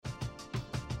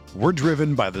We're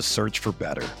driven by the search for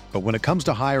better. But when it comes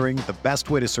to hiring, the best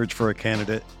way to search for a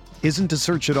candidate isn't to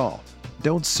search at all.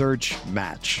 Don't search,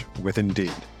 match with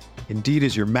Indeed. Indeed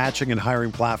is your matching and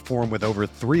hiring platform with over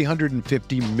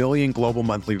 350 million global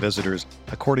monthly visitors,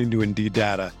 according to Indeed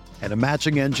data, and a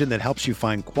matching engine that helps you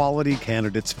find quality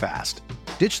candidates fast.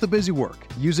 Ditch the busy work.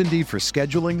 Use Indeed for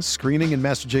scheduling, screening, and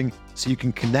messaging so you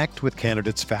can connect with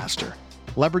candidates faster.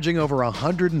 Leveraging over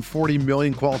 140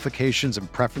 million qualifications and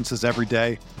preferences every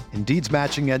day, Indeed's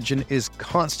matching engine is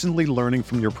constantly learning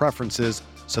from your preferences,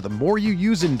 so the more you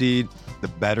use Indeed, the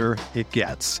better it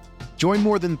gets. Join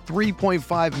more than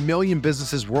 3.5 million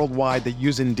businesses worldwide that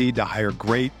use Indeed to hire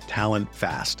great talent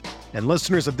fast. And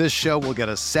listeners of this show will get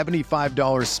a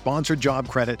 $75 sponsored job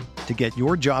credit to get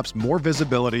your jobs more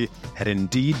visibility at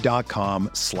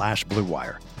Indeed.com/Blue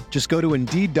Wire. Just go to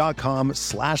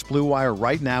Indeed.com/Blue Wire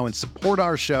right now and support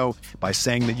our show by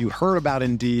saying that you heard about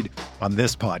Indeed on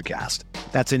this podcast.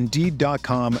 That's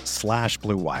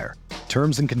Indeed.com/Blue Wire.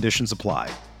 Terms and conditions apply.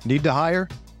 Need to hire?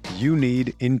 You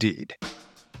need Indeed.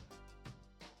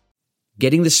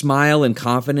 Getting the smile and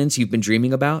confidence you've been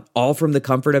dreaming about, all from the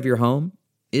comfort of your home,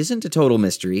 isn't a total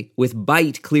mystery with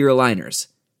Byte clear aligners.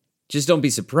 Just don't be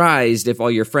surprised if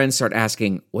all your friends start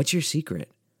asking, "What's your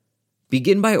secret?"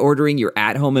 Begin by ordering your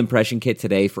at-home impression kit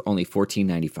today for only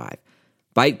 $14.95.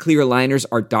 Byte clear aligners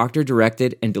are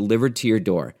doctor-directed and delivered to your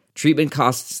door. Treatment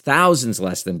costs thousands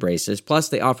less than braces, plus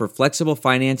they offer flexible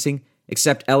financing,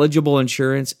 accept eligible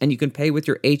insurance, and you can pay with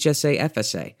your HSA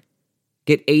FSA.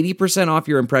 Get 80% off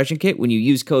your impression kit when you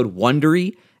use code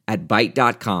WONDERY at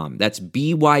Byte.com. That's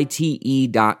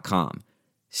BYTE.com.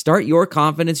 Start your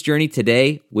confidence journey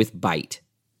today with Byte.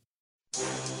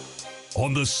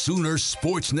 On the Sooner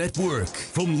Sports Network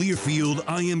from Learfield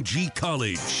IMG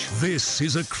College, this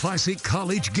is a classic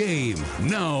college game.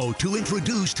 Now, to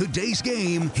introduce today's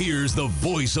game, here's the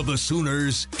voice of the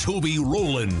Sooners, Toby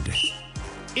Rowland.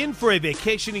 In for a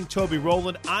vacationing Toby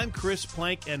Rowland, I'm Chris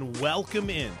Plank, and welcome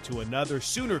in to another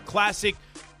Sooner Classic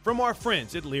from our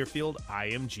friends at Learfield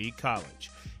IMG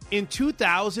College. In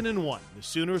 2001, the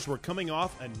Sooners were coming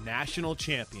off a national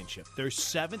championship, their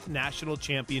 7th national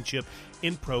championship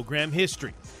in program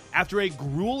history. After a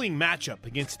grueling matchup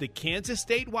against the Kansas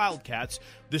State Wildcats,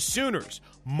 the Sooners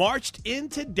marched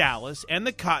into Dallas and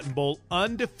the Cotton Bowl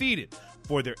undefeated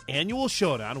for their annual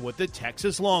showdown with the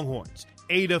Texas Longhorns.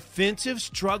 A defensive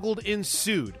struggle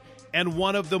ensued, and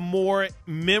one of the more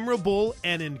memorable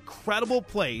and incredible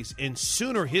plays in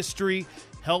Sooner history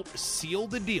helped seal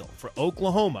the deal for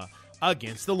Oklahoma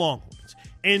against the Longhorns.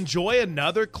 Enjoy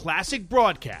another classic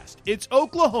broadcast. It's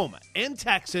Oklahoma and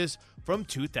Texas from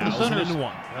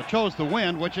 2001. Chose the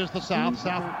wind, which is the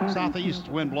southeast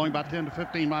wind blowing about 10 to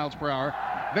 15 miles per hour.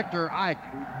 Victor Ike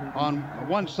on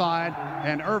one side,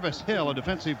 and Irvis Hill, a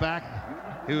defensive back,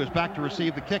 who is back to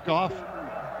receive the kickoff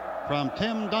from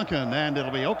Tim Duncan, and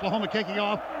it'll be Oklahoma kicking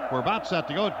off. We're about set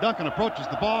to go. Duncan approaches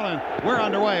the ball, and we're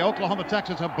underway. Oklahoma,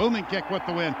 Texas, a booming kick with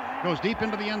the wind. Goes deep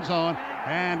into the end zone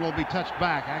and will be touched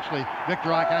back. Actually,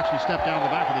 Victor Ike actually stepped down the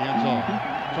back of the end zone.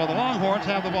 So the Longhorns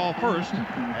have the ball first,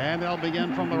 and they'll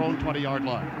begin from their own 20-yard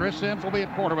line. Chris Sims will be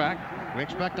at quarterback. We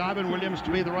expect Ivan Williams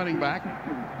to be the running back.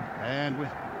 And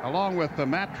along with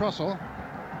Matt Trussell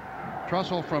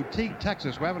from Teague,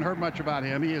 Texas. We haven't heard much about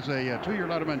him. He is a two-year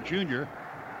Letterman junior.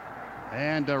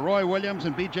 And Roy Williams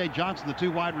and B.J. Johnson, the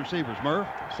two wide receivers. Murph?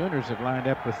 Sooners have lined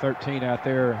up with 13 out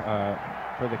there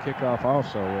for the kickoff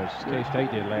also, as K-State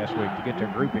did last week, to get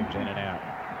their groupings in and out.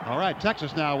 All right,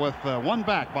 Texas now with one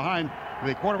back behind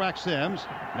the quarterback Sims.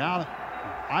 Now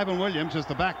Ivan Williams is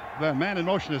the back. The man in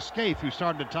motion is Scaife, who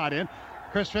started at tight end.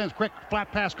 Chris Finn's quick flat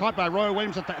pass caught by Roy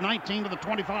Williams at the 19 to the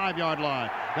 25-yard line.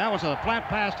 That was a flat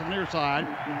pass to the near side.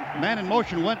 Man in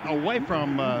motion went away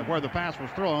from where the pass was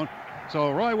thrown.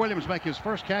 So Roy Williams makes his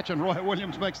first catch, and Roy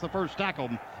Williams makes the first tackle,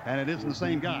 and it isn't the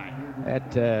same guy.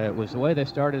 That was the way they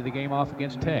started the game off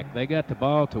against Tech. They got the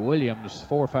ball to Williams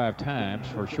 4 or 5 times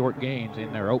for short gains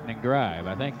in their opening drive.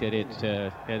 I think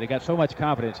that they got so much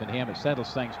confidence in him, it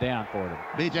settles things down for them.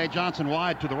 B.J. Johnson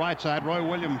wide to the right side. Roy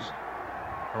Williams,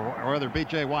 or rather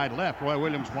B.J. wide left, Roy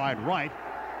Williams wide right.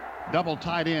 Double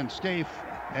tight end, Scaife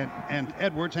and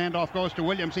Edwards. Handoff goes to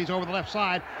Williams. He's over the left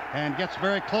side and gets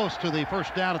very close to the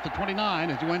first down at the 29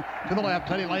 as he went to the left.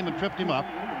 Teddy Lehman tripped him up.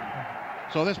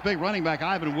 So this big running back,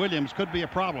 Ivan Williams, could be a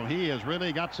problem. He has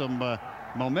really got some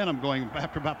momentum going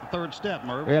after about the third step,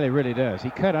 Merv. Well, he really does. He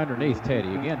cut underneath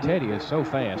Teddy. Again, Teddy is so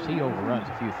fast, he overruns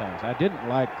a few things. I didn't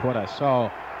like what I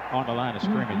saw on the line of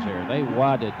scrimmage there. They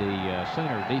wadded the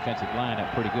Sooner defensive line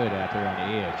up pretty good out there on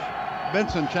the edge.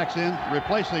 Benson checks in,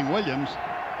 replacing Williams.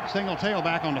 Single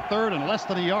tailback on the third and less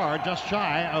than a yard, just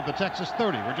shy of the Texas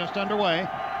 30. We're just underway.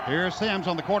 Here's Sims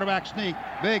on the quarterback sneak.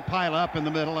 Big pile up in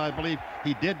the middle. I believe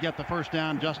he did get the first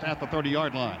down just at the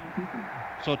 30-yard line.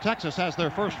 So Texas has their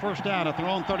first down at their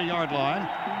own 30-yard line,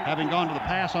 having gone to the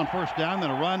pass on first down, then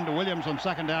a run to Williams on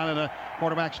second down, and a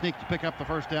quarterback sneak to pick up the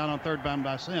first down on third down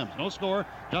by Sims. No score,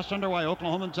 just underway.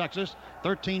 Oklahoma and Texas,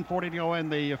 13:40 to go in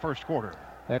the first quarter.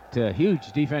 That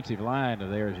huge defensive line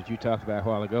of theirs that you talked about a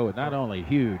while ago is not only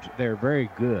huge, they're very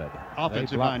good.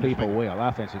 Offensive they block line. People well.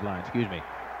 Offensive line, excuse me.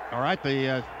 All right,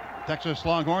 the Texas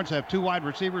Longhorns have two wide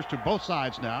receivers to both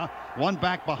sides now. One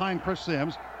back behind Chris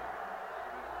Sims.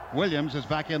 Williams is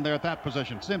back in there at that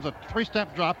position. Sims, a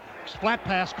three-step drop, flat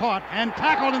pass caught, and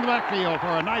tackled in the backfield for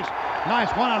a nice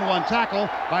one-on-one tackle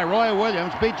by Roy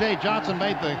Williams. B.J. Johnson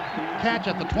made the catch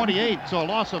at the 28, so a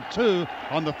loss of 2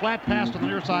 on the flat pass to the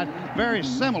near side. Very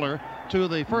similar to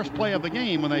the first play of the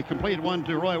game when they completed one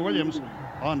to Roy Williams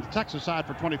on the Texas side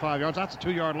for 25 yards. That's a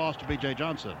 2-yard loss to B.J.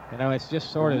 Johnson. You know, it's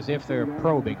just sort of as if they're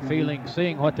probing,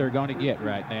 seeing what they're going to get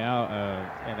right now.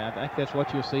 And I think that's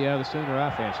what you'll see out of the Sooner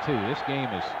offense, too. This game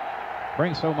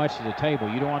brings so much to the table.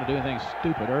 You don't want to do anything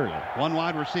stupid early. One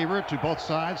wide receiver to both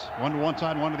sides. One to one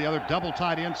side, one to the other. Double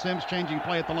tight end. Sims changing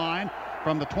play at the line.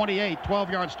 From the 28, 12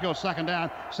 yards to go, second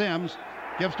down. Sims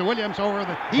gives to Williams over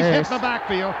the... He's hit the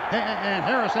backfield, and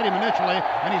Harris hit him initially,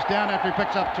 and he's down after he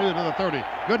picks up 2 to the 30.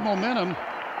 Good momentum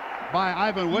by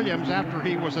Ivan Williams after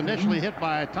he was initially hit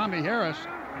by Tommy Harris.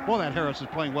 Boy, that Harris is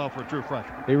playing well for a true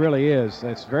freshman. He really is.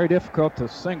 It's very difficult to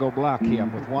single block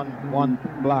him with one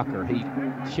blocker. He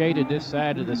shaded this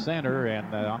side of the center,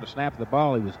 and on the snap of the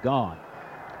ball, he was gone.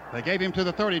 They gave him to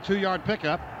the 32-yard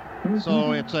pickup,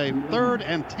 so it's a 3rd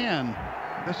and 10.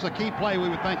 This is a key play, we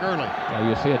would think, early. Yeah,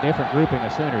 you'll see a different grouping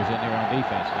of Sooners in there on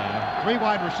defense now. 3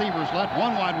 wide receivers left,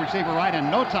 1 wide receiver right, and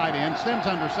no tight end. Sims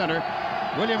under center,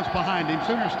 Williams behind him.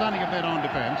 Sooners stunning a bit on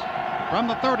defense. From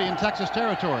the 30 in Texas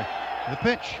territory. The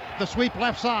pitch, the sweep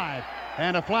left side,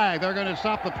 and a flag. They're going to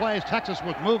stop the plays. Texas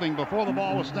was moving before the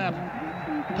ball was snapped.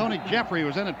 Tony Jeffrey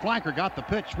was in at flanker, got the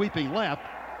pitch sweeping left,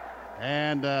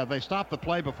 and they stopped the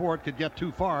play before it could get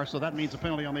too far, so that means a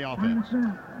penalty on the offense.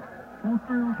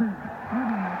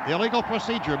 Illegal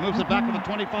procedure moves it back to the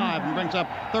 25 and brings up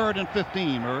 3rd and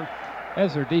 15, Merv.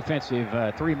 As their defensive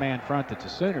 3-man front that the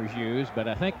Sooners use, but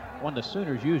I think when the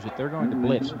Sooners use it, they're going to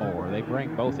blitz more. They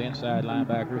bring both inside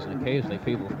linebackers and occasionally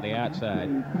people from the outside.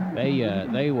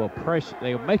 They will press.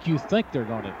 They'll make you think they're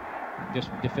going to just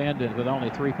defend it with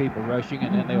only 3 people rushing,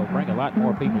 and then they'll bring a lot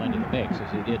more people into the mix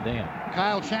as they did then.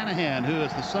 Kyle Shanahan, who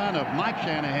is the son of Mike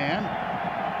Shanahan,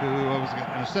 who was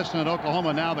an assistant at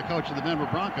Oklahoma, now the coach of the Denver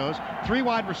Broncos. 3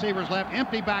 wide receivers left,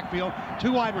 empty backfield,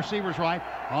 2 wide receivers right.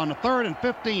 On the 3rd and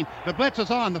 15, the blitz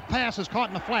is on. The pass is caught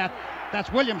in the flat.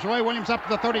 That's Williams. Roy Williams up to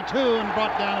the 32 and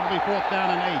brought down. It'll be 4th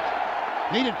down and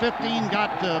 8. Needed 15,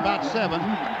 got about 7.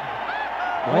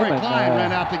 Corey Klein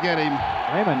ran out to get him.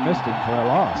 Raymond missed him for a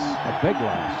loss, a big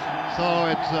loss. So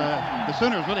it's the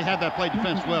Sooners really had that play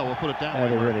defensed well. We'll put it that way.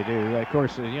 They really do. Of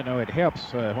course, you know, it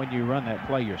helps when you run that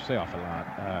play yourself a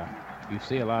lot. You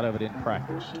see a lot of it in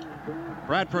practice.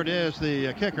 Bradford is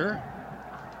the kicker,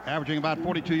 averaging about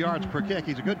 42 yards per kick.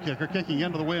 He's a good kicker, kicking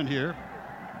into the wind here.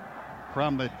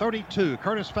 From the 32,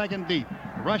 Curtis Fagan deep.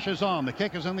 Rushes on. The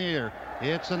kick is in the air.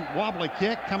 It's a wobbly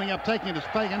kick. Coming up, taking it is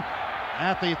Fagan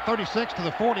at the 36 to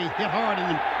the 40. Hit hard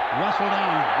and wrestled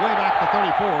down way back to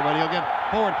 34, but he'll get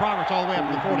forward progress all the way up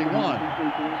to the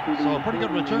 41. So a pretty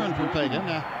good return from Fagan.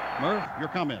 Murph, your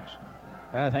comments.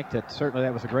 I think that certainly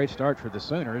that was a great start for the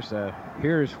Sooners.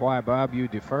 Here's why, Bob, you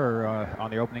defer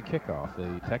on the opening kickoff.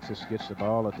 The Texas gets the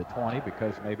ball at the 20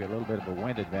 because maybe a little bit of a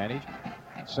wind advantage.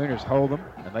 Sooners hold them,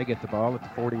 and they get the ball at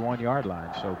the 41-yard line.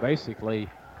 So basically,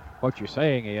 what you're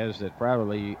saying is that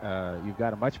probably you've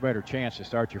got a much better chance to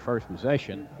start your first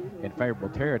possession in favorable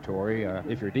territory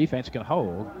if your defense can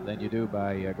hold than you do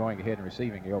by going ahead and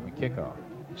receiving the opening kickoff.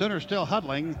 Sooners still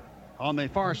huddling on the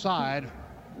far side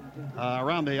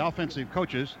around the offensive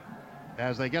coaches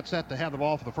as they get set to have the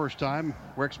ball for the first time.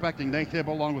 We're expecting Nate Hibble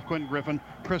along with Quentin Griffin,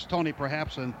 Chris Toney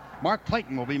perhaps, and Mark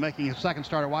Clayton will be making his second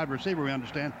start at wide receiver, we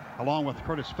understand, along with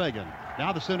Curtis Fagan.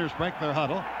 Now the Sooners break their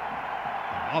huddle.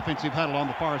 Offensive huddle on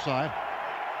the far side.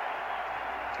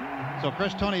 So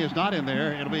Chris Toney is not in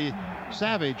there. It'll be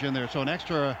Savage in there. So an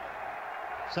extra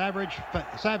Savage,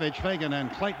 Fagan,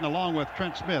 and Clayton along with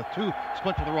Trent Smith. 2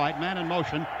 split to the right. Man in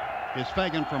motion is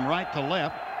Fagan from right to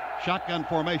left. Shotgun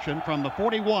formation from the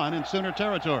 41 in Sooner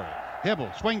territory.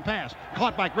 Hibble, swing pass,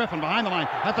 caught by Griffin behind the line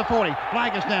at the 40.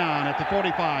 Flag is down at the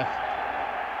 45.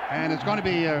 And it's going to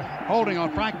be holding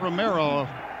on Frank Romero.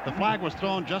 The flag was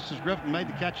thrown just as Griffin made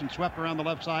the catch and swept around the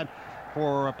left side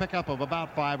for a pickup of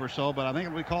about 5 or so, but I think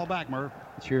it'll be called back, Murph.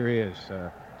 It sure is.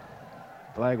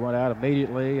 Flag went out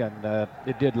immediately, and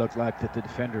it did look like that the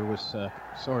defender was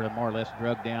sort of more or less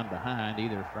drugged down behind,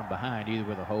 either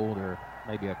with a hold or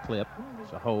maybe a clip.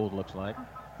 It's a hold, looks like.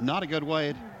 Not a good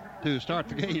way to start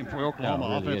the game for Oklahoma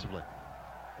really offensively.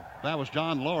 That was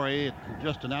John Laurie. It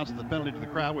just announced the penalty to the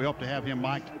crowd. We hope to have him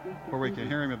mic'd where we can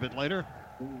hear him a bit later.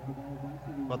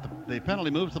 But the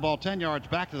penalty moves the ball 10 yards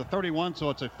back to the 31, so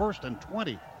it's a 1st and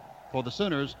 20 for the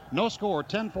Sooners. No score,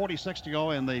 10:46 to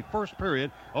go in the first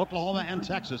period. Oklahoma and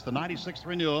Texas, the 96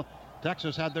 renewal.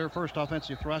 Texas had their first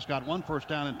offensive thrust, got one first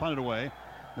down and punted away.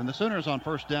 Then the Sooners on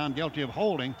first down, guilty of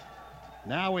holding.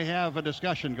 Now we have a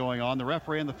discussion going on. The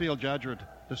referee and the field judge are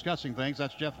discussing things.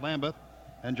 That's Jeff Lambeth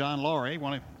and John Laurie.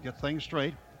 Want to get things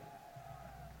straight.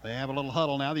 They have a little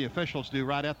huddle now. The officials do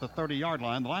right at the 30-yard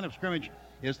line. The line of scrimmage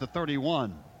is the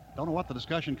 31. Don't know what the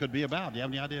discussion could be about. Do you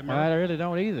have any idea, Murray? I really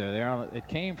don't either. It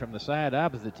came from the side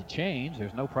opposite to change.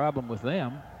 There's no problem with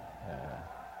them.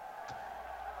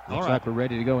 Looks like we're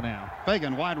ready to go now.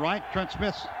 Fagan wide right. Trent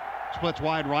Smith splits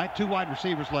wide right. 2 wide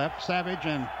receivers left. Savage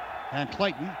and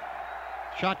Clayton.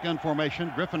 Shotgun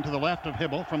formation. Griffin to the left of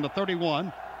Hibble from the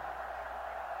 31.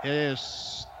 It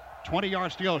is 20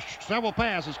 yards to go. Several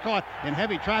passes caught in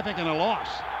heavy traffic and a loss.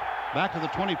 Back to the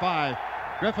 25.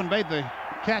 Griffin made the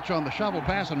catch on the shovel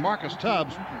pass, and Marcus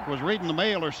Tubbs was reading the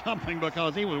mail or something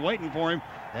because he was waiting for him.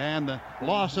 And the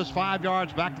loss is 5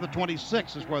 yards back to the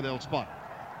 26 is where they'll spot.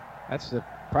 That's the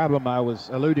problem I was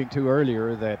alluding to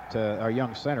earlier that our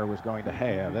young center was going to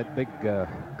have. That big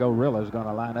gorilla is going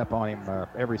to line up on him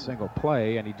every single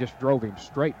play, and he just drove him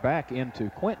straight back into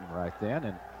Quentin right then.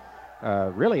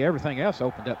 And really everything else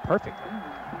opened up perfectly.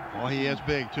 Well, he is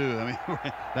big, too. I mean,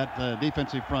 that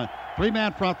defensive front.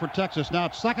 3-man front for Texas. Now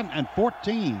it's 2nd and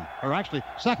 14, or actually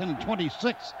 2nd and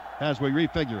 26 as we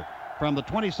refigure from the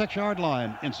 26-yard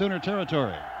line in Sooner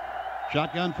territory.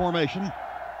 Shotgun formation.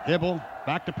 Hibble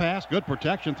back to pass. Good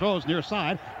protection. Throws near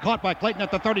side. Caught by Clayton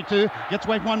at the 32. Gets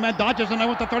away from one man. Dodges and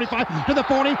with the 35 to the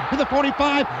 40 to the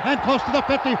 45 and close to the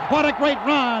 50. What a great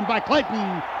run by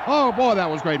Clayton. Oh, boy, that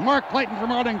was great. Mark Clayton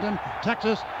from Arlington,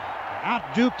 Texas.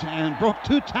 Out-juked and broke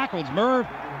 2 tackles, Merv,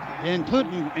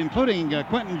 including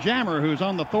Quentin Jammer, who's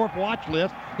on the Thorpe watch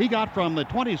list. He got from the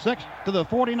 26 to the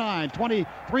 49,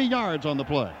 23 yards on the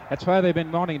play. That's why they've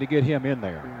been wanting to get him in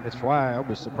there. That's why I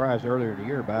was surprised earlier in the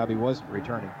year Bobby wasn't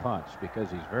returning punts,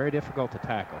 because he's very difficult to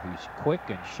tackle. He's quick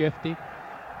and shifty,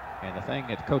 and the thing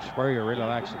that Coach Spurrier really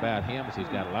likes about him is he's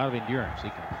got a lot of endurance. He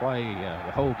can play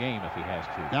the whole game if he has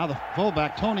to. Now the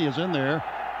fullback, Tony, is in there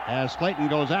as Clayton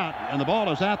goes out, and the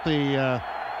ball is at the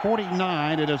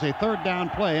 49. It is a 3rd down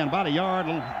play and about a yard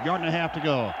and a half to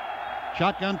go.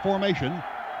 Shotgun formation.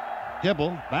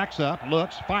 Hibble backs up,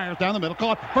 looks, fires down the middle,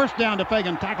 caught. First down to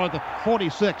Fagan, tackle at the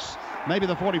 46, maybe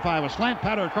the 45. A slant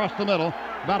pattern across the middle,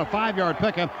 about a 5-yard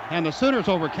pickup, and the Sooners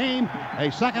overcame a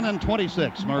 2nd and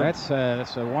 26. Murray. That's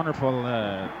a wonderful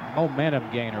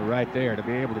momentum gainer right there to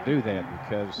be able to do that,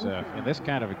 because in this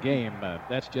kind of a game,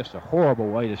 that's just a horrible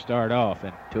way to start off,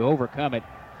 and to overcome it,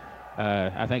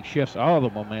 I think shifts all the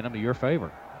momentum to your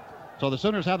favor. So the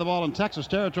Sooners have the ball in Texas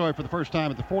territory for the first time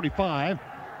at the 45.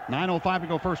 9:05 to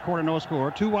go first quarter, no score.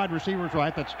 2 wide receivers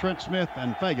right, that's Trent Smith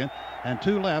and Fagan, and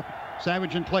 2 left,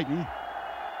 Savage and Clayton.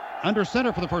 Under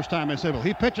center for the first time is Hibble.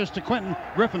 He pitches to Quentin.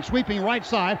 Griffin sweeping right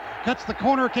side, cuts the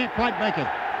corner, can't quite make it.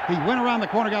 He went around the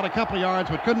corner, got a couple of yards,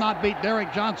 but could not beat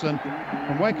Derek Johnson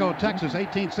from Waco, Texas,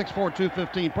 18-6'4",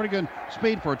 215. Pretty good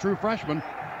speed for a true freshman.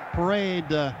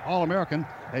 Parade All-American,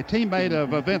 a teammate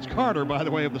of Vince Carter, by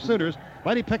the way, of the Sooners.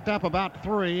 But he picked up about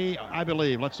 3, I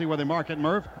believe. Let's see where they mark it,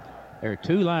 Merv. There are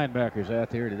 2 linebackers out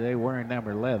there today wearing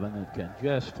number 11 that can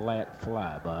just flat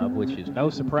fly, Bob, which is no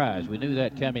surprise. We knew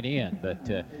that coming in,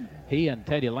 but he and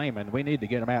Teddy Lehman, we need to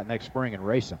get them out next spring and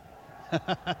race them.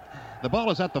 The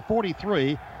ball is at the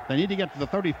 43. They need to get to the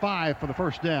 35 for the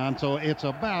first down, so it's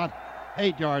about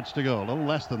 8 yards to go. A little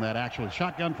less than that, actually.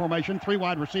 Shotgun formation, 3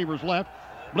 wide receivers left.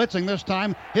 Blitzing this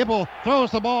time. Hibble throws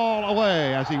the ball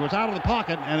away as he was out of the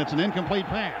pocket, and it's an incomplete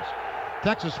pass.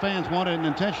 Texas fans wanted an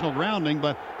intentional grounding,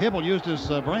 but Hibble used his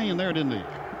brain there, didn't he?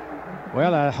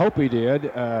 Well, I hope he did.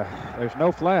 There's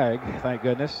no flag, thank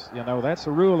goodness. You know, that's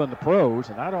the rule in the pros,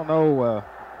 and I don't know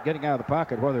getting out of the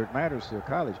pocket whether it matters to a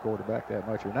college quarterback that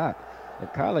much or not.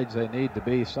 At college, they need to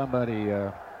be somebody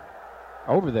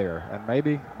over there, and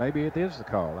maybe it is the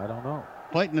call. I don't know.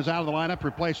 Clayton is out of the lineup,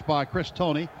 replaced by Chris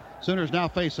Toney. Sooners now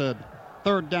face a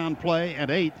 3rd down play at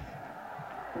 8.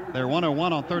 They're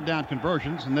 1-1 on 3rd down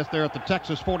conversions, and they're at the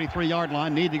Texas 43-yard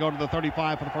line. Need to go to the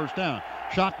 35 for the first down.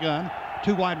 Shotgun,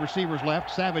 2 wide receivers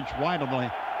left. Savage wide of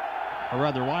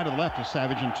the left is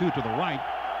Savage, and 2 to the right.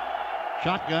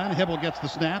 Shotgun, Hibble gets the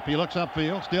snap. He looks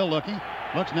upfield, still looking.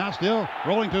 Looks now still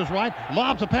rolling to his right.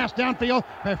 Lobs a pass downfield.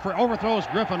 Overthrows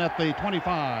Griffin at the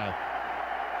 25.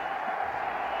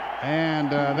 And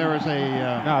there is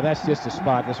a... no, that's just a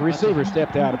spot. This receiver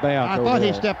stepped out of bounds. I thought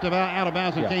he stepped out of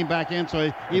bounds and came back in,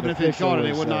 so even if he caught it,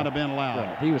 it would not have been allowed.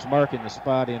 Right. He was marking the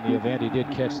spot in the event he did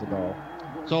catch the ball.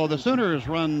 So the Sooners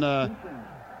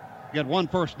get one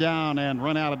first down and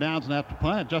run out of bounds and have to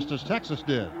punt, just as Texas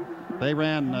did. They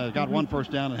got one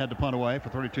first down and had to punt away for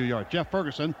 32 yards. Jeff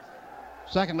Ferguson,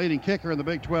 second leading kicker in the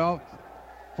Big 12,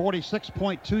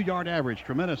 46.2 yard average,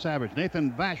 tremendous average.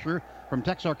 Nathan Vasher from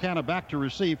Texarkana back to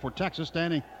receive for Texas,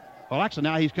 standing. Well, actually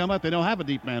now he's come up. They don't have a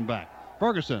deep man back.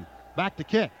 Ferguson back to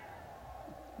kick.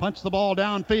 Punts the ball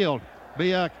downfield.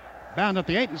 Bound at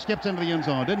the 8 and skips into the end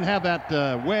zone. Didn't have that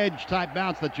wedge-type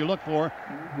bounce that you look for.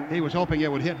 He was hoping it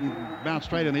would hit and bounce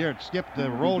straight in the air. It skipped,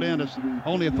 rolled in as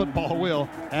only a football will,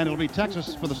 and it'll be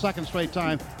Texas for the second straight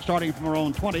time, starting from our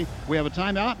own 20. We have a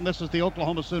timeout, and this is the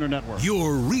Oklahoma Sooner Network.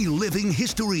 You're reliving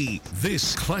history.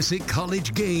 This classic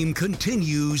college game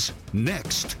continues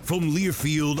next from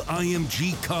Learfield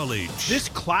IMG College. This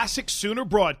classic Sooner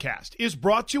broadcast is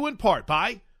brought to you in part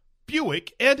by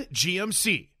Buick and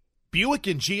GMC. Buick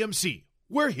and GMC,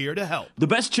 we're here to help. The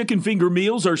best chicken finger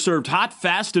meals are served hot,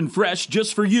 fast, and fresh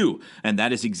just for you. And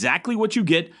that is exactly what you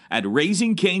get at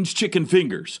Raising Cane's Chicken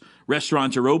Fingers.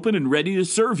 Restaurants are open and ready to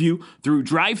serve you through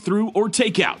drive-thru or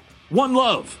takeout. One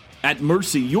love. At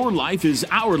Mercy, your life is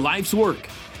our life's work.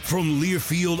 From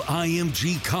Learfield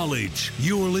IMG College,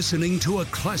 you're listening to a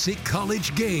classic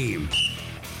college game.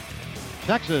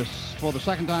 Texas, for the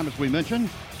second time as we mentioned,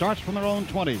 starts from their own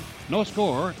 20. No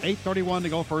score, 8:31 to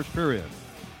go first period.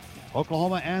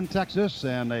 Oklahoma and Texas,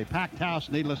 and a packed house,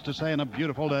 needless to say, and a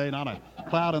beautiful day. Not a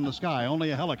cloud in the sky,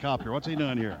 only a helicopter. What's he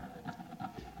doing here?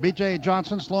 B.J.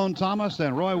 Johnson, Sloan Thomas,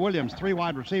 and Roy Williams, three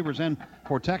wide receivers in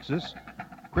for Texas.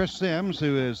 Chris Sims,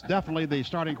 who is definitely the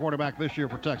starting quarterback this year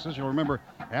for Texas. You'll remember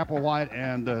Applewhite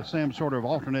and Sims sort of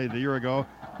alternated a year ago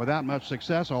without much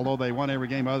success, although they won every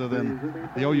game other than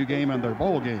the OU game and their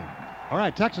bowl game. All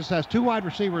right, Texas has two wide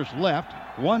receivers left,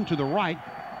 one to the right,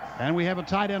 and we have a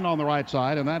tight end on the right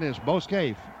side, and that is Bo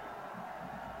Scaife.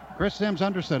 Chris Sims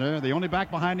under center. The only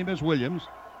back behind him is Williams.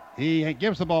 He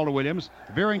gives the ball to Williams,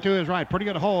 veering to his right. Pretty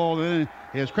good hold, and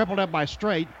then is crippled up by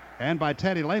Strait and by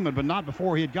Teddy Lehman, but not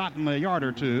before he had gotten a yard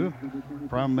or two.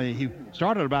 He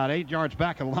started about 8 yards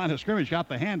back of the line of scrimmage, got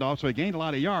the handoff, so he gained a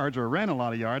lot of yards, or ran a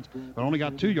lot of yards, but only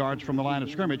got 2 yards from the line of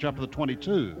scrimmage up to the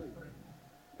 22.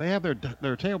 They have their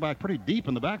tailback pretty deep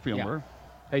in the backfield, yeah, Burr.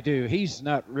 They do. He's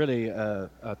not really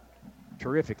a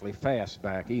terrifically fast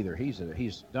back either.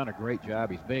 He's done a great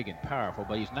job. He's big and powerful,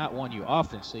 but he's not one you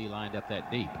often see lined up that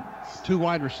deep. Two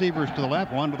wide receivers to the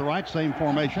left, one to the right, same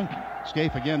formation.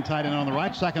 Scaife again tight end on the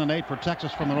right. 2nd and 8 for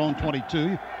Texas from their own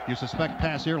 22. You suspect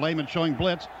pass here. Lehman showing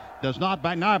blitz. Does not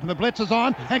back. Now the blitz is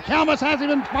on, and Kalmus has him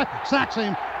and sacks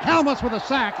him. Kalmus with a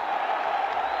sack.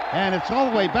 And it's all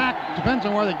the way back. Depends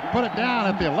on where they put it down.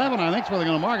 At the 11, I think is where they're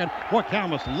going to mark it. Boy,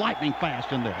 Kalmus lightning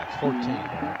fast in there. That's 14.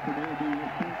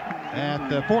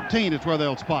 At 14 is where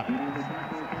they'll spot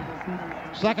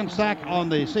it. Second sack on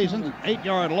the season,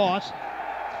 8-yard loss.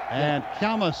 And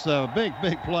Kalmus,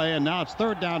 big play, and now it's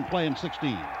 3rd down play and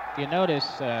 16. You notice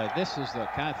this is the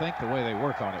kind of think the way they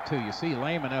work on it too. You see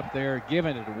Lehman up there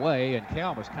giving it away, and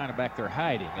Kalmus kind of back there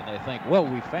hiding. And they think, well,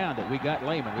 we found it. We got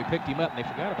Lehman. We picked him up, and they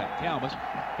forgot about Kalmus.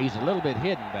 He's a little bit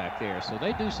hidden back there. So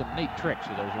they do some neat tricks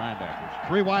with those linebackers.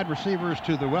 3 wide receivers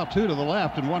to the 2 to the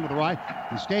left and 1 to the right.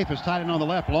 And Scaife is tight end on the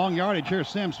left. Long yardage here.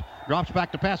 Sims drops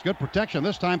back to pass. Good protection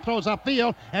this time. Throws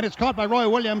upfield, and it's caught by Roy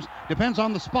Williams. Depends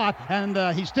on the spot, and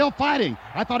he's still fighting.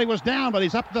 I thought he was down, but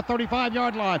he's up to the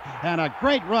 35-yard line. And a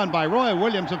great run by Roy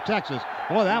Williams of Texas.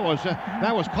 Boy, that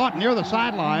was caught near the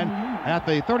sideline at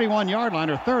the 31-yard line,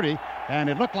 or 30, and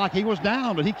it looked like he was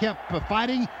down, but he kept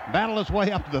fighting, battled his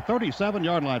way up to the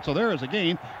 37-yard line. So there is a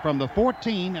gain from the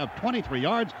 14 of 23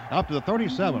 yards up to the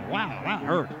 37. Wow, that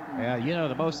hurt. Yeah, you know,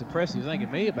 the most impressive thing to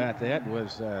me about that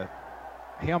was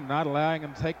him not allowing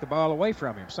him to take the ball away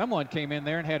from him. Someone came in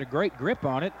there and had a great grip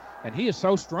on it, and he is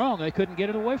so strong they couldn't get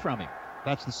it away from him.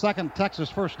 That's the second Texas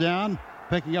first down,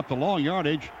 picking up the long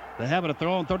yardage. They have it at their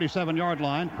own 37-yard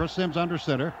line. Chris Sims under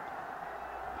center.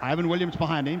 Ivan Williams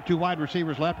behind him. 2 wide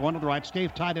receivers left, 1 to the right.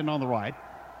 Scaife tight end on the right.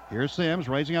 Here's Sims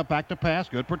raising up back to pass.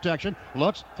 Good protection.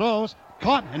 Looks, throws,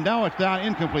 caught, and now it's down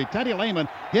incomplete. Teddy Lehman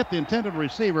hit the intended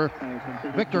receiver,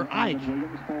 Victor Ike,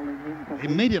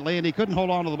 immediately, and he couldn't hold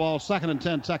on to the ball. 2nd and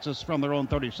 10, Texas from their own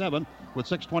 37 with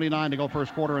 6:29 to go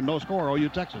first quarter and no score. OU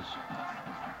Texas.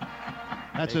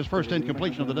 That's his first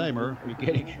incompletion of the day, Murr. You're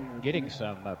getting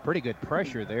some pretty good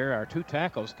pressure there. Our 2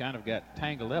 tackles kind of got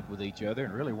tangled up with each other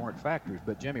and really weren't factors,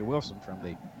 but Jimmy Wilson from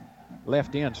the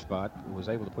left end spot, was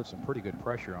able to put some pretty good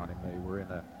pressure on him. They were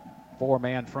in a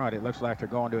 4-man front. It looks like they're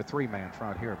going to a 3-man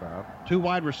front here, Bob. 2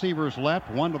 wide receivers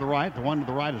left, one to the right. The one to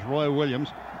the right is Roy Williams.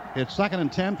 It's 2nd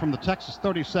and 10 from the Texas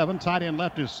 37. Tight end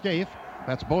left is Scaife.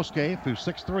 That's Bo Scaife, who's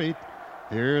 6'3".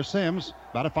 Here's Sims,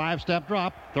 about a 5-step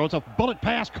drop. Throws a bullet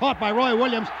pass caught by Roy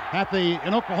Williams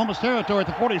in Oklahoma's territory at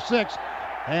the 46.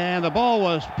 And the ball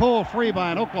was pulled free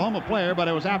by an Oklahoma player, but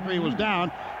it was after he was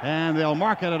down. And they'll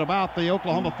mark it at about the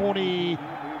Oklahoma 40.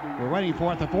 We're waiting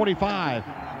for it, the 45.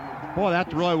 Boy,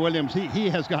 that's Roy Williams. He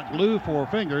has got glue for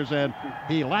fingers, and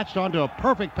he latched onto a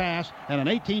perfect pass and an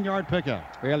 18-yard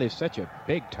pickup. Well, he's such a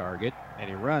big target, and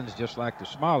he runs just like the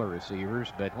smaller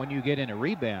receivers. But when you get in a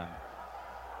rebound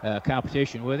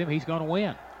competition with him, he's going to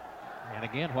win. And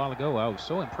again, a while ago, I was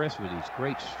so impressed with his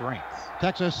great strength.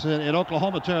 Texas in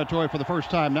Oklahoma territory for the first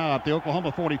time now at the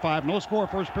Oklahoma 45. No score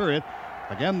first period.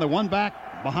 Again, the one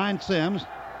back behind Sims.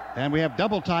 And we have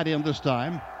double tight end this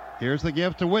time. Here's the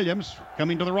give to Williams,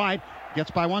 coming to the right. Gets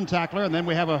by one tackler, and then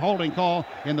we have a holding call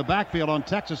in the backfield on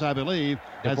Texas, I believe.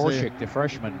 Dvorak, the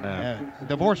freshman.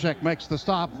 Dvorak makes the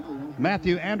stop.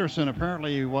 Matthew Anderson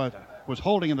apparently was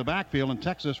holding in the backfield, and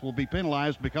Texas will be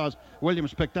penalized because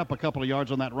Williams picked up a couple of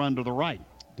yards on that run to the right.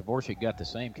 Dvorak got the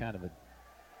same kind of a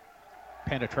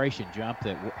penetration jump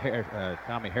that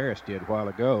Tommy Harris did a while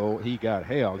ago. He got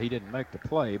held. He didn't make the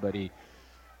play, but he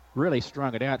really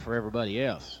strung it out for everybody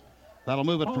else. That'll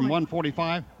move it from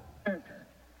 145.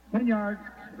 10 yards,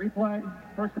 replay,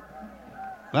 first.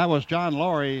 That was John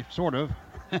Laurie, sort of.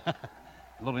 A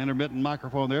little intermittent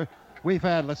microphone there. We've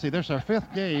had, let's see, this is our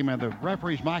 5th game, and the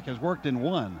referee's mic has worked in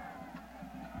 1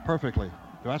 perfectly.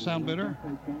 Do I sound bitter?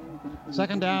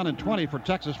 2nd down and 20 for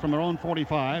Texas from their own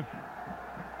 45.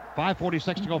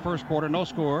 5:46 to go first quarter, no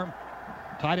score.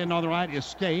 Tight end on the right is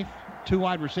Scaife. 2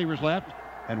 wide receivers left,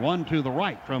 and 1 to the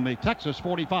right from the Texas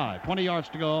 45. 20 yards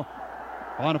to go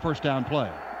on a first down play.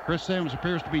 Chris Sims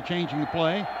appears to be changing the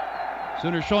play.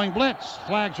 Sooners showing blitz.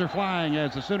 Flags are flying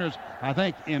as the Sooners, I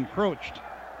think, encroached.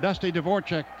 Dusty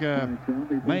Dvorak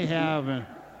may have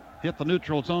hit the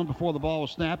neutral zone before the ball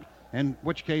was snapped, in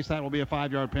which case that will be a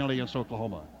 5-yard penalty against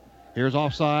Oklahoma. Here's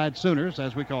offside Sooners,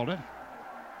 as we called it.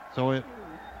 So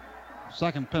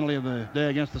second penalty of the day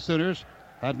against the Sooners.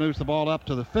 That moves the ball up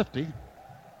to the 50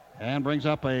 and brings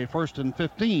up a 1st and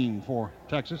 15 for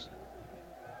Texas.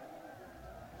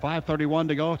 5:31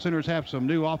 to go. Sooners have some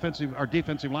new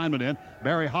defensive linemen in.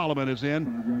 Barry Holloman is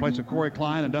in place of Corey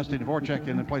Klein, and Dusty Dvorak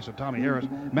in place of Tommy Harris.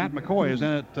 Matt McCoy is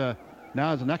in it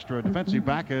now as an extra defensive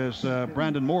back as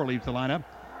Brandon Moore leaves the lineup.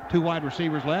 2 wide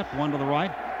receivers left, 1 to the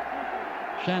right.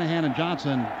 Shanahan and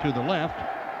Johnson to the left.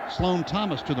 Sloan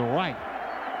Thomas to the right.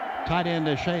 Tight end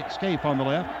is Scaife on the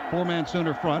left. 4-man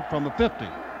Sooner front from the 50.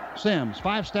 Sims,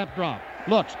 5-step drop.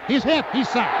 Looks, he's hit, he's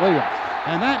sacked. Williams.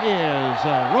 And that is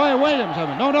Roy Williams.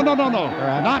 No.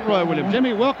 Not Roy Williams.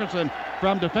 Jimmy Wilkerson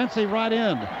from defensive right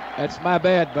end. That's my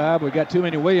bad, Bob. We got too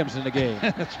many Williams in the game.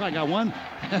 That's right, I got one.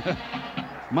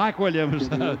 Mike Williams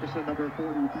took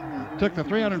the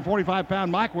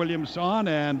 345-pound Mike Williams on,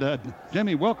 and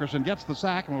Jimmy Wilkerson gets the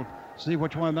sack. And we'll see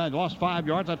which one that lost 5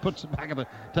 yards. That puts it back at the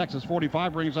Texas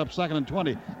 45, brings up 2nd and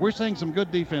 20. We're seeing some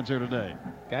good defense here today.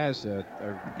 Guys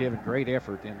are giving great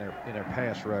effort in their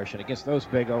pass rush, and against those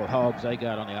big old hogs they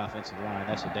got on the offensive line,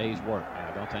 that's a day's work.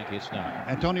 I don't think it's not.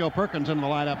 Antonio Perkins in the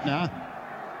lineup now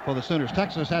for the Sooners.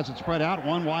 Texas has it spread out,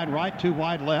 1 wide right, 2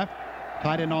 wide left.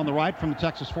 Tight end on the right from the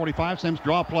Texas 45. Sims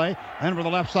draw play. And over the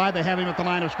left side, they have him at the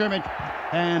line of scrimmage.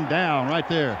 And down right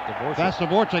there. That's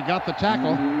Dvorak got the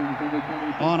tackle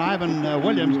on Ivan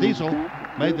Williams. Diesel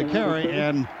made the carry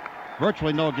and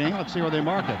virtually no gain. Let's see where they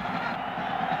mark it.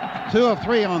 2 of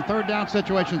 3 on 3rd down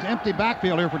situations. Empty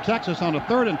backfield here for Texas on a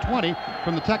 3rd and 20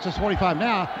 from the Texas 45.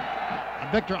 Now,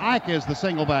 Victor Ike is the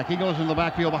single back. He goes in the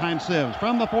backfield behind Sims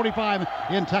from the 45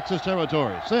 in Texas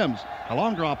territory. Sims, a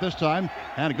long drop this time,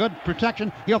 and a good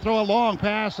protection. He'll throw a long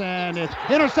pass, and it's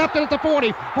intercepted at the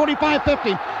 40,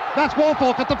 45-50. That's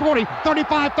Woolfolk at the 40,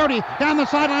 35-30, down the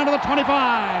sideline to the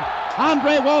 25.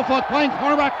 Andre Woolfolk playing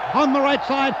cornerback on the right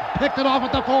side, picked it off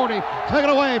at the 40, took it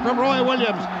away from Roy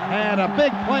Williams, and a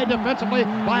big play defensively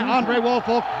by Andre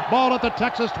Woolfolk. Ball at the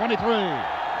Texas 23.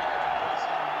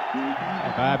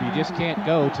 Bob, you just can't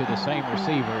go to the same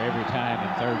receiver every time in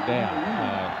 3rd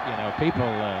down. People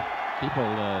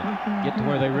get to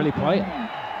where they really play it.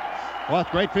 Well, it's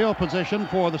great field position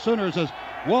for the Sooners as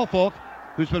Woolfolk,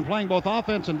 who's been playing both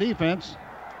offense and defense,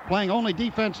 playing only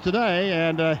defense today,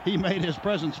 and he made his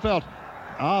presence felt,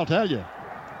 I'll tell you.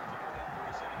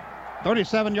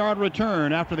 37-yard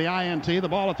return after the INT. The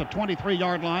ball at the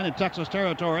 23-yard line in Texas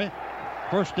territory.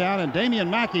 First down, and Damian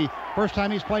Mackey First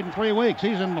time he's played in 3 weeks.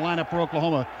 He's in the lineup for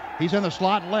Oklahoma. He's in the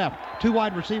slot left. 2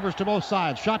 wide receivers to both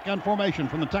sides. Shotgun formation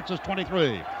from the Texas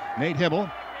 23. Nate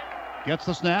Hibble gets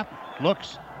the snap,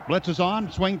 looks, blitzes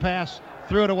on, swing pass,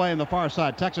 threw it away in the far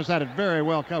side. Texas had it very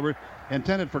well covered.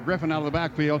 Intended for Griffin out of the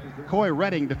backfield. Coy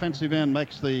Redding, defensive end,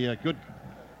 makes the good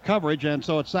coverage, and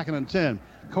so it's 2nd and 10.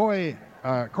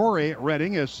 Corey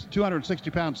Redding is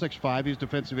 260 pounds, 6'5". He's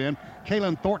defensive end.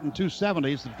 Kalen Thornton, 270.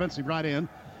 He's the defensive right end.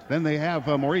 Then they have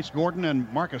Maurice Gordon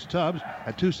and Marcus Tubbs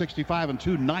at 265 and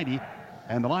 290.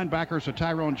 And the linebackers are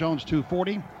Tyrone Jones,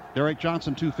 240. Derek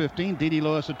Johnson, 215. D.D.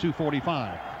 Lewis at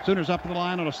 245. Sooners up to the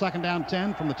line on a 2nd down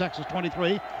 10 from the Texas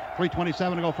 23.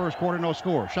 3:27 to go first quarter, no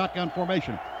score. Shotgun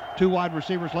formation. 2 wide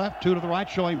receivers left, 2 to the right,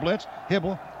 showing blitz.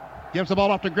 Hibble gives the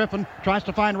ball off to Griffin, tries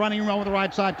to find running room over the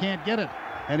right side, can't get it,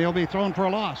 and he'll be thrown for a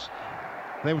loss.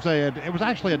 It was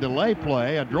actually a delay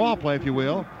play, a draw play, if you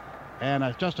will,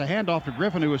 and just a handoff to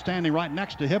Griffin, who was standing right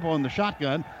next to Hibble in the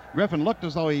shotgun. Griffin looked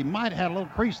as though he might have had a little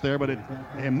crease there, but it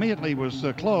immediately was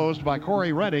closed by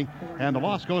Corey Redding, and the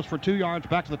loss goes for 2 yards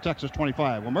back to the Texas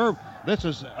 25. Well, Merv, this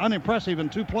is unimpressive in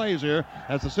 2 plays here,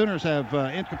 as the Sooners have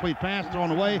incomplete pass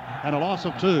thrown away and a loss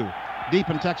of 2 deep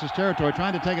in Texas territory,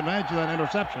 trying to take advantage of that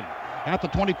interception. At the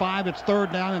 25, it's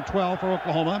 3rd down and 12 for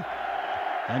Oklahoma,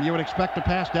 and you would expect to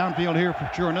pass downfield here for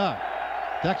sure enough.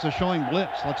 Texas showing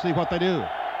blitz. Let's see what they do.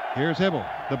 Here's Hibble.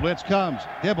 The blitz comes.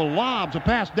 Hibble lobs a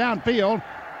pass downfield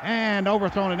and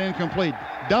overthrown and incomplete.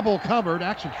 Double covered,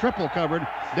 actually triple covered,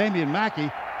 Damian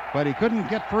Mackey, but he couldn't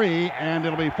get free, and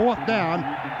it'll be 4th down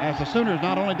as the Sooners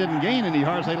not only didn't gain any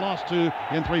yards, they lost 2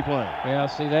 in 3 plays. Well,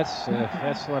 see, that's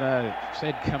what I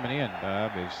said coming in,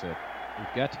 Bob, is that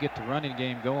we've got to get the running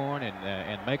game going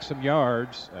and make some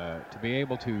yards to be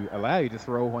able to allow you to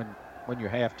throw when you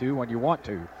have to, when you want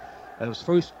to. Those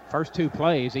first 2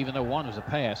 plays, even though one was a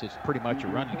pass, it's pretty much a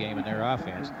running game in their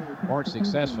offense, weren't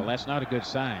successful. That's not a good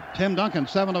sign. Tim Duncan,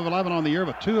 7 of 11 on the year,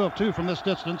 but 2 of 2 from this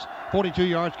distance, 42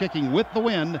 yards, kicking with the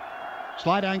wind.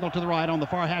 Slide angle to the right on the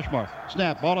far hash mark.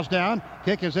 Snap, ball is down,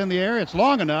 kick is in the air, it's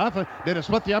long enough. Did it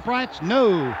split the uprights?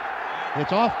 No.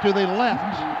 It's off to the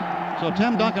left. So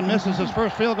Tim Duncan misses his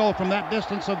first field goal from that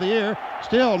distance of the year.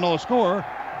 Still no score,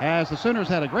 as the Sooners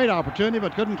had a great opportunity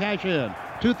but couldn't cash in.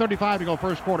 2:35 to go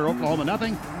first quarter. Oklahoma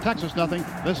nothing, Texas nothing.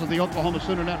 This is the Oklahoma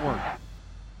Sooner Network.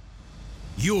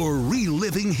 You're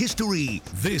reliving history.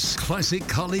 This classic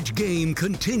college game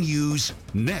continues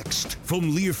next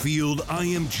from Learfield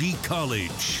IMG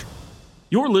College.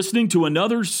 You're listening to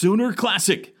another Sooner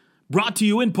Classic, brought to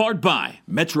you in part by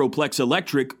Metroplex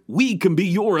Electric. We can be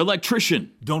your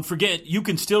electrician. Don't forget, you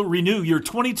can still renew your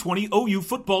 2020 OU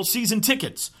football season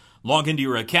tickets. Log into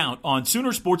your account on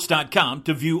Soonersports.com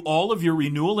to view all of your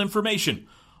renewal information,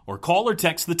 or call or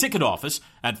text the ticket office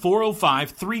at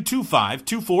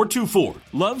 405-325-2424.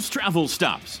 Love's Travel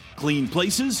Stops. Clean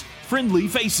places, friendly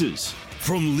faces.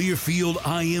 From Learfield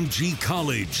IMG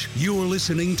College, you're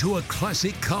listening to a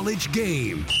classic college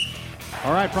game.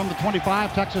 All right, from the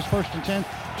 25, Texas 1st and 10.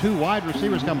 2 wide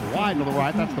receivers come wide to the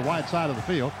right. That's the wide side of the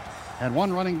field. And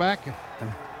 1 running back.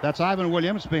 That's Ivan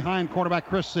Williams behind quarterback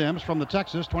Chris Sims from the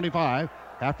Texas 25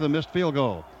 after the missed field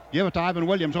goal. Give it to Ivan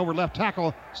Williams over left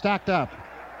tackle, stacked up.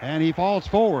 And he falls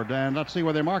forward. And let's see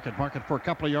where they mark it. Mark it for a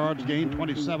couple of yards, gain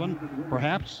 27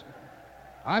 perhaps.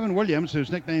 Ivan Williams,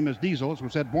 whose nickname is Diesel,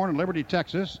 was born in Liberty,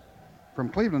 Texas, from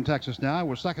Cleveland, Texas now,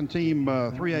 was 2nd team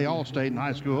 3A All-State in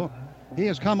high school. He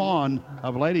has come on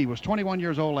of late. He was 21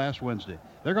 years old last Wednesday.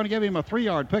 They're going to give him a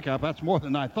 3-yard pickup. That's more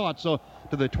than I thought. So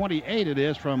to the 28 it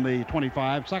is from the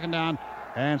 25. 2nd down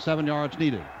and 7 yards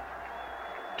needed.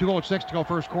 2:06 to go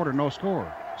first quarter, no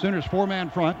score. Sooners 4-man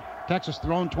front. Texas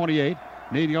their own 28.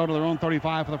 Need to go to their own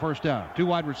 35 for the first down. 2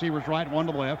 wide receivers right, 1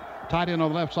 to the left. Tight end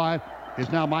on the left side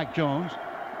is now Mike Jones.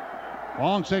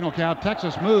 Long signal count.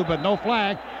 Texas moved, but no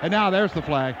flag. And now there's the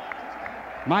flag.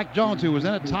 Mike Jones, who was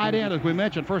in at tight end, as we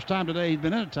mentioned, first time today he'd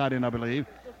been in at tight end, I believe.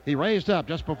 He raised up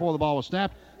just before the ball was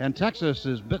snapped, and Texas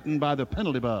is bitten by the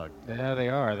penalty bug. Yeah, they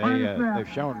are. They've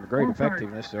shown great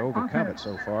effectiveness to overcome it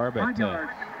so far, but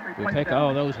we'll take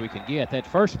all those we can get. That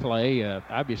first play,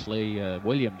 obviously,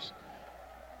 Williams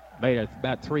made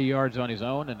about 3 yards on his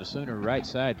own, and the Sooner right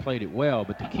side played it well.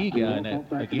 But the key guy in that,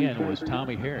 again, was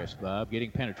Tommy Harris, Bob,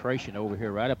 getting penetration over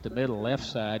here right up the middle left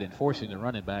side and forcing the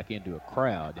running back into a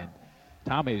crowd. And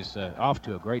Tommy's off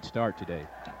to a great start today.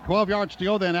 12 yards to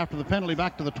go then after the penalty,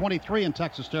 back to the 23 in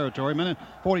Texas territory.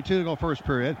 1:42 to go first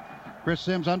period. Chris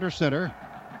Sims under center.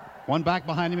 1 back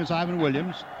behind him is Ivan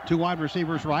Williams. 2 wide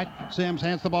receivers right. Sims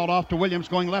hands the ball off to Williams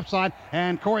going left side,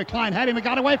 and Corey Klein had him and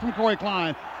got away from Corey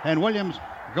Klein. And Williams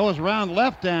goes around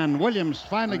left, and Williams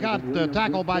finally got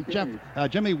tackled by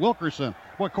Jimmy Wilkerson.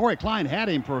 Boy, Corey Klein had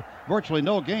him for virtually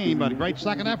no gain, but a great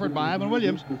second effort by Evan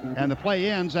Williams, and the play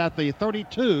ends at the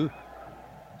 32.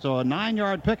 So a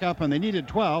 9-yard pickup, and they needed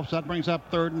 12, so that brings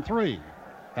up 3rd and 3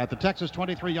 at the Texas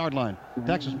 23-yard line.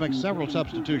 Texas makes several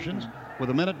substitutions with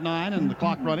 1:09 and the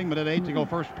clock running, 1:08 to go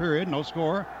first period, no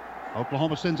score.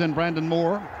 Oklahoma sends in Brandon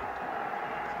Moore.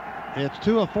 It's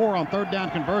 2 of 4 on third down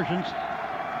conversions.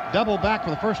 Double back for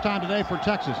the first time today for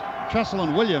Texas. Tressel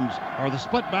and Williams are the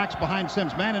split backs behind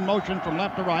Sims. Man in motion from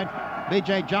left to right.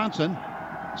 B.J. Johnson.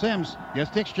 Sims gets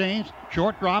the exchange.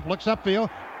 Short drop, looks upfield.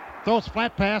 Throws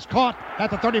flat pass, caught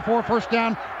at the 34, first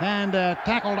down, and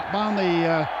tackled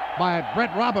by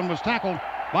Brett Robin, was tackled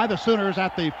by the Sooners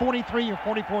at the 43 or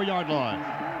 44-yard line.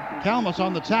 Kalmus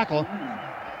on the tackle,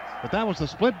 but that was the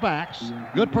split backs.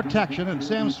 Good protection, and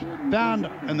Sims found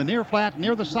in the near flat,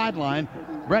 near the sideline,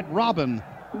 Brett Robin,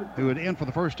 who had in for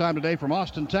the first time today from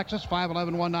Austin, Texas,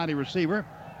 5'11", 190 receiver,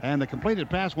 and the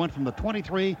completed pass went from the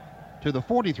 23 to the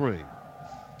 43.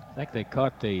 I think they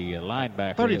caught the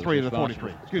linebacker. 33 to the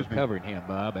 43. Excuse me. Covering him,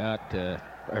 Bob, up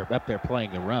there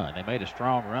playing the run. They made a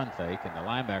strong run fake, and the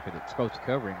linebacker that's supposed to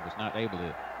cover him was not able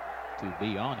to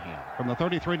be on him. From the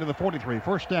 33 to the 43.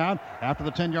 First down after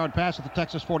the 10-yard pass at the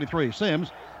Texas 43.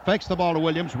 Sims fakes the ball to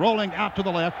Williams, rolling out to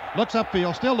the left, looks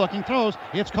upfield, still looking, throws.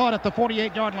 It's caught at the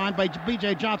 48-yard line by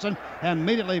B.J. Johnson, and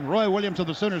immediately Roy Williams of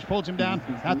the Sooners pulls him down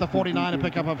at the 49 and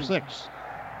pick up of 6.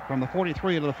 From the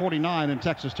 43 to the 49 in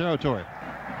Texas territory.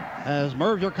 As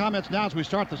Merv, your comments now as we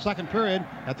start the second period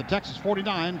at the Texas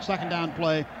 49, second down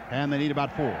play, and they need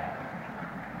about 4.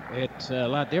 It's a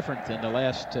lot different than the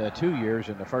last 2 years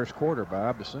in the first quarter,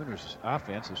 Bob. The Sooners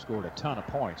offense has scored a ton of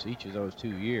points each of those 2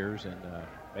 years, and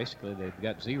basically they've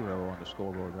got 0 on the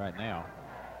scoreboard right now.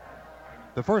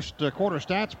 The first quarter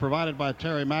stats provided by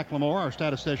Terry McLemore, our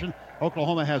statistician.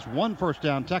 Oklahoma has 1 first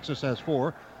down, Texas has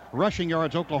 4. Rushing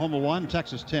yards, Oklahoma 1,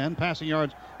 Texas 10. Passing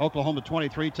yards, Oklahoma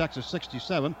 23, Texas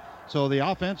 67. So the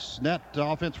net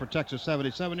offense for Texas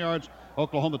 77 yards,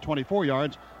 Oklahoma 24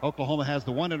 yards. Oklahoma has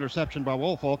the 1 interception by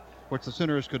Woolfolk, which the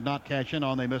Sooners could not cash in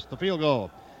on. They missed the field goal.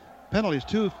 Penalties,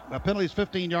 2 penalties,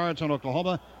 15 yards on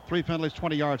Oklahoma, 3 penalties,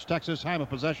 20 yards Texas. Time of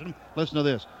possession, listen to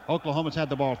this. Oklahoma's had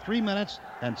the ball 3 minutes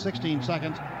and 16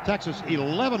 seconds. Texas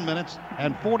 11 minutes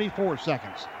and 44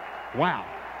 seconds. Wow.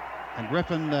 And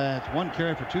Griffin, it's 1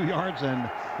 carry for 2 yards, and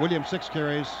Williams 6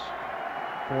 carries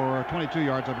for 22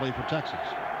 yards, I believe, for Texas.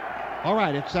 All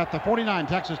right, it's at the 49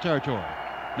 Texas territory.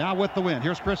 Now with the win,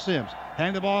 here's Chris Sims.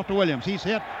 Handing the ball off to Williams. He's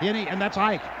hit, and that's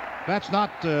Ike. That's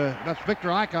Victor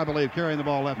Ike, I believe, carrying the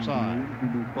ball left side.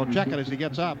 We'll check it as he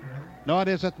gets up. No, it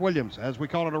is at Williams, as we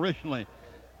called it originally.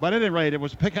 But at any rate, it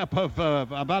was a pickup of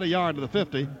about a yard to the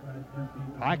 50.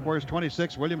 Ike wears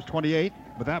 26, Williams 28,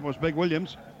 but that was Big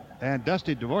Williams. And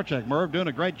Dusty Dvorak, Merv, doing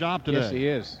a great job today. Yes, he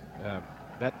is.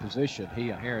 That position, he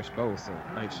and Harris both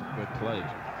made some good plays.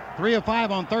 3 of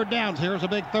 5 on third downs. Here's a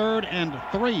big 3rd and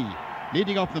 3. Need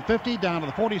to go from the 50 down to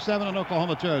the 47 in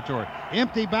Oklahoma territory.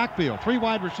 Empty backfield. 3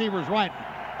 wide receivers right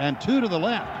and 2 to the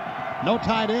left. No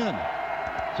tight end.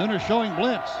 Sooners showing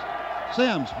blitz.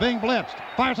 Sims being blitzed.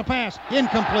 Fires a pass.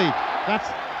 Incomplete. That's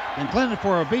intended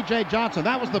for B.J. Johnson.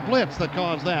 That was the blitz that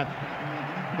caused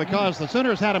that, because the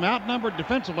Sooners had him outnumbered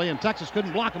defensively, and Texas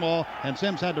couldn't block them all, and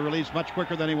Sims had to release much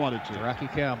quicker than he wanted to. Rocky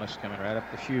Kalmus coming right up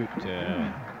the chute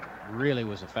really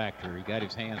was a factor. He got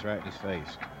his hands right in his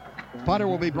face. Punter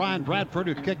will be Brian Bradford,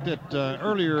 who kicked it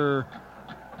earlier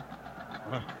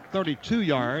 32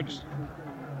 yards.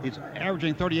 He's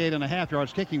averaging 38.5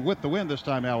 yards, kicking with the wind this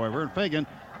time, however, and Fagan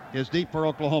is deep for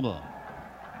Oklahoma.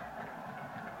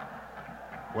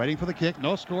 Waiting for the kick.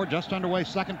 No score. Just underway.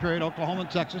 Second period. Oklahoma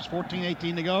and Texas.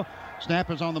 14-18 to go.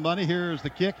 Snap is on the money. Here's the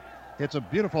kick. It's a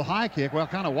beautiful high kick. Well,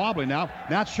 kind of wobbly now.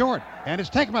 Now it's short. And it's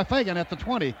taken by Fagan at the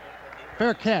 20.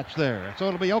 Fair catch there. So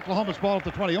it'll be Oklahoma's ball at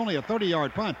the 20. Only a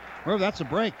 30-yard punt. Remember, that's a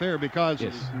break there, because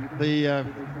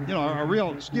a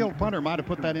real skilled punter might have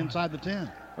put that inside the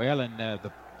 10. Well, and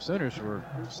the Sooners were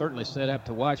certainly set up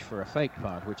to watch for a fake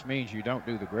punt, which means you don't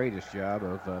do the greatest job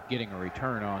of getting a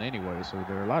return on anyway. So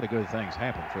there are a lot of good things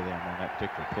happen for them on that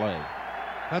particular play.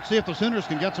 Let's see if the Sooners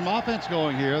can get some offense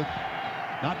going here.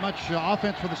 Not much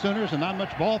offense for the Sooners and not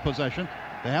much ball possession.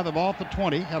 They have the ball at the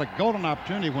 20. Had a golden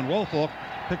opportunity when Woolfolk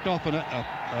picked off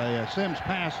a Sims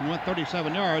pass and went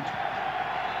 37 yards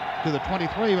to the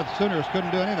 23, but the Sooners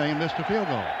couldn't do anything and missed a field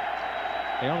goal.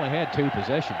 They only had 2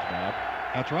 possessions, Bob.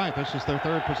 That's right. This is their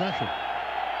 3rd possession.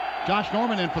 Josh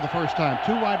Norman in for the first time.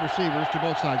 2 wide receivers to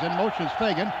both sides. In motion is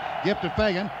Fagan. Gifted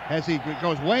Fagan as he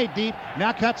goes way deep.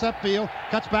 Now cuts upfield.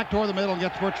 Cuts back toward the middle and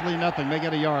gets virtually nothing. May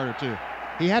get a yard or 2.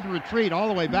 He had to retreat all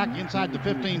the way back inside the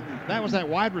 15. That was that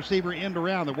wide receiver end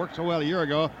around that worked so well a year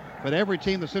ago. But every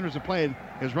team the Sooners have played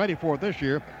is ready for it this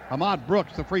year. Ahmad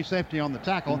Brooks, the free safety on the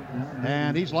tackle,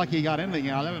 and he's lucky he got anything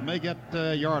out of it. May get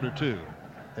a yard or two.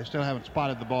 They still haven't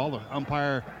spotted the ball. The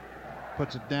umpire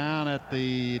puts it down at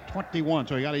the 21,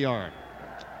 so he got a yard.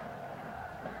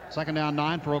 Second down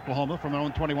 9 for Oklahoma from their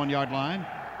own 21-yard line.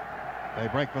 They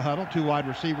break the huddle. 2 wide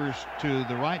receivers to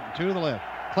the right and 2 to the left.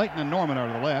 Clayton and Norman are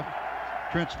to the left.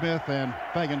 Trent Smith and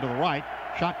Fagan to the right.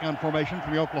 Shotgun formation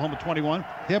from the Oklahoma 21.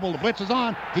 Hibble, the blitz is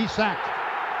on. He's sacked.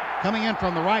 Coming in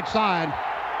from the right side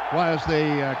was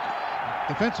the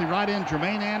defensive right end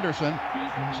Jermaine Anderson.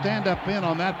 Stand up in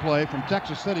on that play from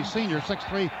Texas City senior,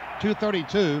 6'3",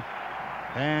 232.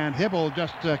 And Hibble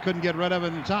just couldn't get rid of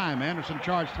it in time. Anderson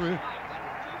charged through.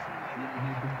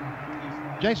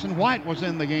 Jason White was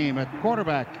in the game at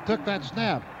quarterback. Took that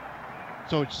snap.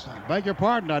 So beg your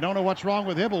pardon. I don't know what's wrong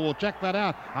with Hibble. We'll check that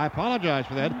out. I apologize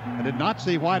for that. I did not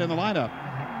see White in the lineup.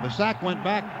 The sack went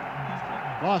back,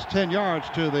 lost 10 yards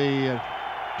to the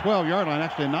 12-yard line,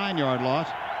 actually a 9-yard loss.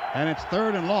 And it's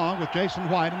 3rd and long with Jason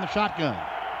White in the shotgun.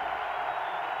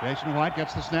 Jason White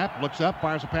gets the snap, looks up,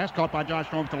 fires a pass, caught by Josh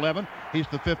Norman at 11. He's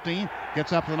to the 15,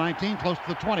 gets up to the 19, close to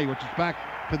the 20, which is back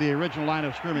to the original line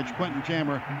of scrimmage. Quentin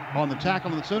Chandler on the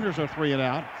tackle, and the Sooners are 3 and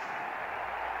out.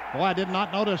 Boy, I did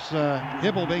not notice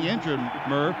Hibble being injured,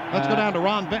 Merv. Let's go down to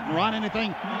Ron Benton. Ron,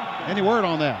 any word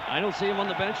on that? I don't see him on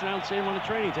the bench, and I don't see him on the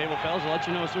training table, fellas. I'll let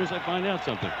you know as soon as I find out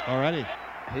something. All righty.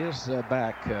 His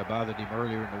back bothered him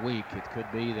earlier in the week. It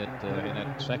could be that in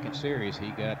that second series he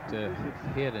got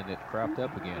hit and it cropped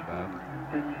up again,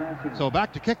 Bob. So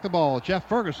back to kick the ball. Jeff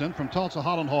Ferguson from Tulsa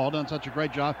Holland Hall done such a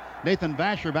great job. Nathan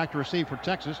Vasher back to receive for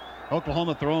Texas.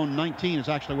 Oklahoma at their own 19 is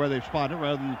actually where they've spotted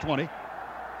rather than the 20.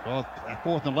 So at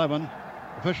 4th and 11,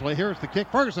 officially, here's the kick.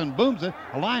 Ferguson booms it.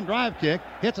 A line drive kick.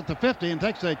 Hits at the 50 and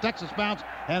takes a Texas bounce,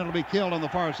 and it'll be killed on the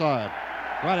far side.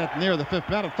 Right at near the 5th.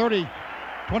 About a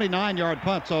 29-yard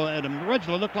punt. So it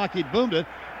originally looked like he'd boomed it,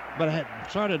 but it had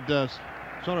started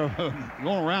sort of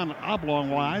going around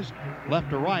oblong-wise,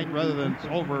 left to right, rather than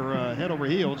over head over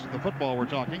heels, the football we're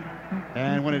talking.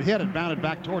 And when it hit, it bounded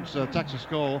back towards Texas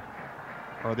goal,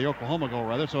 or the Oklahoma goal,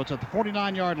 rather. So it's at the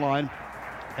 49-yard line.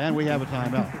 And we have a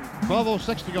timeout.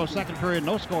 12:06 to go, second period.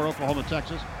 No score, Oklahoma,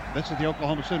 Texas. This is the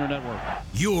Oklahoma Sooner Network.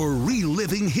 You're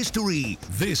reliving history.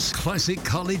 This classic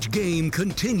college game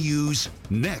continues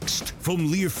next from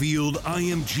Learfield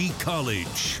IMG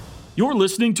College. You're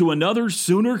listening to another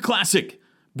Sooner Classic,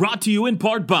 brought to you in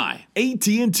part by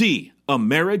AT&T,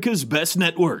 America's best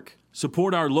network.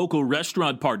 Support our local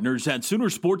restaurant partners at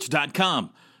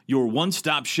Soonersports.com. Your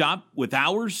one-stop shop with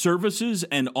hours, services,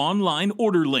 and online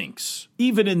order links.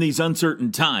 Even in these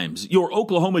uncertain times, your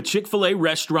Oklahoma Chick-fil-A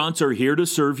restaurants are here to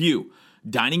serve you.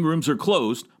 Dining rooms are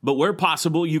closed, but where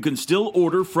possible, you can still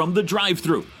order from the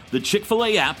drive-thru, the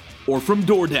Chick-fil-A app, or from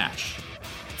DoorDash.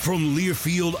 From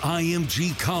Learfield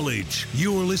IMG College,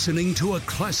 you're listening to a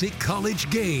classic college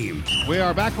game. We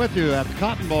are back with you at the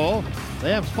Cotton Bowl.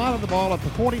 They have spotted the ball at the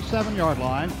 47-yard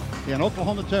line in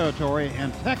Oklahoma territory,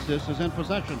 and Texas is in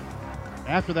possession.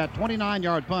 After that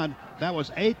 29-yard punt, that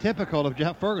was atypical of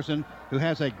Jeff Ferguson, who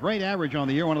has a great average on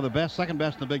the year, one of the best, second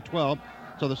best in the Big 12.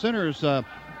 So the Sooners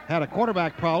had a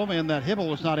quarterback problem in that Hibble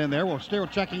was not in there. We're still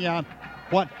checking out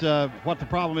what the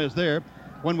problem is there.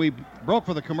 When we broke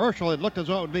for the commercial, it looked as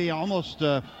though it would be almost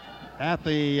at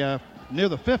the near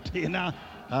the 50, and now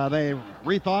they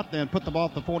rethought and put the ball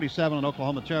at the 47 in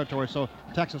Oklahoma territory, so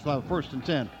Texas will have 1st and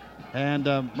 10. And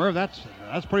Merv, that's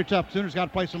pretty tough. Sooners got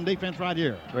to play some defense right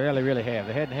here. Well, they really have.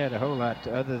 They hadn't had a whole lot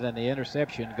other than the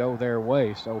interception go their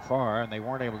way so far, and they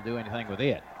weren't able to do anything with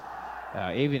it.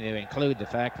 Even to include the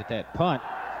fact that punt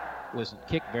wasn't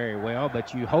kicked very well,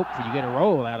 but you hope you get a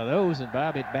roll out of those, and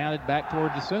Bob, it bounded back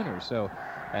toward the Sooners. So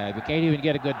we can't even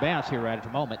get a good bounce here right at the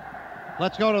moment.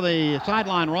 Let's go to the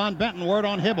sideline. Ron Benton, word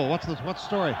on Hibble. What's the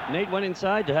story? Nate went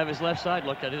inside to have his left side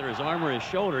looked at, either his arm or his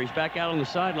shoulder. He's back out on the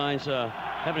sidelines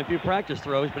having a few practice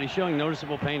throws, but he's showing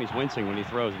noticeable pain. He's wincing when he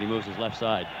throws and he moves his left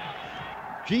side.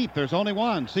 Jeep, there's only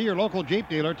one. See your local Jeep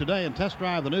dealer today and test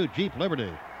drive the new Jeep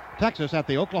Liberty. Texas at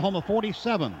the Oklahoma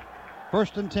 47.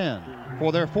 1st and 10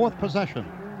 for their 4th possession.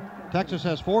 Texas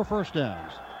has 4 first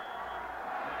downs.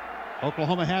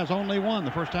 Oklahoma has only 1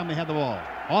 the first time they had the ball.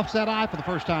 Offset eye for the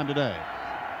first time today.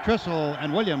 Trissel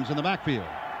and Williams in the backfield.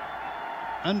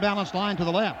 Unbalanced line to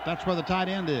the left. That's where the tight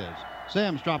end is.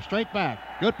 Sims drops straight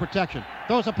back. Good protection.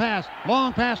 Throws a pass.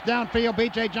 Long pass downfield.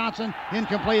 B.J. Johnson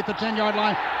incomplete at the 10-yard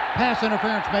line. Pass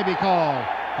interference may be called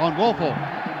on Woelfel,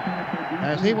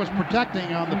 as he was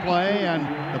protecting on the play, and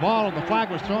the flag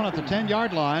was thrown at the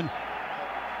 10-yard line.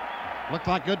 Looked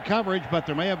like good coverage, but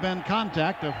there may have been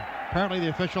contact. Apparently the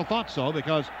official thought so,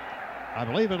 because I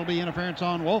believe it'll be interference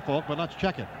on Woolfolk, but let's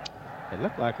check it. It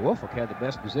looked like Woolfolk had the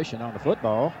best position on the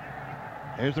football.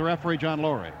 Here's the referee, John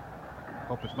Lowry.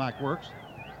 Hope his mic works.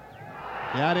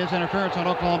 Yeah, it is interference on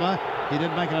Oklahoma. He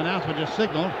didn't make an announcement, just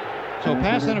signaled. So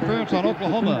pass interference on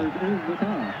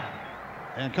Oklahoma.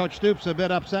 And Coach Stoops a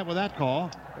bit upset with that call.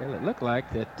 Well, it looked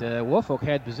like that Woolfolk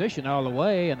had position all the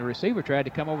way, and the receiver tried to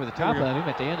come over the top of him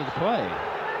at the end of the play.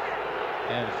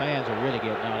 And the fans are really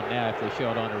getting on now if they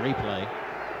show it on a replay.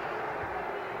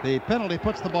 The penalty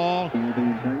puts the ball,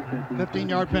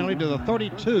 15-yard penalty to the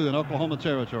 32 in Oklahoma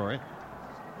territory.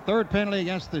 Third penalty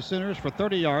against the Sooners for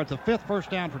 30 yards, the fifth first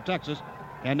down for Texas,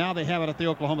 and now they have it at the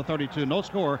Oklahoma 32. No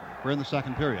score. We're in the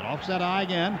second period. Offset eye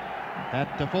again.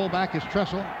 At the fullback is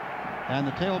Tressel, and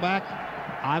the tailback,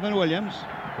 Ivan Williams.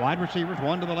 Wide receivers,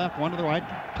 one to the left, one to the right.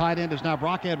 Tight end is now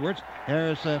Brock Edwards.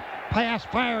 There's a pass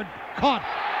fired, caught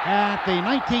at the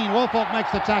 19. Woolfolk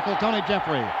makes the tackle, Tony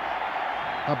Jeffrey.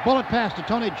 A bullet pass to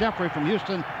Tony Jeffrey from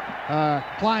Houston.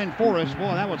 Klein Forrest.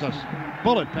 Boy, that was a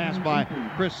bullet pass by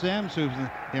Chris Sims, who's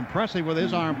impressive with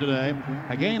his arm today.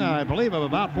 A gain, I believe, of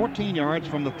about 14 yards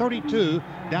from the 32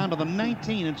 down to the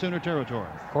 19 in Sooner territory.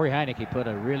 Corey Heineke put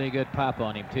a really good pop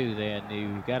on him, too, then.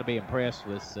 You got to be impressed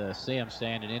with Sims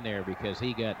standing in there because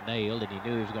he got nailed, and he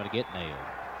knew he was going to get nailed.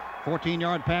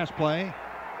 14-yard pass play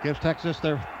gives Texas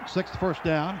their sixth first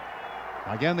down.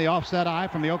 Again, the offset eye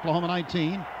from the Oklahoma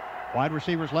 19. Wide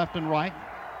receivers left and right.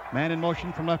 Man in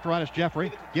motion from left to right is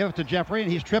Jeffrey. Give it to Jeffrey, and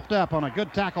he's tripped up on a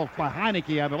good tackle by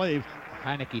Heineke, I believe.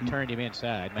 Heineke turned him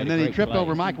inside. And then he tripped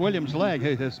over Mike Williams' leg,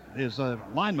 his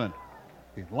lineman.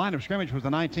 The line of scrimmage was the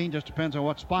 19. Just depends on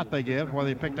what spot they give,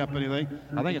 whether they picked up anything.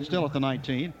 I think it's still at the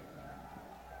 19.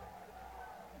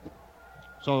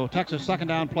 So Texas second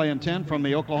down play and 10 from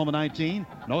the Oklahoma 19.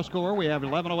 No score. We have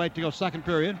 11:08 to go second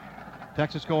period.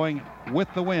 Texas going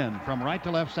with the wind from right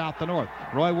to left, south to north.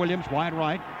 Roy Williams wide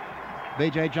right.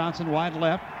 B.J. Johnson wide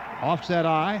left. Offset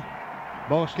eye.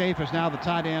 Bo Scaife is now the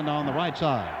tight end on the right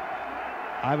side.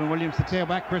 Ivan Williams the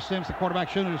tailback. Chris Sims the quarterback.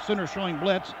 Sooners showing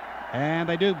blitz. And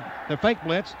they do the fake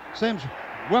blitz. Sims,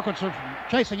 Wilkinson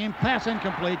chasing him. Pass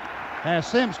incomplete as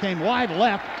Sims came wide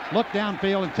left. Looked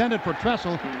downfield. Intended for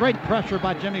Tressel. Great pressure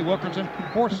by Jimmy Wilkinson.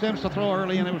 Forced Sims to throw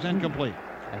early and it was incomplete.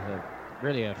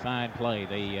 Really a fine play.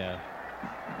 They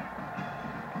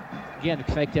again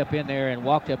faked up in there and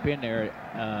walked up in there.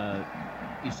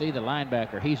 You see the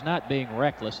linebacker, he's not being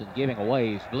reckless and giving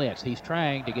away his blitz. He's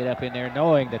trying to get up in there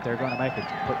knowing that they're going to make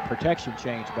a protection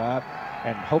change, Bob,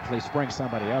 and hopefully spring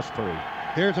somebody else free.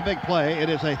 Here's a big play. It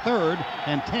is a 3rd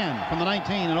and 10 from the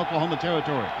 19 in Oklahoma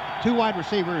territory. 2 wide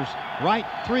receivers right,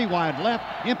 3 wide left.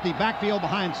 Empty backfield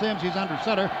behind Sims. He's under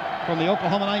center from the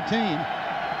Oklahoma 19.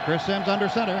 Chris Sims under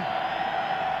center.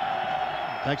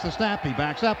 Takes the snap, he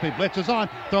backs up, he blitzes on,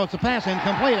 throws the pass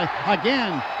incomplete.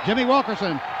 Again, Jimmy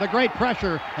Wilkerson, the great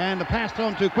pressure, and the pass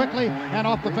thrown too quickly and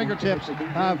off the fingertips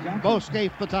of Bo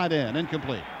Scaife, the tight end,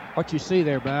 incomplete. What you see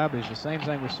there, Bob, is the same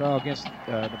thing we saw against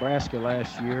Nebraska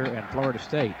last year and Florida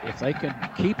State. If they can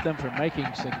keep them from making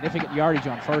significant yardage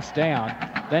on first down,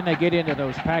 then they get into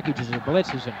those packages of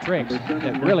blitzes and tricks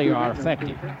that really are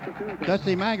effective.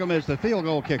 Dusty Mangum is the field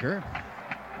goal kicker.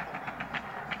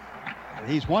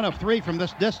 He's 1 of 3 from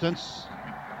this distance.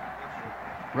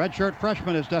 Redshirt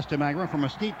freshman is Dusty Mangum from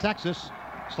Mesquite, Texas.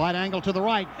 Slight angle to the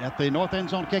right at the north end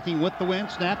zone, kicking with the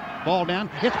wind. Snap, ball down.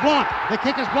 It's blocked. The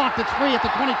kick is blocked. It's free at the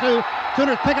 22.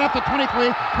 Sooners pick it up the 23,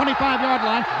 25-yard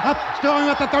line. Up, still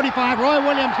at the 35. Roy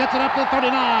Williams gets it up to the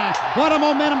 39. What a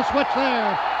momentum switch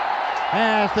there.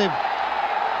 As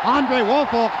Andre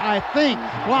Woolfolk, I think,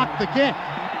 blocked the kick.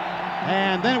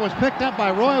 And then it was picked up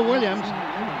by Roy Williams,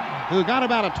 who got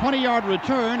about a 20-yard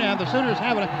return, and the Sooners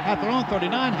have it at their own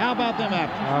 39. How about them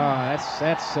after?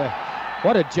 That's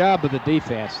what a job of the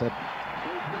defense. The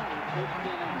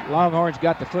Longhorns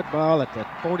got the football at the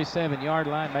 47-yard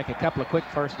line, make a couple of quick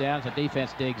first downs. The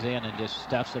defense digs in and just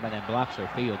stuffs them and then blocks their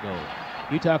field goal.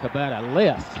 You talk about a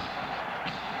lift.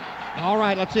 All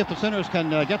right, let's see if the Sooners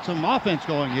can get some offense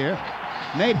going here.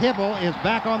 Nate Hibble is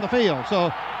back on the field.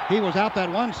 So he was out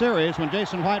that one series when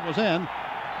Jason White was in.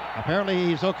 Apparently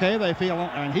he's okay, they feel,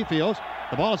 and he feels.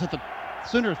 The ball is at the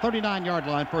Sooners 39-yard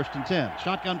line, 1st and 10.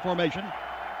 Shotgun formation.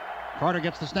 Carter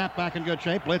gets the snap back in good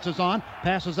shape. Blitz is on,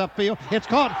 passes upfield. It's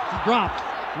caught, dropped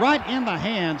right in the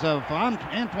hands of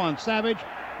Antoine Savage.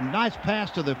 Nice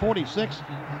pass to the 46,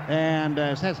 and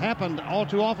as has happened all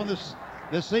too often this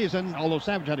season, although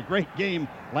Savage had a great game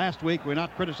last week, we're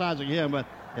not criticizing him, but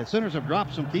the Sooners have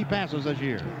dropped some key passes this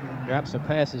year. Dropped some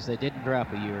passes they didn't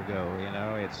drop a year ago. You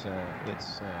know, it's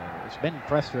been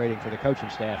frustrating for the coaching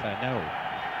staff, I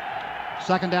know.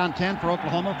 Second down 10 for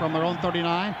Oklahoma from their own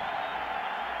 39.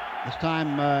 This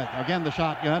time, again, the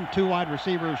shotgun. 2 wide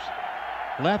receivers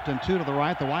left and 2 to the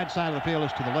right. The wide side of the field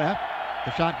is to the left.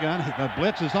 The shotgun, the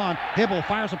blitz is on. Hibble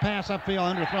fires a pass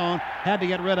upfield, underthrown. Had to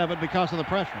get rid of it because of the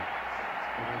pressure.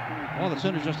 Well, the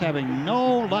Sooners just having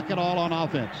no luck at all on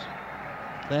offense.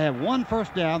 They have 1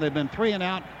 first down. They've been 3 and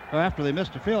out, or after they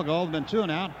missed a field goal, they've been 2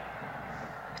 and out.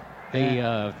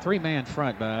 The 3-man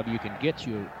front, Bob, you can get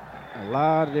you a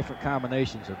lot of different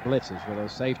combinations of blitzes with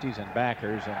those safeties and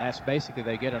backers, and that's basically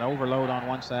they get an overload on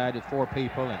one side with 4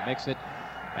 people and mix it.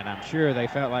 And I'm sure they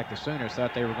felt like the Sooners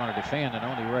thought they were going to defend and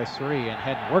only rush 3 and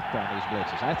hadn't worked on these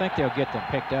blitzes. I think they'll get them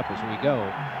picked up as we go,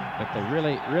 but they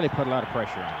really put a lot of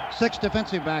pressure on them. 6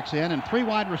 defensive backs in and 3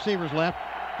 wide receivers left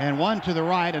and 1 to the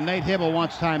right, and Nate Hibble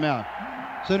wants timeout.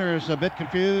 Sooners a bit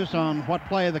confused on what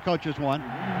play the coaches want.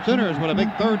 Sooners with a big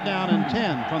 3rd down and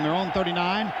 10 from their own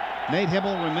 39. Nate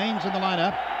Hibble remains in the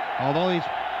lineup, although he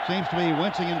seems to be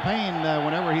wincing in pain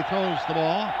whenever he throws the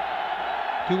ball.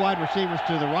 2 wide receivers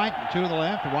to the right and 2 to the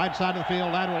left. The wide side of the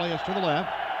field laterally is to the left.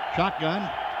 Shotgun.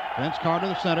 Vince Carter,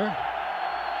 the center.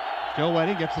 Still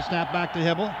waiting. Gets the snap back to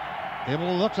Hibble.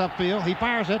 Hibble looks upfield. He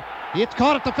fires it. It's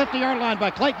caught at the 50-yard line by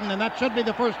Clayton, and that should be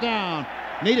the first down.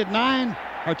 Needed 9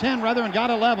 or 10 rather, and got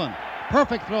 11.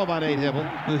 Perfect throw by Nate Hibble,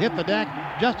 who hit the deck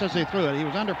just as he threw it. He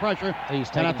was under pressure,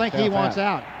 and I think he wants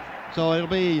out. So it'll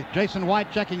be Jason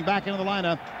White checking back into the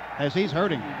lineup as he's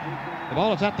hurting. The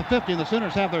ball is at the 50, and the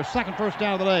Sooners have their 2nd first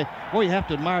down of the day. Boy, you have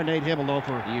to admire Nate Hibble, though,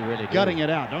 for gutting it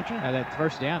out, don't you? Now, that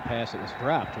first down pass that was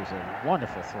dropped was a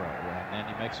wonderful throw, and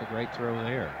then he makes a great throw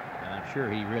there. And I'm sure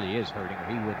he really is hurting, or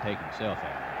he would take himself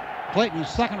out. Clayton's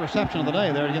 2nd reception of the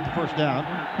day there to get the first down.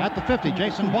 At the 50,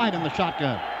 Jason White in the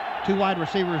shotgun. 2 wide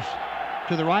receivers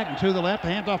to the right and 2 to the left. The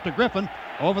handoff to Griffin.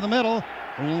 Over the middle.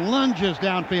 Lunges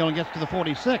downfield and gets to the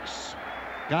 46.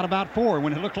 Got about 4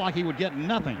 when it looked like he would get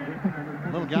nothing.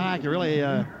 Little guy really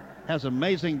has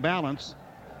amazing balance.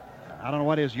 I don't know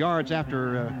what his yards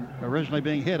after originally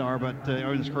being hit are, but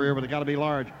in his career, but they got to be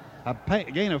large. A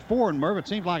gain of 4 in Merv. It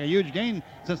seems like a huge gain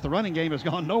since the running game has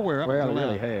gone nowhere. Well, it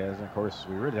really has. And of course,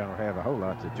 we really don't have a whole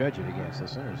lot to judge it against. The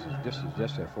Sooners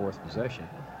just a 4th possession.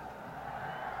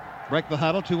 Break the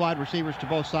huddle. 2 wide receivers to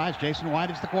both sides. Jason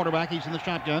White is the quarterback. He's in the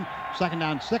shotgun. 2nd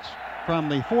down 6 from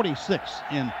the 46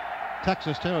 in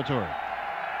Texas territory.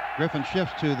 Griffin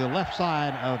shifts to the left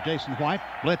side of Jason White.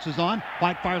 Blitz is on.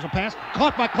 White fires a pass.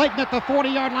 Caught by Clayton at the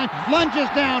 40-yard line. Lunges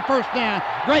down. First down.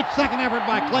 Great second effort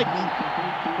by Clayton.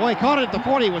 Boy, he caught it at the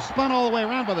 40. He was spun all the way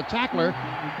around by the tackler.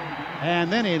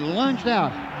 And then he lunged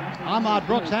out. Ahmad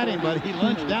Brooks had him, but he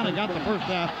lunged down and got the first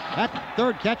down. That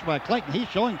 3rd catch by Clayton, he's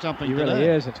showing something today. He really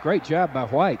is. It's a great job by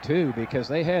White, too, because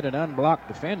they had an unblocked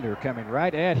defender coming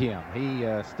right at him. He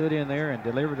stood in there and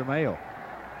delivered the mail.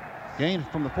 Gain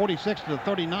from the 46 to the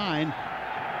 39.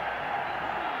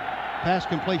 Pass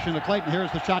completion to Clayton.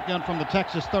 Here's the shotgun from the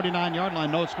Texas 39-yard line.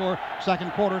 No score.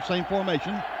 2nd quarter, same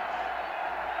formation.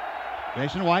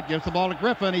 Jason White gives the ball to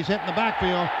Griffin. He's hitting the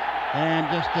backfield. And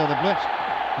just the blitz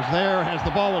was there as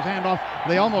the ball was handed off.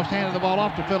 They almost handed the ball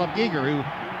off to Philip Giger, who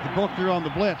broke through on the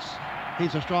blitz.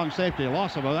 He's a strong safety. A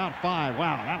loss of about 5.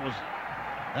 Wow,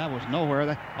 that was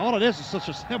nowhere. All it is such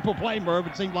a simple play, Merv.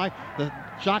 It seemed like the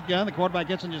shotgun, the quarterback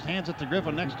gets and just hands it to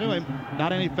Griffin next to him.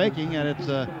 Not any faking, and it's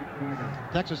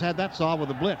Texas had that solved with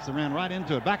a blitz. They ran right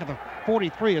into it. Back at the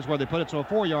 43 is where they put it, so a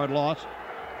 4-yard loss.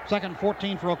 2nd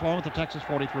 14 for Oklahoma at the Texas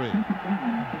 43.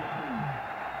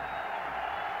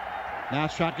 Now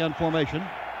it's shotgun formation.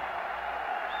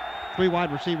 3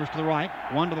 wide receivers to the right,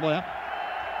 1 to the left.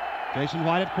 Jason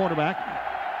White at quarterback.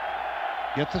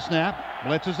 Gets the snap.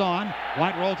 Blitz is on.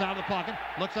 White rolls out of the pocket.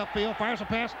 Looks upfield. Fires a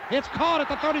pass. It's caught at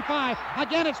the 35.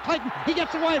 Again, it's Clayton. He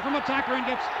gets away from a tackler and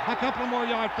gets a couple more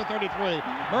yards to 33.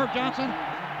 Merv Johnson,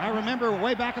 I remember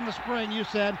way back in the spring you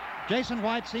said Jason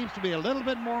White seems to be a little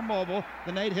bit more mobile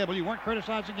than Nate Hibble. You weren't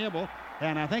criticizing Hibble,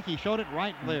 and I think he showed it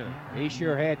right there. He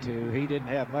sure had to. He didn't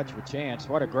have much of a chance.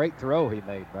 What a great throw he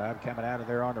made, Bob, coming out of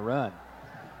there on the run.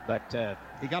 But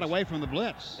he got away from the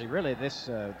blitz.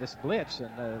 This blitz,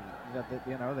 and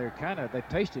they've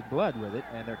tasted blood with it,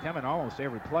 and they're coming almost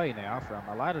every play now from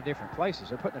a lot of different places.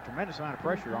 They're putting a tremendous amount of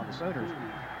pressure on the Sooners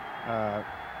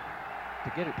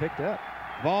to get it picked up.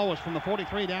 The ball was from the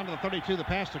 43 down to the 32. The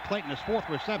pass to Clayton, his 4th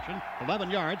reception,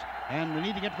 11 yards, and we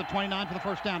need to get to the 29 for the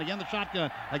first down. Again, the shotgun.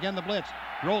 Again, the blitz.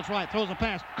 Rolls right, throws a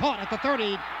pass. Caught at the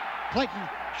 30. Clayton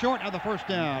short of the first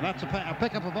down. That's a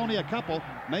pickup of only a couple,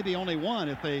 maybe only 1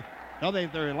 if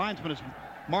their linesman is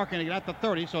marking it at the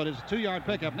 30, so it is a 2-yard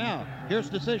pickup. Now, here's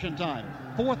decision time.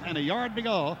 4th and a yard to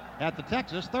go at the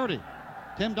Texas 30.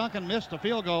 Tim Duncan missed a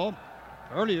field goal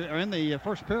earlier in the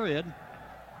first period.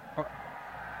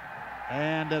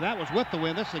 And that was with the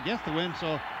wind. This is against the wind,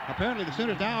 so apparently the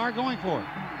Sooners now are going for it.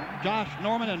 Josh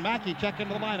Norman and Mackey check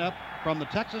into the lineup from the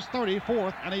Texas 30,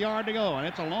 fourth, and a yard to go. And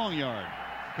it's a long yard,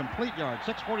 complete yard.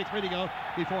 6:43 to go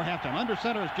before halftime. Under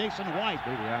center is Jason White.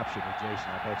 Do the option with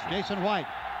Jason, I bet you. Jason White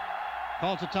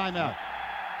calls a timeout.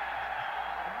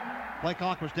 Play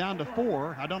clock was down to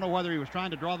 4. I don't know whether he was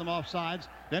trying to draw them off sides.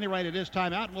 At any rate, it is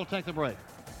timeout, and we'll take the break.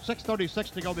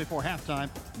 6:36 to go before halftime.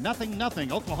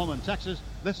 0-0, Oklahoma and Texas.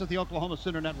 This is the Oklahoma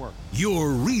Sooner Network.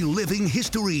 You're reliving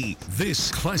history.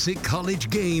 This classic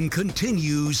college game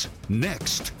continues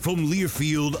next from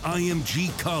Learfield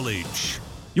IMG College.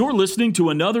 You're listening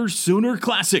to another Sooner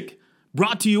Classic,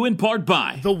 brought to you in part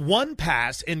by The One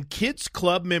Pass and Kids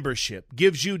Club membership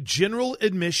gives you general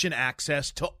admission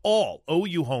access to all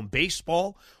OU home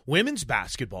baseball, women's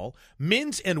basketball,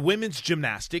 men's and women's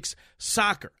gymnastics,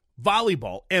 soccer,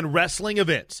 volleyball, and wrestling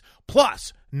events,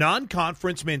 plus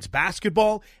non-conference men's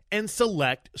basketball and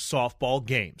select softball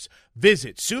games.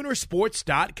 Visit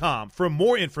Soonersports.com for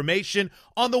more information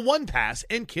on the One Pass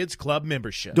and Kids Club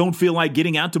membership. Don't feel like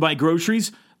getting out to buy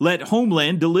groceries? Let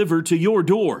Homeland deliver to your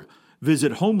door.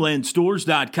 Visit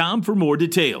homelandstores.com for more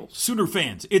details. Sooner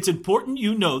fans, it's important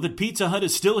you know that Pizza Hut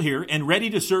is still here and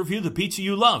ready to serve you the pizza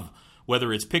you love,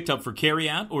 whether it's picked up for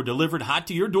carryout or delivered hot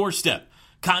to your doorstep.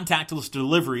 Contactless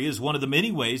delivery is one of the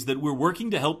many ways that we're working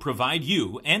to help provide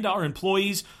you and our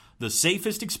employees the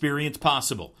safest experience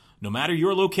possible. No matter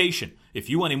your location, if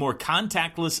you want a more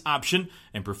contactless option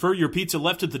and prefer your pizza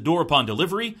left at the door upon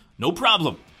delivery, no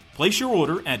problem. Place your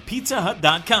order at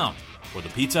pizzahut.com or the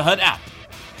Pizza Hut app.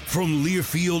 From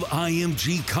Learfield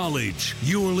IMG College,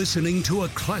 you're listening to a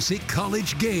classic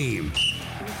college game.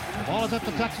 The ball is at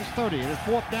the Texas 30. It is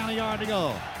fourth down, a yard to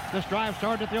go. This drive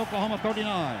started at the Oklahoma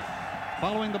 39.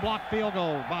 Following the block field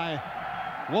goal by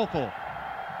Woelfel.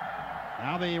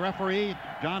 Now the referee,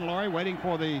 John Laurie, waiting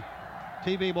for the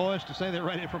TV boys to say they're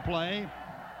ready for play.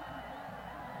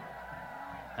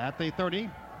 At the 30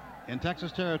 in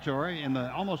Texas territory,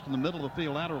 almost in the middle of the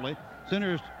field laterally.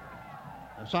 Sooners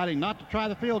deciding not to try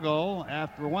the field goal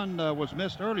after one was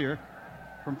missed earlier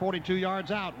from 42 yards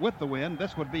out with the wind.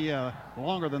 This would be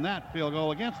longer than that field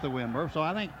goal against the wind, Murph. So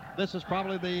I think this is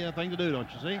probably the thing to do,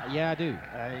 don't you see? Yeah, I do.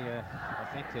 I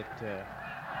think that,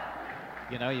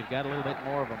 you've got a little bit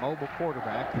more of a mobile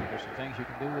quarterback. There's some things you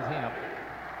can do with him.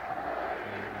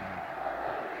 And,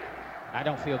 I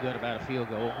don't feel good about a field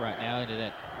goal right now into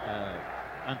that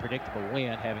unpredictable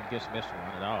wind, having just missed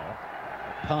one at all.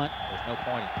 A punt, there's no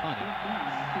point in punting.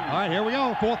 All right, here we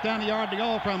go. Fourth down, a yard to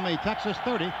go from the Texas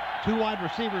 30. Two wide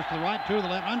receivers to the right, two to the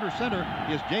left. Under center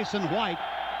is Jason White,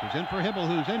 who's in for Hibble,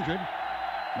 who's injured.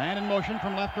 Man in motion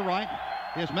from left to right.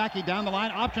 Here's Mackey down the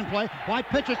line. Option play. White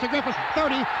pitches to Griffin.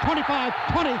 30, 25,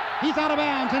 20. He's out of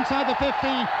bounds inside the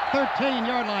 15,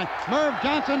 13-yard line. Merv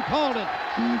Johnson called it.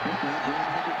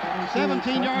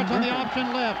 17 yards on the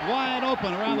option left. Wide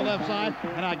open around the left side.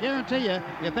 And I guarantee you,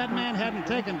 if that man hadn't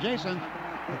taken Jason,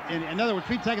 in other words,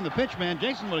 if he'd taken the pitch man,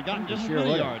 Jason would have gotten just as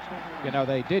many yards.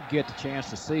 They did get the chance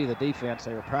to see the defense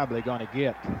they were probably going to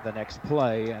get the next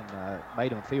play, and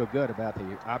made them feel good about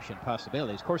the option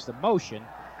possibilities. Of course, the motion,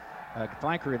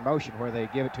 flanker in motion where they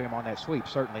give it to him on that sweep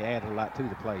certainly added a lot to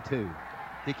the play, too.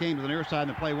 He came to the near side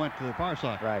and the play went to the far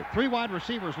side. Right. Three wide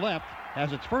receivers left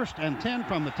as it's 1st and 10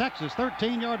 from the Texas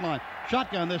 13-yard line.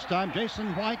 Shotgun this time.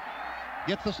 Jason White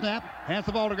gets the snap, hands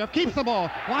the ball to Griffin, keeps the ball.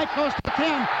 White goes to the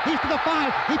 10, he's to the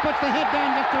 5, he puts the head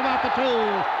down just to about the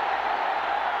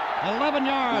 2. 11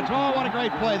 yards. Oh, what a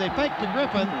great play. They faked to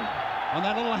Griffin on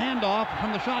that little handoff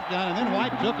from the shotgun, and then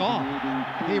White took off.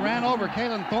 He ran over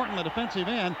Kalen Thornton, the defensive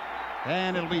end,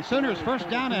 and it'll be Sooners first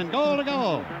down and goal to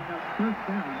go.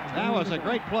 That was a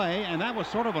great play, and that was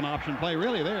sort of an option play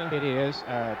really there. It is.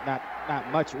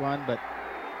 Not much one, but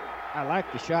I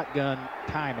like the shotgun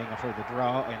timing for the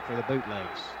draw and for the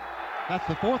bootlegs. That's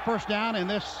the fourth first down in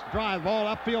this drive.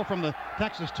 Ball upfield from the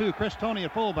Texas 2. Chris Toney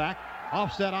at fullback.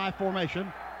 Offset I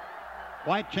formation.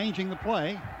 White changing the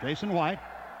play. Jason White.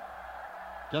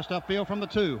 Just upfield from the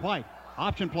 2. White.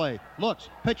 Option play. Looks.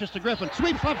 Pitches to Griffin.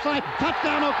 Sweeps left side.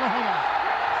 Touchdown Oklahoma.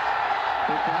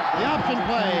 The option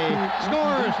play.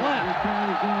 Scores left.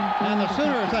 And the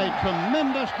Sooners a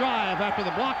tremendous drive after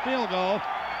the block field goal.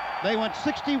 They went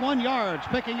 61 yards,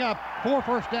 picking up 4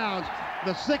 first downs.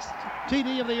 The 6th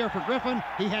TD of the year for Griffin.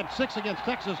 He had 6 against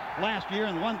Texas last year,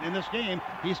 and one in this game.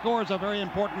 He scores a very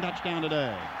important touchdown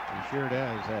today. He sure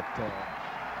does.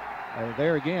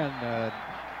 There again,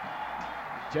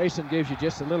 Jason gives you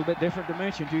just a little bit different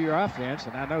dimension to your offense,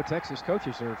 and I know Texas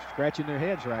coaches are scratching their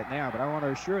heads right now, but I want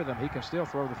to assure them he can still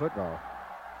throw the football.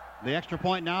 The extra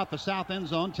point now at the south end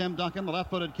zone. Tim Duncan, the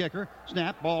left-footed kicker.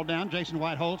 Snap, ball down. Jason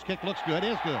White holds. Kick looks good.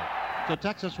 Is good. So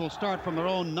Texas will start from their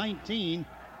own 19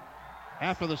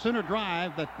 after the Sooner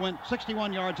drive that went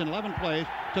 61 yards in 11 plays,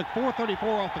 took 4:34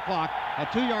 off the clock, a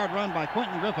 2-yard run by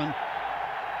Quentin Griffin.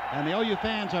 And the OU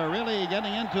fans are really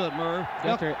getting into it, Merv. They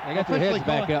got their heads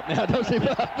back up now, don't they?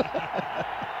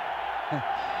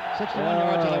 61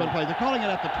 yards, 11 plays. They're calling it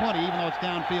at the 20, even though it's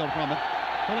downfield from it.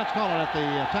 So let's call it at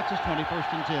the Texas 20,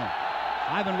 1st and 10.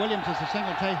 Ivan Williams is the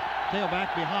single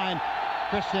tailback behind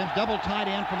Chris Sims, double tight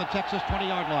end from the Texas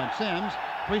 20-yard line. Sims,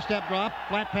 3-step drop,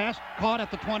 flat pass, caught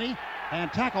at the 20,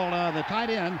 and tackled the tight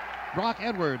end, Brock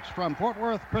Edwards from Fort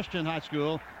Worth Christian High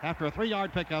School. After a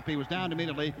 3-yard pickup, he was downed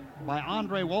immediately by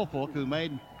Andre Woolfolk, who's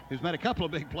made a couple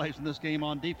of big plays in this game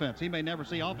on defense. He may never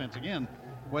see offense again,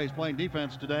 the way he's playing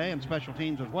defense today, and special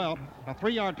teams as well. A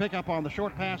 3-yard pickup on the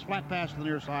short pass, flat pass to the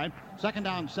near side. 2nd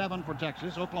down, 7 for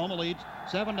Texas. Oklahoma leads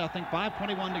 7-0,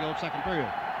 5:21 to go, second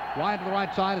period. Wide to the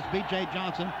right side is B.J.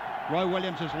 Johnson. Roy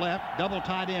Williams is left, double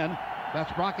tight end. That's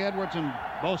Brock Edwards and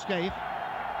Bo Scaife.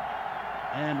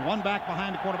 And one back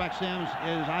behind the quarterback, Sims,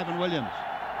 is Ivan Williams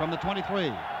from the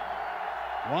 23.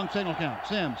 Long signal count.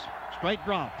 Sims, straight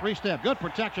drop, 3-step, good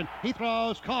protection. He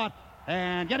throws, caught,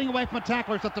 and getting away from the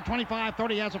tacklers at the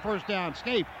 25-30 has a first down.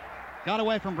 Scaife got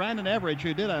away from Brandon Everidge,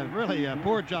 who did a really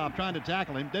poor job trying to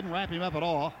tackle him. Didn't wrap him up at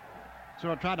all.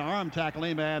 Sort of tried to arm tackle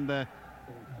him and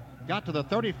got to the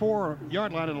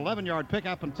 34-yard line, an 11-yard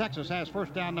pickup, and Texas has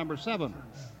first down number 7.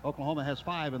 Oklahoma has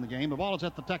 5 in the game. The ball is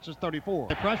at the Texas 34.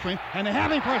 They pressure him, and they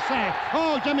have him for a sack.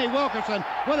 Oh, Jimmy Wilkerson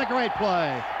with a great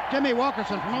play. Jimmy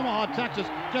Wilkerson from Omaha, Texas,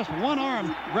 just one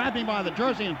arm, grabbed him by the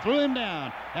jersey and threw him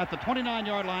down at the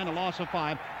 29-yard line, a loss of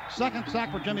 5. Second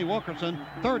sack for Jimmy Wilkerson,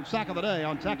 3rd sack of the day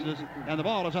on Texas, and the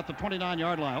ball is at the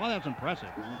 29-yard line. Well, that's impressive.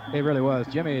 It really was.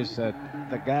 Jimmy is the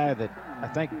guy that I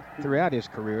think throughout his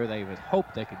career they would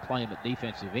hope they could play him at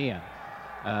defensive end.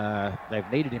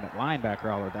 They've needed him at linebacker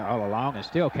all along and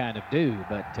still kind of do,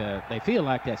 but they feel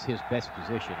like that's his best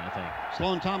position, I think.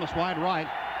 Sloan Thomas wide right,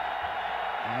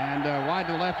 and wide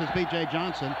to the left is B.J.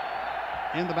 Johnson.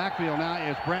 In the backfield now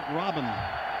is Brent Robin,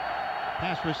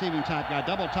 pass receiving type guy,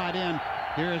 double tight end.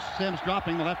 Here's Sims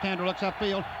dropping. The left-hander looks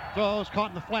upfield, throws,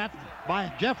 caught in the flat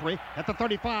by Jeffrey at the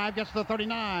 35, gets to the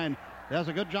 39. Does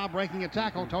a good job breaking a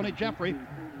tackle. Tony Jeffrey,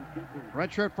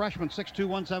 redshirt freshman, 6'2",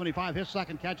 175, his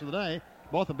second catch of the day.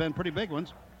 Both have been pretty big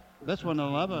ones. This one,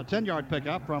 a 10-yard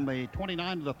pickup from the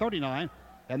 29 to the 39,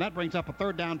 and that brings up a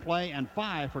 3rd down play and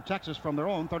 5 for Texas from their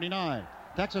own 39.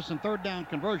 Texas in 3rd down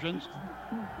conversions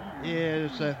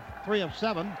is 3 of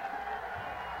 7.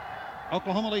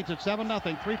 Oklahoma leads at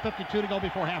 7-0, 3:52 to go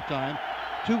before halftime.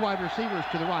 2 wide receivers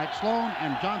to the right, Sloan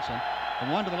and Johnson,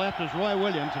 and one to the left is Roy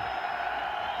Williams.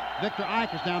 Victor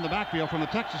Ike is down the backfield from the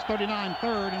Texas 39,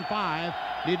 3rd and 5.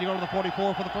 Need to go to the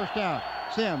 44 for the first down.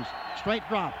 Sims, straight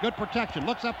drop, good protection,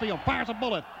 looks upfield, fires a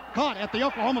bullet, caught at the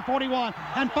Oklahoma 41,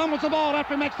 and fumbles the ball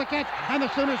after he makes the catch, and the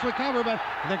Sooners recover, but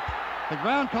the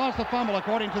ground caused the fumble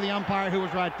according to the umpire who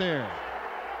was right there.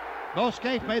 Bo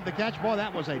Scaife made the catch. Boy,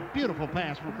 that was a beautiful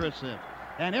pass from Chris Sims.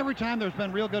 And every time there's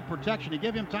been real good protection, you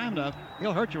give him time enough,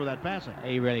 he'll hurt you with that passing.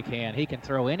 He really can. He can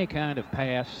throw any kind of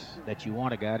pass that you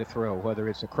want a guy to throw, whether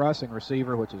it's a crossing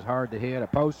receiver, which is hard to hit, a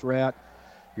post route,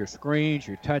 your screens,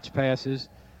 your touch passes.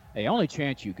 The only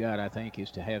chance you got, I think,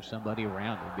 is to have somebody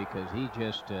around him because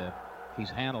he's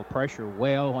handled pressure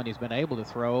well when he's been able to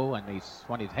throw, and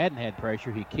when he hadn't had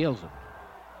pressure, he kills them.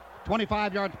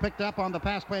 25 yards picked up on the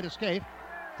pass play to Scaife.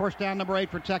 First down number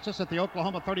 8 for Texas at the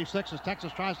Oklahoma 36 as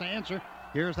Texas tries to answer.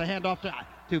 Here's the handoff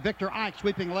to Victor Ike,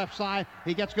 sweeping left side.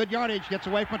 He gets good yardage, gets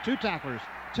away from 2 tacklers.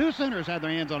 2 Sooners had their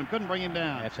hands on him, couldn't bring him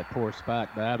down. That's a poor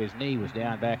spot, Bob. His knee was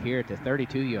down back here at the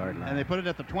 32-yard line. And they put it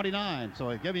at the 29, so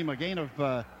they give him a gain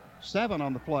of 7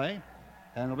 on the play.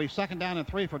 And it'll be 2nd down and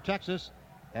 3 for Texas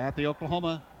at the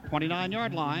Oklahoma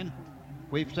 29-yard line.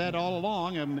 We've said all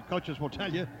along, and the coaches will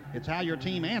tell you, it's how your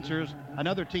team answers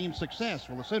another team's success.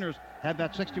 Well, the Sooners had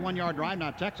that 61-yard drive.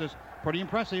 Now Texas, pretty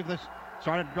impressive. This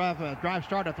drive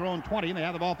started at their own 20, and they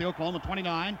have the ball at the Oklahoma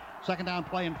 29. 2nd down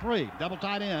play and 3. Double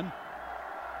tight end.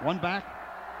 One back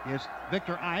is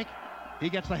Victor Ike. He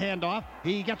gets the handoff.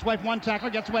 He gets away from one tackler,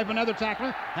 gets away from another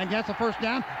tackler, and gets the first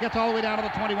down. Gets all the way down to the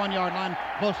 21-yard line,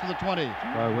 close to the 20.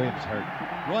 Roy Williams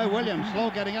hurt. Roy Williams slow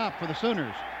getting up for the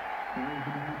Sooners.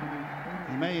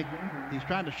 He's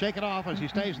trying to shake it off as he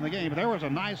stays in the game. But there was a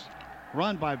nice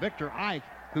run by Victor Ike,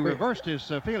 who reversed his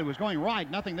field. He was going right,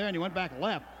 nothing there, and he went back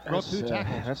left. Broke 2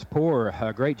 tackles. That's poor.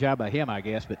 Great job by him, I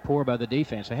guess, but poor by the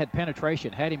defense. They had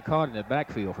penetration, had him caught in the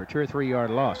backfield for 2 or 3 yard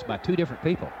loss by 2 different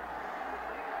people.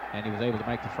 And he was able to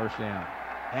make the first down.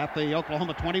 At the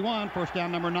Oklahoma 21, first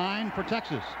down number 9 for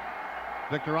Texas.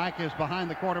 Victor Ike is behind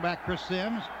the quarterback, Chris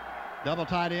Sims. Double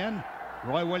tight end.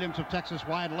 Roy Williams of Texas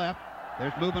wide left.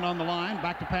 There's movement on the line.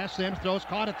 Back to pass. Sims throws,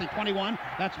 caught at the 21.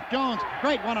 That's Jones.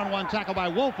 Great one-on-one tackle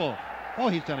by Woelfel. Oh,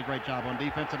 he's done a great job on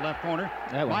defense at left corner.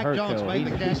 That one Mike hurt, Jones though. made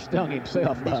the catch. He stung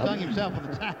himself. He stung himself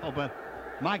with the tackle, but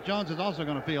Mike Jones is also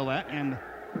going to feel that. And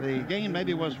the gain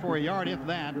maybe was for a yard, if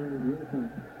that.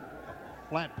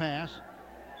 Flat pass.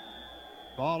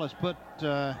 Ball is put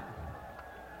at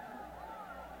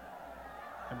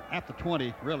the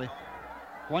 20, really.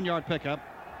 1 yard pickup.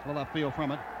 A little upfield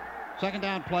from it. Second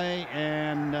down play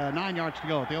and 9 yards to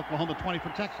go at the Oklahoma 20 for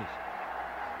Texas.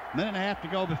 Minute and a half to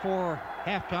go before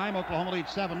halftime. Oklahoma leads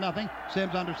 7-0.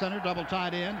 Sims under center, double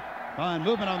tight end. Fine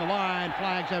movement on the line,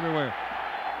 flags everywhere.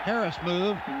 Harris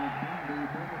moved.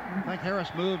 I think Harris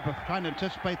moved trying to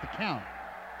anticipate the count.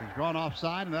 He's drawn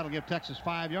offside, and that'll give Texas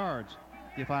 5 yards.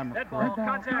 If I'm Dead ball,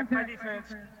 contact by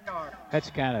defense. That's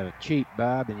kind of cheap,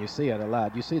 Bob, and you see it a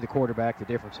lot. You see the quarterback, the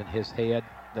difference in his head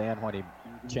then when he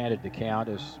chanted the count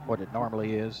is what it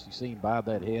normally is. You see him bob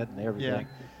that head and everything.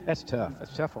 Yeah. That's tough.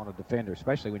 That's tough on a defender,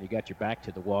 especially when you got your back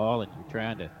to the wall and you're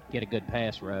trying to get a good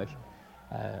pass rush.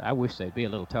 I wish they'd be a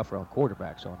little tougher on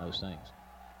quarterbacks on those things.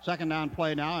 Second down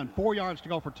play now, and 4 yards to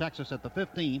go for Texas at the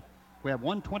 15. We have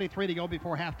 1:23 to go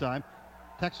before halftime.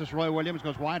 Texas, Roy Williams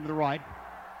goes wide to the right.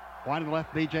 Wide to the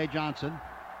left, B.J. Johnson.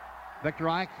 Victor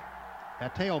Ike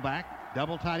at tailback,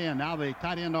 double tight end. Now the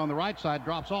tight end on the right side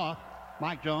drops off.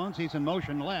 Mike Jones, he's in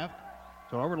motion left.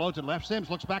 So overloads it left.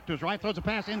 Sims looks back to his right, throws a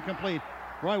pass incomplete.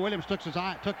 Roy Williams took his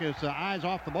eyes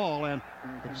off the ball, and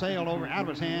it sailed over out of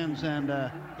his hands and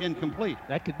incomplete.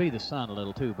 That could be the sun a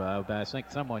little too, Bob. I think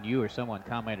you or someone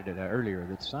commented it earlier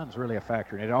that the sun's really a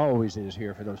factor, and it always is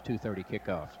here for those 2:30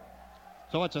 kickoffs.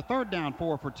 So it's a 3rd down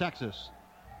 4 for Texas.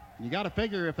 You got to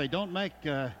figure if they don't make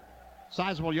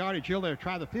sizable yardage, they'll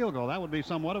try the field goal. That would be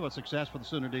somewhat of a success for the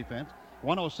Sooner defense.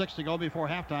 1:06 to go before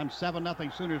halftime.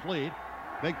 7-0 Sooners lead.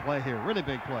 Big play here, really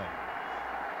big play.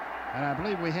 And I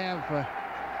believe we have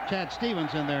Chad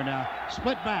Stevens in there now.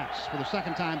 Split backs for the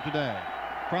second time today.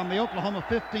 From the Oklahoma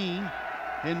 15,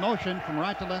 in motion from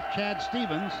right to left, Chad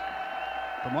Stevens.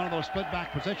 From one of those split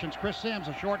back positions, Chris Sims,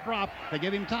 a short drop. They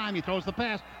give him time. He throws the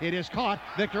pass. It is caught.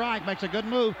 Victor Ike makes a good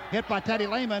move. Hit by Teddy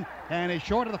Lehman, and he's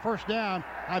short of the first down,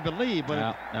 I believe.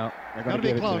 But no, they're going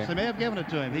to be close. They may have given it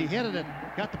to him. He hit it.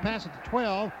 Got the pass at the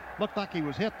 12. Looked like he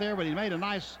was hit there, but he made a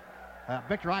nice.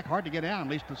 Victor Ike hard to get down. At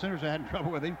least the Sooners had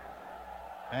trouble with him.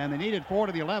 And they needed 4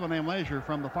 to the 11. They measure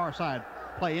from the far side.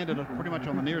 Play ended pretty much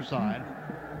on the near side.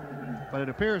 But it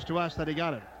appears to us that he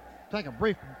got it. Take a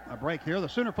brief break here. The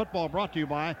Sooner football brought to you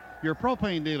by your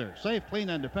propane dealer. Safe, clean,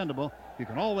 and dependable. You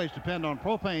can always depend on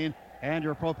propane and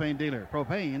your propane dealer.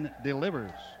 Propane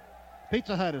delivers.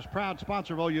 Pizza Hut is proud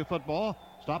sponsor of OU football.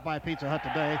 Stop by Pizza Hut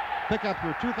today. Pick up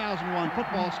your 2001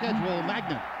 football schedule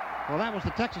magnet. Well, that was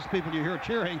the Texas people you hear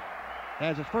cheering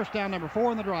as it's first down number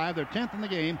 4 in the drive. They're 10th in the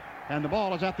game, and the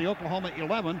ball is at the Oklahoma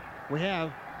 11. We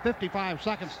have 55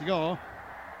 seconds to go,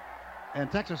 and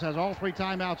Texas has all 3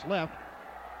 timeouts left.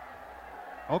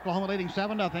 Oklahoma leading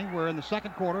 7-0. We're in the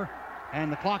second quarter,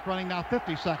 and the clock running now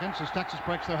 50 seconds as Texas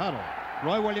breaks their huddle.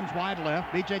 Roy Williams wide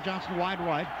left, B.J. Johnson wide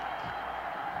right,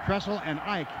 Tressel and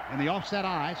Ike in the offset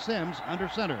eye, Sims under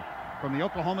center from the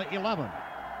Oklahoma 11.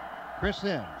 Chris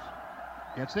Sims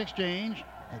gets the exchange,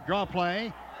 a draw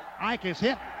play. Ike is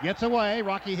hit, gets away.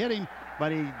 Rocky hit him,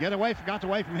 but he got away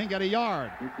from him, got a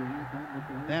yard.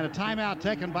 And a timeout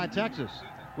taken by Texas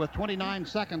with 29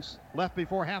 seconds left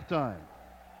before halftime.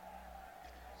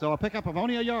 So a pickup of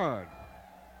only a yard.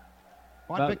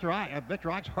 Victor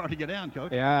Ike's hard to get down,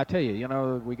 Coach. Yeah, I tell you,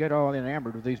 we get all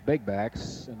enamored with these big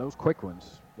backs, and those quick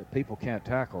ones that people can't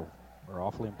tackle are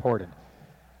awfully important.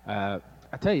 I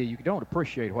tell you, you don't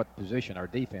appreciate what position our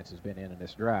defense has been in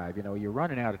this drive. You're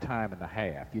running out of time in the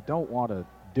half. You don't want to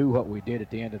do what we did at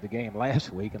the end of the game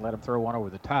last week and let them throw one over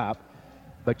the top.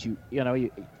 But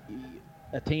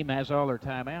a team has all their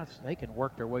timeouts. They can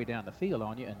work their way down the field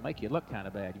on you and make you look kind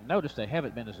of bad. You notice they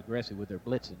haven't been as aggressive with their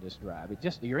blitz in this drive.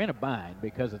 You're in a bind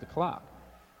because of the clock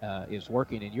is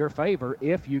working in your favor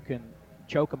if you can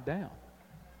choke them down.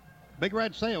 Big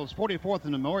Red Sales, 44th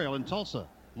and Memorial in Tulsa.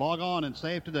 Log on and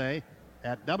save today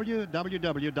at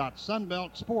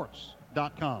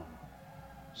www.sunbeltsports.com.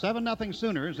 7-0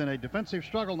 Sooners in a defensive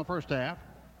struggle in the first half.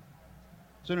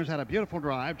 Sooners had a beautiful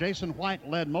drive. Jason White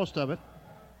led most of it,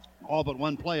 all but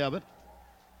one play of it.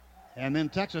 And then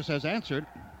Texas has answered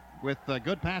with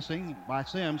good passing by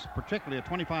Sims, particularly a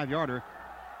 25-yarder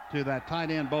to that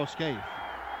tight end, Bo Scaife.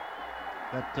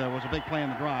 That was a big play in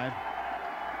the drive.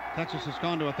 Texas has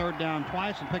gone to a 3rd down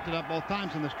twice and picked it up both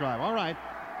times in this drive. All right,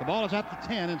 the ball is at the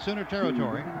 10 in Sooner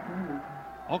territory.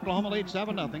 Oklahoma leads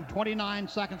 7-0, 29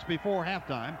 seconds before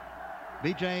halftime.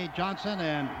 B.J. Johnson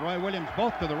and Roy Williams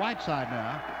both to the right side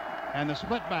now. And the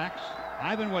split backs,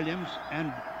 Ivan Williams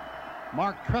and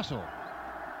Mark Tressel.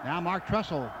 Now Mark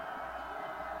Tressel,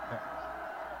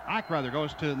 Ike rather,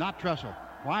 goes to not Tressel.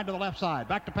 Wide to the left side,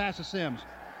 back to pass to Sims.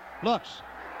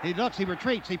 He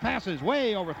retreats, he passes,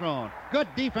 way overthrown. Good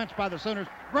defense by the Sooners.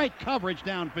 Great coverage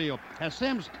downfield. As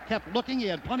Sims kept looking, he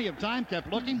had plenty of time,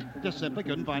 kept looking, just simply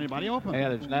couldn't find anybody open.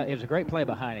 Yeah, it was a great play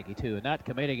by Heineke, too, and not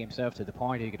committing himself to the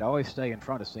point he could always stay in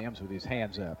front of Sims with his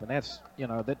hands up. And that's,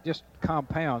 that just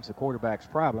compounds the quarterback's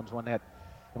problems when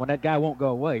that guy won't go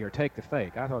away or take the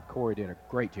fake. I thought Corey did a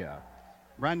great job.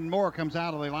 Brandon Moore comes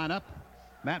out of the lineup.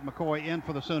 Matt McCoy in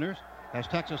for the Sooners as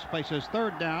Texas faces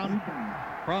third down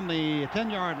from the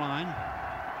 10-yard line.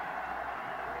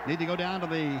 Need to go down to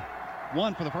the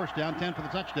 1 for the first down, 10 for the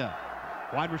touchdown.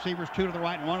 Wide receivers, 2 to the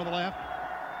right and 1 to the left.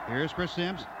 Here's Chris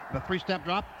Sims. The 3-step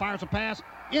drop, fires a pass.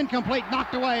 Incomplete,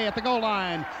 knocked away at the goal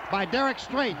line by Derek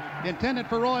Strait, intended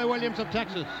for Roy Williams of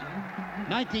Texas.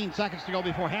 19 seconds to go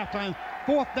before halftime,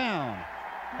 4th down.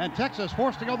 And Texas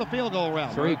forced to go the field goal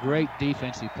route. 3 great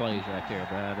defensive plays right there,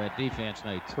 Brad. That defense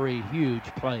made 3 huge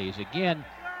plays. Again,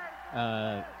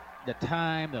 the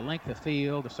time, the length of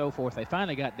field, and so forth, they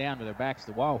finally got down to their backs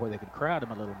to the wall where they could crowd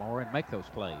them a little more and make those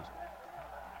plays.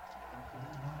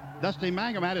 Dusty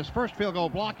Mangum had his first field goal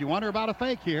block. You wonder about a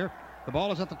fake here. The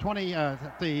ball is at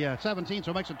the 17,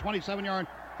 so it makes a 27-yard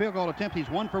field goal attempt. He's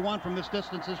 1 for 1 from this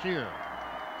distance this year.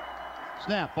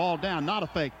 Snap, ball down, not a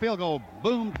fake. Field goal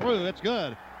boomed through. It's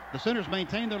good. The Sooners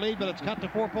maintain their lead, but it's cut to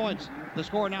 4 points. The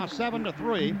score now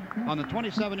 7-3 on the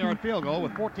 27-yard field goal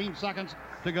with 14 seconds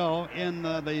to go in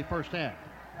the first half.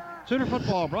 Sooner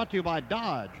football brought to you by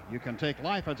Dodge. You can take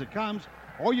life as it comes,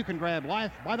 or you can grab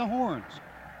life by the horns.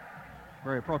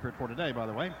 Very appropriate for today, by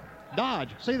the way. Dodge.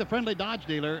 See the friendly Dodge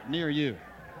dealer near you.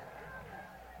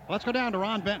 Let's go down to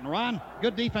Ron Benton. Ron,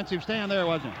 good defensive stand there,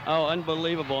 wasn't it? Oh,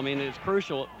 unbelievable. I mean, it's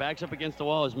crucial. Backs up against the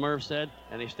wall, as Merv said,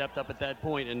 and they stepped up at that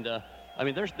point. And,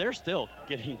 they're still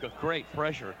getting great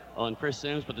pressure on Chris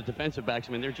Sims, but the defensive backs,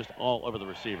 they're just all over the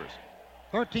receivers.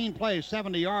 13 plays,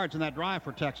 70 yards in that drive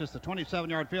for Texas. The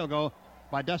 27-yard field goal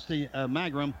by Dusty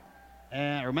Mangum,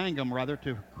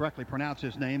 to correctly pronounce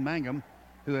his name, Mangum,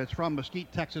 who is from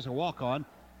Mesquite, Texas, a walk-on.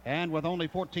 And with only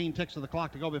 14 ticks of the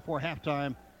clock to go before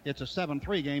halftime, it's a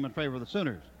 7-3 game in favor of the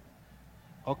Sooners.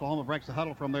 Oklahoma breaks the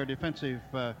huddle from their defensive,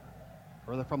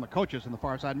 from the coaches on the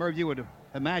far side. Merv, you would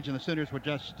imagine the Sooners would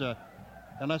just,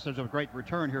 unless there's a great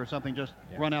return here or something, just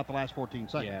run out the last 14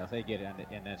 seconds. Yeah, if they get it,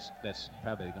 and that's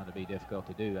probably going to be difficult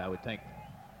to do. I would think.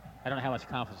 I don't know how much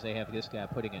confidence they have in this guy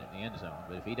putting it in the end zone,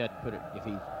 but if he doesn't put it,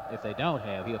 if they don't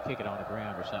have, he'll kick it on the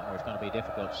ground or something where it's going to be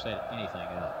difficult to set anything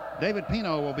up. David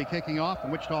Pino will be kicking off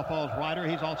from Wichita Falls Rider.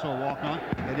 He's also a walk-on.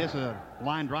 It is a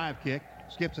line drive kick.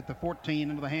 Skips at the 14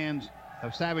 into the hands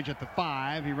of Savage at the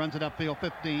 5. He runs it upfield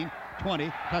 15,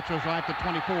 20, touches right to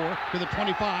 24, to the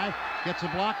 25, gets the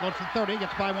block, goes to the 30,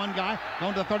 gets by one guy,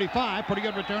 going to the 35, pretty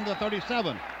good return to the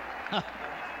 37.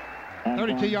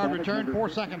 32-yard return, 4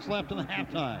 seconds left in the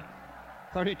halftime.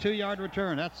 32-yard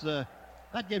return.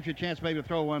 That gives you a chance maybe to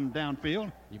throw one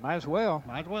downfield. You might as well.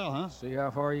 Might as well, huh? See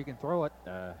how far you can throw it.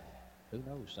 Who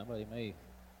knows? Somebody may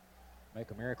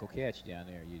make a miracle catch down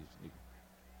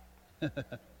there.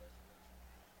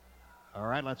 All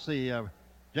right, let's see.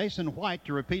 Jason White,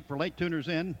 to repeat for late tuners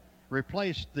in,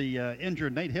 replaced the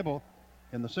injured Nate Hibble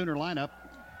in the Sooner lineup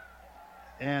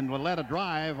and led a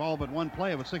drive, all but one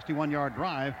play of a 61-yard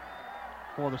drive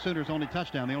for the Sooners' only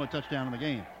touchdown, the only touchdown in the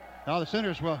game. Now the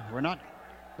Sooners, they're not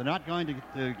going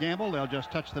to gamble. They'll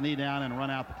just touch the knee down and run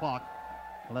out the clock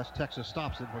unless Texas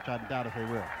stops it, which I doubt if they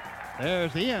will.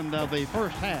 There's the end of the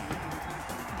first half.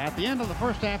 At the end of the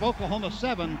first half, Oklahoma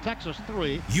 7, Texas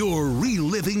 3. You're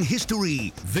reliving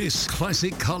history. This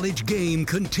classic college game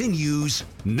continues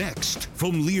next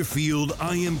from Learfield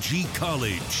IMG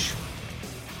College.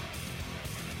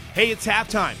 Hey, it's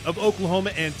halftime of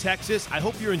Oklahoma and Texas. I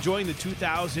hope you're enjoying the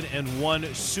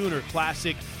 2001 Sooner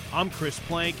Classic. I'm Chris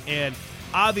Plank, and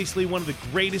obviously one of the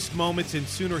greatest moments in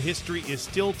Sooner history is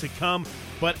still to come.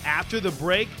 But after the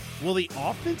break, will the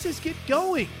offenses get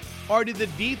going? Or do the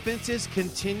defenses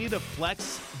continue to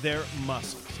flex their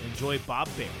muscles? Enjoy Bob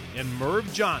Bailey and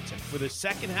Merv Johnson for the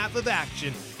second half of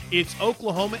action. It's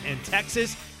Oklahoma and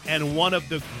Texas, and one of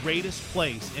the greatest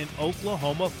plays in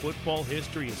Oklahoma football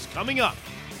history is coming up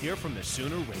here from the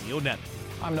Sooner Radio Network.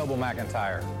 I'm Noble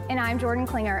McIntyre. And I'm Jordan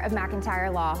Klinger of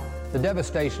McIntyre Law. The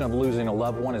devastation of losing a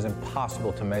loved one is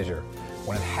impossible to measure.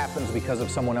 When it happens because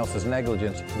of someone else's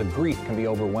negligence, the grief can be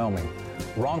overwhelming.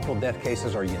 Wrongful death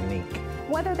cases are unique.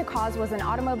 Whether the cause was an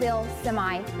automobile,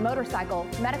 semi, motorcycle,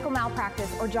 medical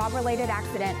malpractice, or job-related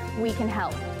accident, we can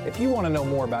help. If you want to know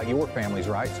more about your family's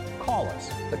rights, call us.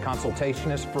 The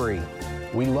consultation is free.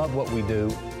 We love what we do,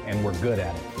 and we're good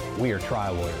at it. We are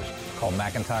trial lawyers. Call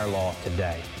McIntyre Law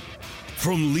today.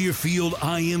 From Learfield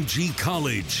IMG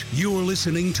College, you're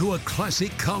listening to a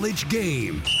classic college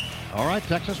game. All right,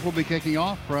 Texas will be kicking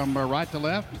off from right to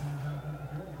left.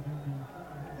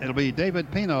 It'll be David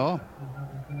Pino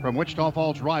from Wichita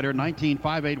Falls Rider,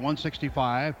 19.58,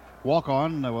 165.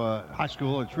 Walk-on, high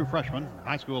school, a true freshman,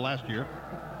 high school last year.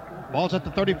 Ball's at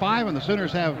the 35, and the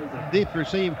Sooners have deep to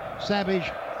receive Savage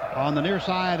on the near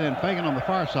side and Fagan on the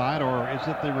far side, or is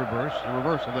it the reverse? The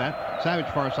reverse of that. Savage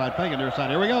far side, Fagan near side.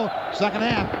 Here we go. Second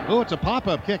half. Oh, it's a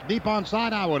pop-up kick deep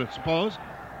onside, I would suppose.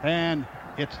 And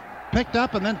it's picked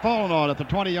up and then fallen on at the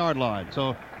 20-yard line.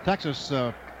 So Texas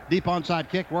deep onside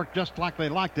kick worked just like they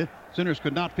liked it. Sooners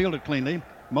could not field it cleanly.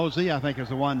 Mosey, I think, is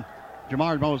the one.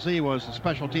 Jamar Mosey was the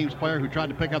special teams player who tried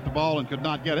to pick up the ball and could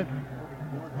not get it.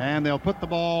 And they'll put the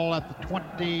ball at the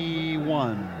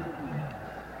 21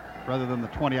 rather than the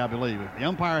 20, I believe. The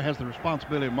umpire has the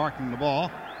responsibility of marking the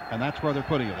ball, and that's where they're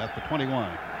putting it, at the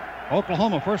 21.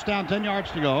 Oklahoma, first down, 10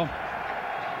 yards to go.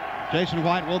 Jason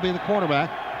White will be the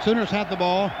quarterback. Sooners had the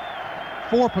ball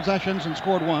 4 possessions and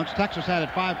scored once. Texas had it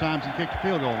 5 times and kicked a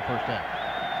field goal in the first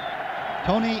half.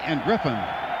 Toney and Griffin,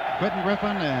 Quentin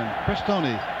Griffin and Chris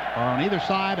Toney are on either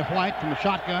side of White from the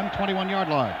shotgun, 21-yard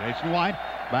line. Jason White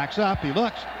backs up, he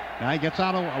looks. Now he gets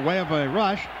out of way of a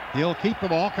rush. He'll keep the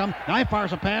ball. Now he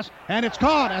fires a pass, and it's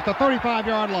caught at the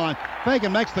 35-yard line.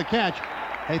 Fagan makes the catch.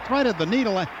 They threaded the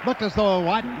needle. It looked as though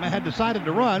White had decided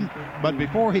to run, but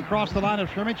before he crossed the line of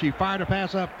scrimmage, he fired a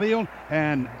pass upfield,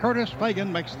 and Curtis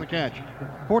Fagan makes the catch.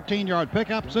 14-yard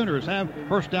pickup. Sooners have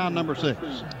first down, number 6.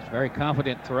 It's a very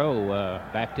confident throw,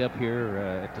 backed up here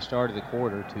at the start of the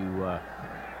quarter to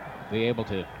be able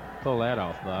to pull that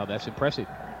off, Bob. That's impressive.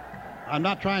 I'm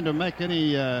not trying to make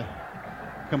any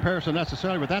comparison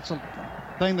necessarily, but that's a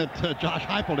thing that Josh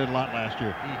Heupel did a lot last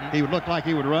year. Mm-hmm. He would look like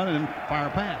he would run and fire a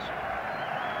pass.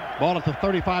 Ball at the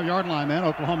 35-yard line, then.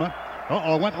 Oklahoma.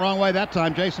 Went the wrong way that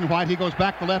time. Jason White, he goes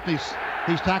back to left. He's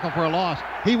tackled for a loss.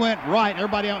 He went right.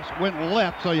 Everybody else went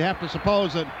left, so you have to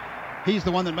suppose that he's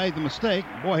the one that made the mistake.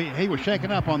 Boy, he was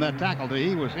shaken up on that tackle.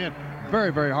 He was hit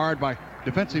very, very hard by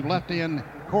defensive left end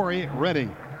Corey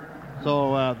Redding.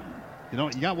 So,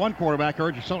 you got one quarterback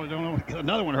hurt. You certainly don't want to get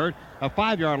another one hurt. A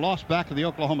 5-yard loss back to the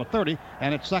Oklahoma 30,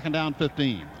 and it's second down,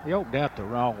 15. He opened out the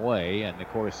wrong way, and, of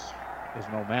course, his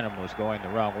momentum was going the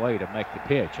wrong way to make the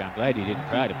pitch. I'm glad he didn't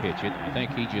try to pitch it. I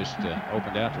think he just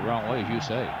opened out the wrong way, as you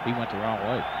say. He went the wrong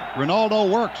way. Ronaldo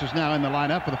Works is now in the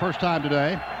lineup for the first time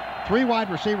today. 3 wide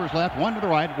receivers left, 1 to the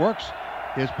right. Works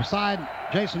is beside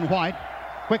Jason White.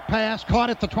 Quick pass,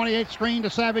 caught at the 28 screen to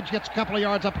Savage, gets a couple of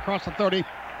yards up across the 30.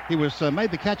 He was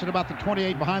made the catch at about the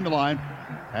 28 behind the line,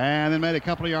 and then made a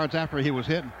couple of yards after he was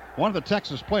hit. One of the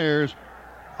Texas players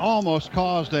almost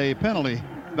caused a penalty.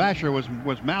 Vasher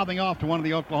was mouthing off to one of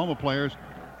the Oklahoma players,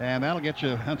 and that'll get you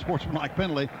an unsportsmanlike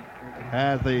penalty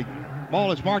as the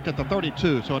ball is marked at the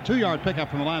 32. So a 2-yard pickup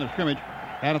from the line of scrimmage,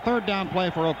 and a third down play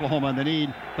for Oklahoma, and they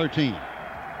need 13.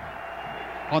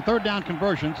 On third down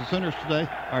conversions, the Sooners today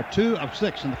are 2 of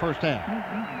 6 in the first half.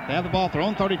 They have the ball at their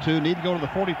own 32, need to go to the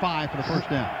 45 for the first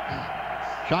down.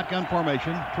 Shotgun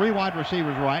formation, 3 wide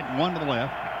receivers right and 1 to the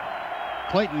left.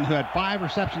 Clayton, who had 5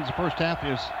 receptions the first half,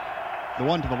 is the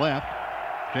one to the left.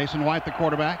 Jason White, the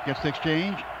quarterback, gets the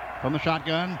exchange from the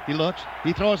shotgun. He looks,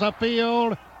 he throws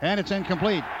upfield, and it's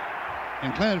incomplete.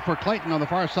 Intended for Clayton on the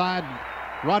far side.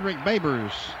 Roderick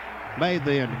Babers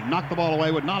knocked the ball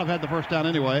away, would not have had the first down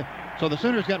anyway. So the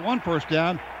Sooners got 1 first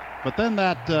down, but then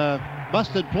that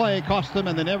busted play cost them,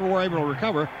 and they never were able to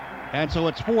recover. And so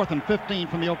it's 4th and 15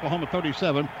 from the Oklahoma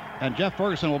 37, and Jeff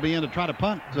Ferguson will be in to try to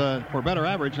punt for better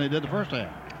average than they did the first half.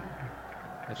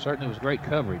 It certainly was great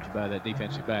coverage by that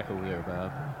defensive back over there,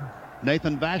 Bob.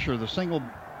 Nathan Vasher, the single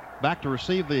back to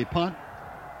receive the punt.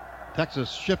 Texas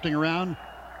shifting around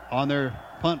on their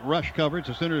punt rush coverage.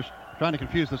 The Sooners trying to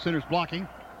confuse the Sooners blocking.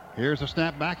 Here's a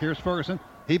snap back. Here's Ferguson.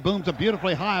 He booms a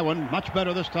beautifully high one, much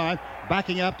better this time.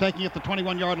 Backing up, taking it to the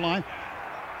 21-yard line.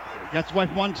 Gets away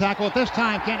from one tackle. At this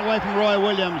time, can't away from Roy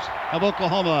Williams of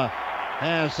Oklahoma,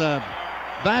 as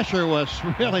Vasher was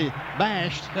really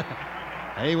bashed.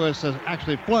 He was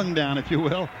actually flung down, if you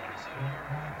will.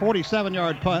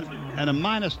 47-yard punt and a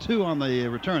 -2 on the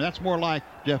return. That's more like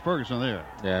Jeff Ferguson there.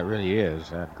 Yeah, it really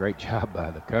is. Great job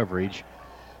by the coverage.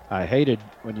 I hated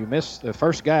when you miss, the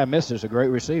first guy misses a great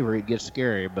receiver, it gets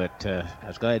scary, but I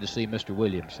was glad to see Mr.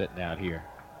 Williams sitting out here.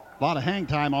 A lot of hang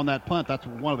time on that punt. That's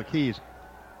one of the keys.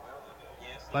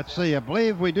 Let's see. I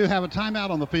believe we do have a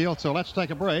timeout on the field, so let's take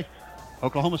a break.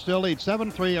 Oklahoma still leads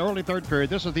 7-3 early third period.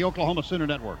 This is the Oklahoma Sooner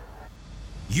Network.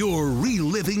 You're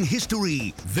reliving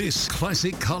history. This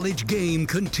classic college game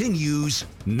continues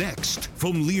next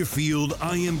from Learfield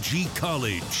IMG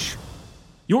College.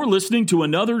 You're listening to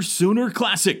another Sooner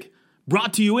Classic,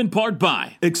 brought to you in part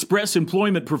by Express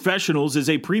Employment Professionals is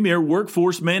a premier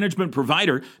workforce management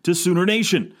provider to Sooner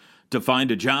Nation. To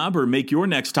find a job or make your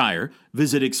next hire,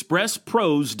 visit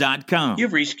expresspros.com.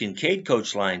 You've reached Kincaid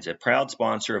Coach Lines, a proud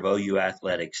sponsor of OU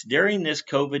Athletics. During this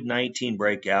COVID-19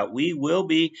 breakout, we will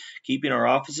be keeping our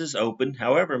offices open.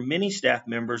 However, many staff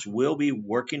members will be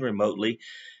working remotely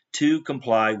to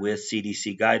comply with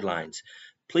CDC guidelines.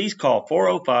 Please call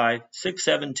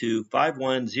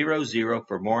 405-672-5100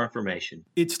 for more information.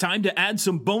 It's time to add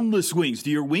some boneless wings to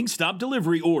your Wingstop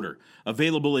delivery order,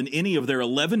 available in any of their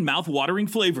 11 mouth-watering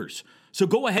flavors. So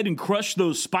go ahead and crush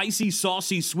those spicy,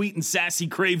 saucy, sweet, and sassy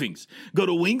cravings. Go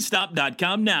to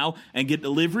wingstop.com now and get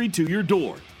delivery to your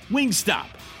door. Wingstop,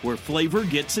 where flavor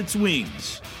gets its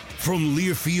wings. From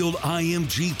Learfield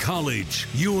IMG College,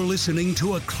 you're listening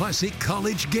to a classic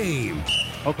college game.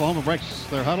 Oklahoma breaks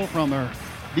their huddle from their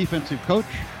defensive coach.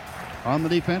 On the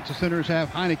defense, the Sooners have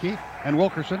Heineke and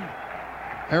Wilkerson,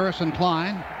 Harris and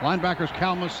Klein, linebackers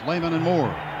Kalmus, Lehman, and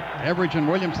Moore. Everidge and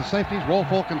Williams, the safeties.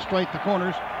 Woolfolk and Strait, the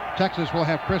corners. Texas will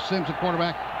have Chris Sims at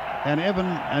quarterback, and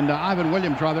Ivan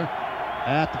Williams,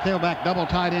 at the tailback. Double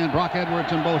tight end, Brock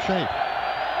Edwards and Bo Shape.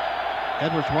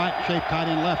 Edwards right, Shape tight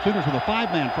end left. Sooners with a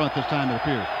five-man front this time, it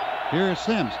appears. Here is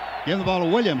Sims. Give the ball to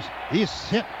Williams. He's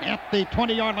hit at the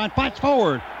 20-yard line, fights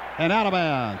forward, and out of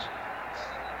bounds.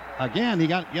 Again, he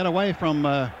got away from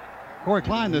Corey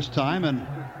Klein this time, and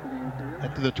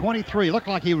at the 23. Looked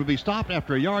like he would be stopped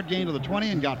after a yard gain to the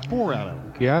 20 and got 4 out of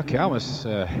it. Yeah, Kalmus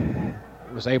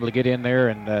was able to get in there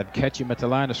and catch him at the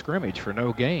line of scrimmage for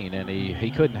no gain, and he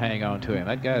couldn't hang on to him.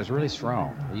 That guy's really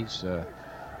strong. He's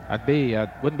I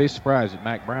wouldn't be surprised if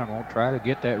Mack Brown won't try to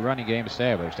get that running game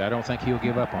established. I don't think he'll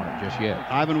give up on it just yet.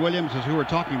 Ivan Williams is who we're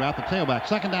talking about, the tailback.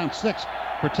 2nd down 6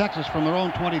 for Texas from their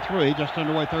own 23. Just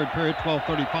underway third period,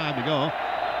 12:35 to go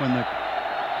when the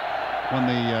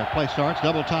play starts.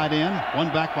 Double tight end,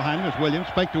 one back behind him is Williams.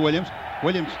 Fake to Williams.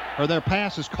 Their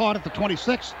pass is caught at the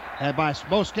 26 by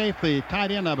Bo Scaife, the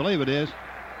tight end, I believe it is.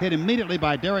 Hit immediately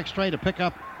by Derek Strait, a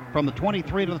pickup from the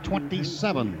 23 to the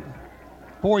 27.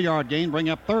 4-yard gain, bring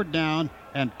up 3rd down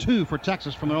and 2 for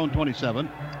Texas from their own 27.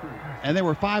 And they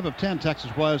were 5 of 10,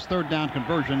 Texas was, 3rd down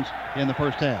conversions in the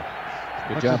first half.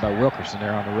 Good job by Wilkerson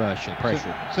there on the rush and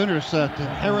pressure. Sooners,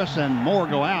 Harris and Moore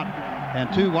go out,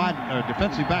 and 2 wide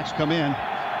defensive backs come in.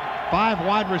 5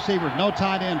 wide receivers, no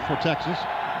tight end for Texas.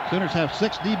 Sooners have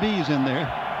 6 DBs in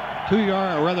there. 2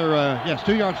 yards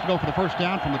to go for the first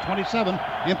down from the 27.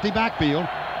 Empty backfield.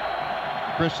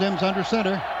 Chris Sims under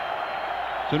center.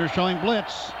 Sooners showing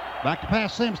blitz. Back to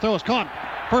pass. Sims throws caught.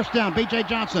 First down, B.J.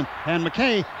 Johnson. And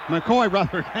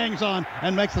McCoy hangs on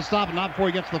and makes the stop, and not before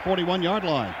he gets to the 41-yard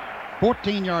line.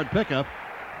 14-yard pickup.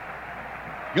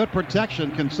 Good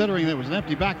protection considering it was an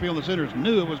empty backfield. The Sooners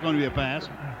knew it was going to be a pass,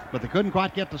 but they couldn't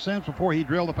quite get to Sims before he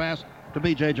drilled the pass to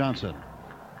B.J. Johnson.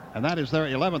 And that is their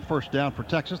 11th first down for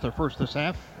Texas, their first this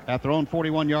half, at their own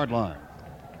 41-yard line.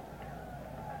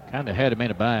 Kind of had them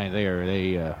in a bind there.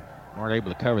 They weren't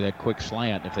able to cover that quick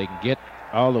slant. If they can get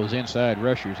all those inside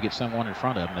rushers, get someone in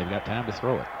front of them, they've got time to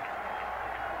throw it.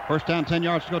 First down, 10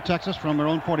 yards to go, Texas from their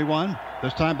own 41.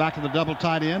 This time back to the double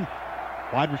tight end.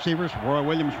 Wide receivers, Roy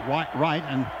Williams right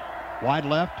and wide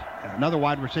left. Another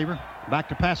wide receiver. Back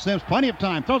to pass Sims. Plenty of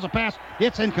time. Throws a pass.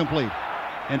 It's incomplete.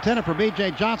 Intended for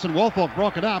B.J. Johnson. Woolfolk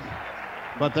broke it up.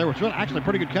 But there was actually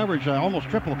pretty good coverage, almost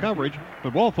triple coverage.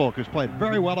 But Woolfolk has played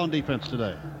very well on defense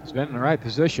today. He's been in the right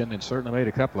position and certainly made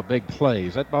a couple of big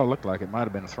plays. That ball looked like it might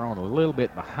have been thrown a little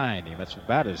bit behind him. That's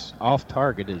about as off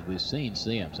target as we've seen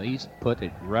Sims. He's put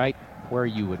it right where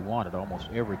you would want it almost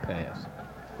every pass.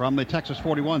 From the Texas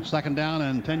 41, 2nd down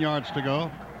and 10 yards to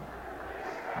go.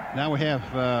 Now we have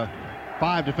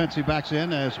 5 defensive backs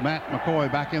in as Matt McCoy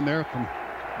back in there from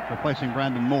replacing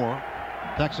Brandon Moore.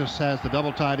 Texas has the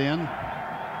double tight end.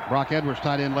 Brock Edwards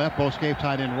tight end left. Bo Scaife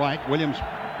tight end right. Williams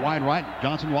wide right.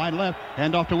 Johnson wide left.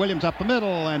 Hand off to Williams up the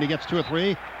middle, and he gets 2 or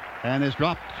 3 and is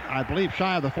dropped, I believe,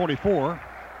 shy of the 44.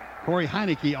 Corey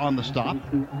Heineke on the stop.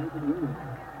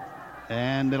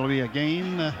 And it'll be a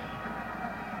gain.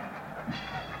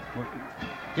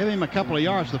 Give him a couple of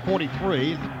yards to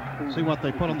 43. See what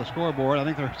they put on the scoreboard. I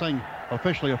think they're saying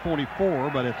officially a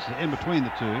 44, but it's in between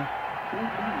the two.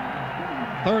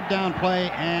 3rd down play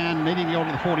and needing to go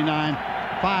to the 49.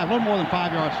 A little more than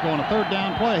 5 yards to go on a 3rd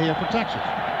down play here for Texas.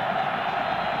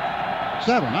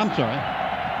 7, I'm sorry.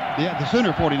 The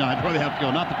Sooner 49 is where they have to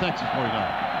go, not the Texas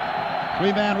 49.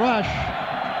 3-man rush.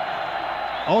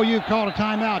 OU called a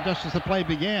timeout just as the play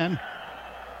began.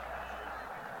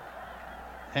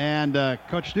 And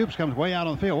Coach Stoops comes way out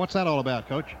on the field. What's that all about,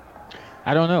 Coach?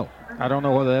 I don't know. I don't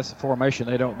know whether that's a formation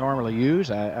they don't normally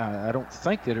use. I don't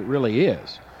think that it really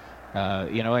is.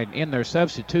 In their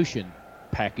substitution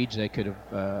package, they could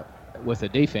have, with the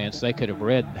defense, they could have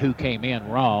read who came in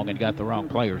wrong and got the wrong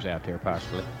players out there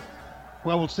possibly.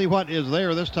 Well, we'll see what is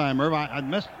there this time, Irv.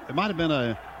 It might have been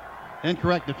an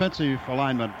incorrect defensive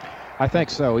alignment. I think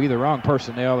so. Either wrong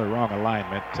personnel or wrong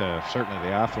alignment. Certainly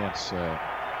the offense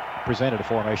presented a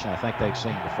formation I think they've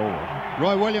seen before.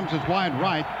 Roy Williams is wide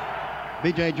right.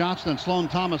 B.J. Johnston and Sloan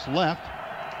Thomas left.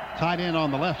 Tight end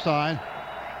on the left side.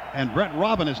 And Brett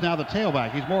Robin is now the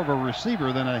tailback. He's more of a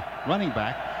receiver than a running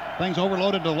back. Things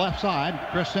overloaded to the left side.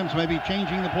 Chris Sims may be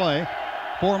changing the play.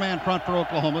 4-man front for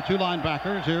Oklahoma. 2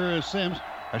 linebackers. Here is Sims.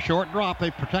 A short drop.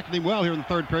 They protected him well here in the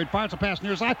third period. Fires a pass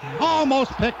near side.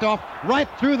 Almost picked off right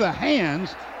through the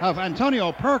hands of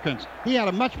Antonio Perkins. He had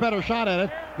a much better shot at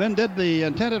it than did the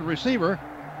intended receiver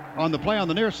on the play on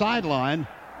the near sideline,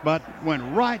 but went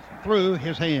right through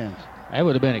his hands. That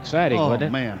would have been exciting, wouldn't it? Oh,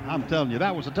 man. I'm telling you,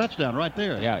 that was a touchdown right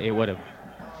there. Yeah, it would have.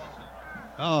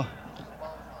 Oh.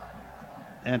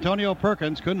 Antonio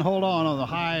Perkins couldn't hold on the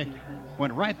high.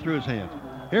 Went right through his hands.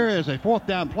 Here is a 4th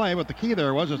down play, but the key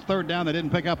there was it's 3rd down. They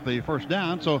didn't pick up the first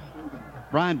down, so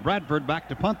Brian Bradford back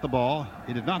to punt the ball.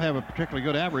 He did not have a particularly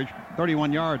good average,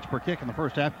 31 yards per kick in the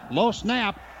first half. Low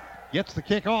snap, gets the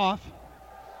kick off.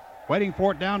 Waiting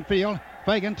for it downfield.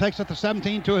 Fagan takes it to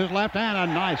 17 to his left, and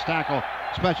a nice tackle.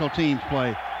 Special teams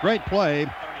play. Great play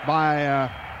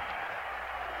by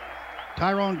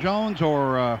Tyrone Jones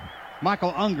or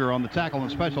Michael Unger on the tackle on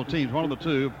special teams, one of the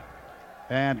two.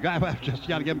 And just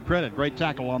got to give him credit. Great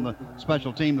tackle on the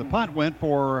special team. The punt went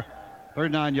for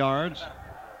 39 yards.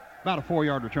 About a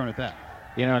 4-yard return at that.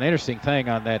 You know, an interesting thing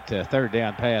on that 3rd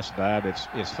down pass, Bob,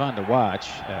 it's fun to watch.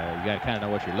 You got to kind of know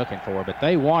what you're looking for. But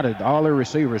they wanted all their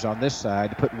receivers on this side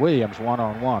to put Williams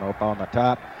one-on-one up on the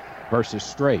top versus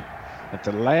Straight. At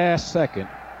the last second,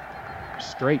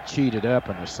 Straight cheated up,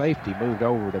 and the safety moved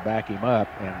over to back him up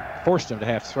and forced him to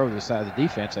have to throw to the side of the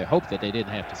defense. They hoped that they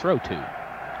didn't have to throw to.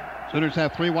 Sooners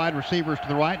have 3 wide receivers to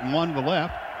the right and 1 to the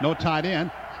left. No tight end.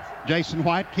 Jason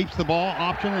White keeps the ball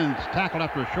option and is tackled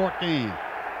after a short gain.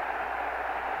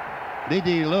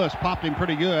 D.D. Lewis popped him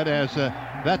pretty good as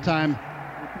that time,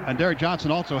 and Derek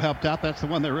Johnson also helped out. That's the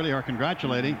one they really are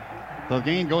congratulating. The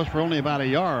gain goes for only about a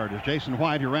yard as Jason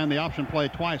White, who ran the option play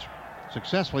twice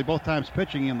successfully, both times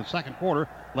pitching in the second quarter,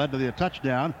 led to the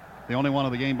touchdown, the only one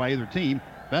of the game by either team.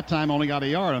 That time only got a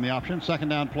yard on the option. 2nd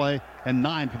down play and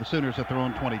 9 for the Sooners at their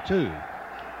own 22.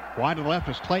 Wide to the left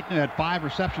is Clayton, who had 5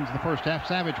 receptions in the first half.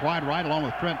 Savage wide right along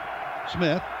with Trent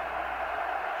Smith.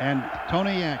 And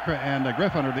Tony and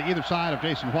Griffin are to either side of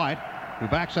Jason White, who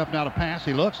backs up now to pass.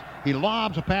 He looks. He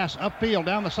lobs a pass upfield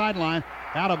down the sideline,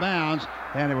 out of bounds,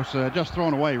 and it was just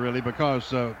thrown away, really,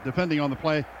 because defending on the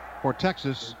play for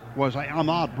Texas was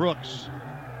Ahmad Brooks.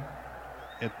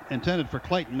 It intended for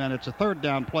Clayton, and it's a 3rd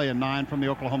down play and 9 from the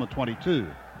Oklahoma 22.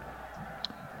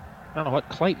 I don't know what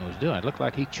Clayton was doing. It looked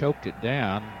like he choked it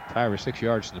down 5 or 6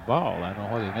 yards to the ball. I don't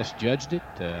know whether he misjudged it.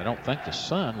 I don't think the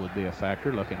sun would be a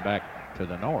factor looking back to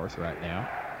the north right now.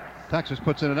 Texas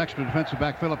puts in an extra defensive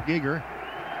back, Philip Giger.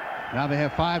 Now they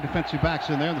have 5 defensive backs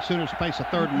in there. The Sooners face a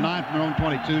 3rd and 9 from their own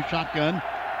 22. Shotgun.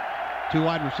 2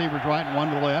 wide receivers right and 1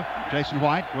 to the left. Jason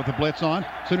White with the blitz on.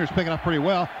 Sooners pick it up pretty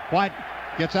well. White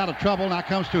gets out of trouble. Now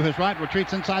comes to his right.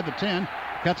 Retreats inside the 10.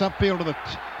 Cuts upfield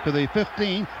to the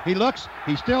 15. He looks.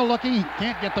 He's still looking. He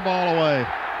can't get the ball away.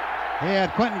 He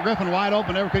had Quentin Griffin wide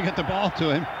open. Never could get the ball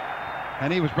to him.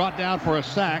 And he was brought down for a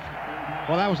sack.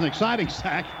 Well, that was an exciting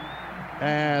sack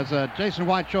as Jason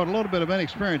White showed a little bit of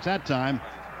inexperience that time.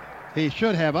 He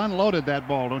should have unloaded that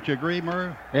ball. Don't you agree,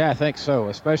 Murray? Yeah, I think so,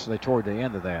 especially toward the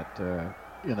end of that.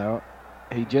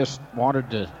 He just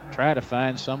wanted to try to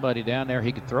find somebody down there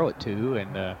he could throw it to,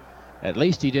 and at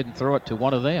least he didn't throw it to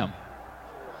one of them.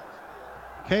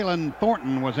 Kalen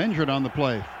Thornton was injured on the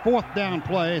play. 4th down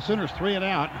play. Sooners 3 and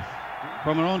out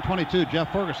from their own 22.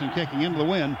 Jeff Ferguson kicking into the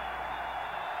wind.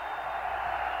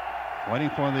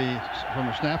 Waiting from the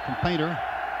snap from Painter.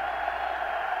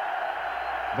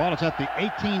 Ball is at the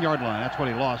 18-yard line. That's what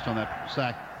he lost on that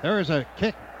sack. There is a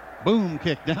kick, boom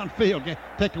kick downfield.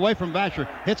 Taken away from Basher.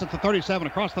 Hits at the 37,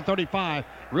 across the 35.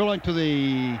 Rolling to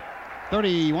the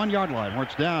 31-yard line where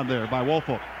it's down there by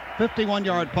Woolfolk.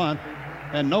 51-yard punt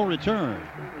and no return.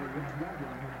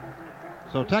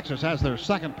 So Texas has their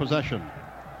 2nd possession.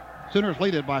 Sooners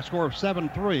lead it by a score of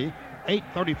 7-3.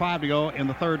 8:35 to go in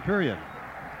the 3rd period.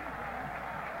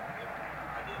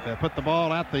 They put the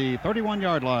ball at the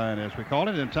 31-yard line, as we call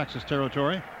it, in Texas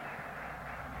territory.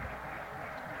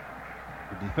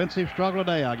 A defensive struggle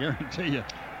today, I guarantee you.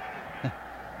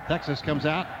 Texas comes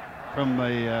out from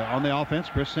on the offense.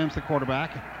 Chris Sims, the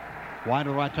quarterback. Wide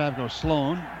to the right side goes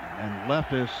Sloan, and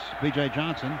left is B.J.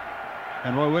 Johnson.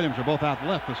 And Roy Williams are both out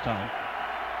left this time.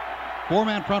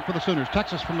 4-man front for the Sooners.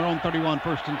 Texas from their own 31,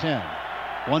 1st and 10.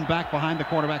 One back behind the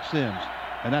quarterback, Sims.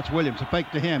 And that's Williams. A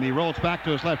fake to him. He rolls back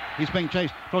to his left. He's being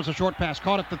chased. Throws a short pass.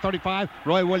 Caught at the 35.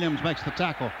 Roy Williams makes the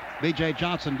tackle. B.J.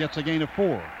 Johnson gets a gain of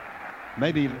 4.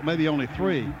 Maybe only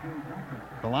 3.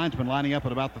 The linesman lining up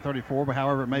at about the 34, but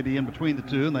however, it may be in between the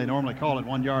two, and they normally call it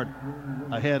 1 yard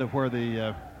ahead of where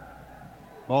the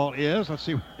ball is. Let's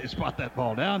see if they spot that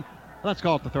ball down. Let's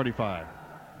call it the 35.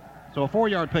 So a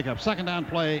 4-yard pickup. 2nd down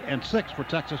play and 6 for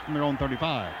Texas from their own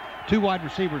 35. 2 wide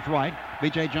receivers right,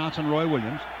 B.J. Johnson, Roy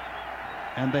Williams.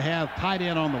 And they have tight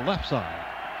end on the left side.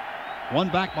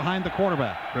 One back behind the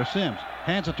quarterback. Chris Sims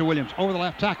hands it to Williams over the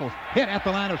left tackle. Hit at the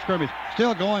line of scrimmage.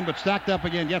 Still going, but stacked up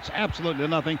again. Gets absolutely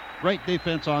nothing. Great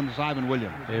defense on Ivan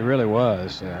Williams. It really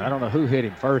was. I don't know who hit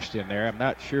him first in there. I'm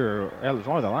not sure. That was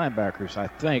one of the linebackers, I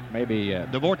think. Maybe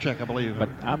Dvorak, I believe. But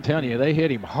I'm telling you, they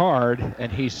hit him hard,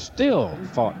 and he still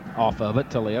fought off of it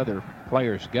till the other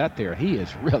players got there. He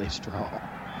is really strong.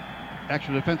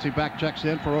 Extra defensive back checks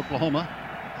in for Oklahoma.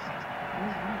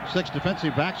 6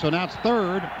 defensive backs, so now it's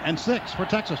 3rd and 6 for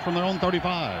Texas from their own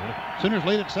 35. Sooners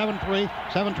lead at 7-3,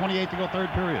 7:28 to go,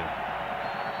 3rd period.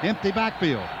 Empty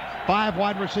backfield, 5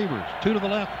 wide receivers, 2 to the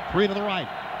left, 3 to the right.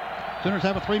 Sooners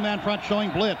have a 3-man front showing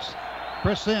blitz.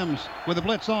 Chris Sims with the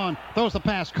blitz on, throws the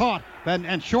pass, caught,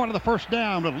 and short of the first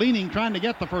down, but leaning, trying to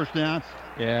get the first down.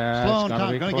 Yeah,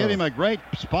 Sloan going to give him a great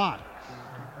spot.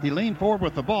 He leaned forward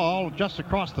with the ball just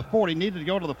across the 40, needed to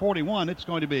go to the 41. It's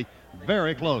going to be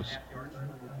very close.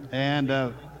 And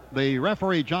the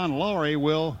referee, John Lowry,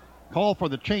 will call for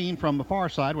the chain from the far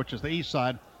side, which is the east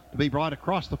side, to be brought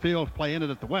across the field to play in it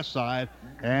at the west side.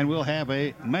 And we'll have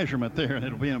a measurement there, and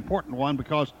it'll be an important one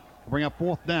because we'll bring up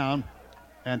 4th down.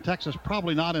 And Texas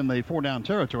probably not in the 4-down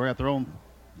territory at their own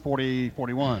 40,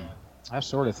 41. I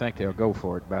sort of think they'll go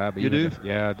for it, Bob. You do?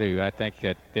 Yeah, I do. I think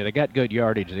that they got good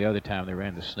yardage the other time they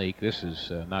ran the sneak. This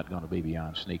is not going to be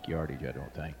beyond sneak yardage, I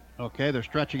don't think. Okay, they're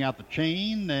stretching out the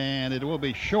chain, and it will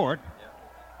be short.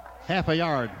 Half a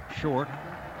yard short.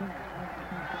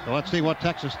 So let's see what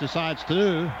Texas decides to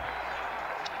do.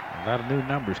 A lot of new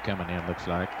numbers coming in, looks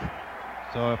like.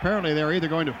 So apparently they're either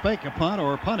going to fake a punt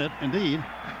or punt it, indeed.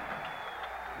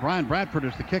 Brian Bradford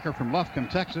is the kicker from Lufkin,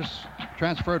 Texas.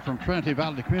 Transferred from Trinity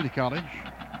Valley Community College.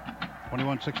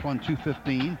 21-6-1,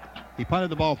 215. He punted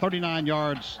the ball 39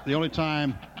 yards. The only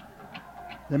time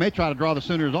they may try to draw the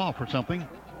Sooners off or something.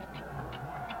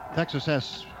 Texas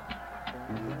has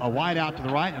a wide out to the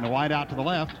right and a wide out to the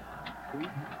left.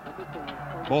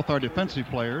 Both are defensive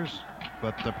players,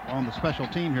 but on the special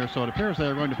team here, so it appears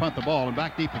they're going to punt the ball. And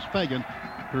back deep is Fagan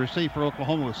to receive for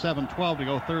Oklahoma with 7:12 to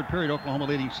go, 3rd period. Oklahoma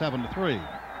leading 7-3.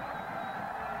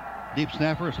 Deep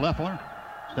snapper is Leffler.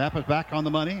 Snap is back on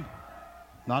the money.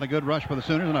 Not a good rush for the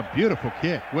Sooners, and a beautiful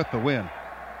kick with the wind.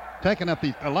 Taken at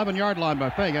the 11-yard line by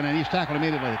Fagan, and he's tackled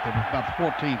immediately at about the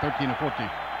 14, 13 or 14.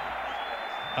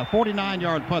 A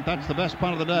 49-yard punt. That's the best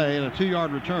punt of the day, and a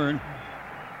 2-yard return.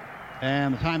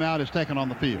 And the timeout is taken on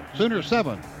the field. Sooners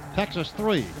 7, Texas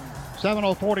 3.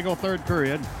 7:04 to go, 3rd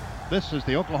period. This is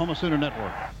the Oklahoma Sooner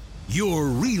Network. You're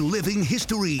reliving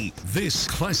history. This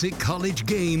classic college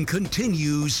game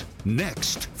continues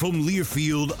next from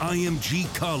Learfield IMG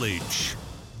College.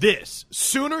 This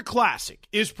Sooner Classic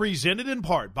is presented in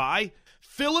part by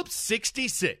Phillips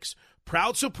 66,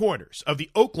 proud supporters of the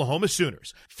Oklahoma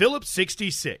Sooners. Phillips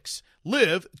 66,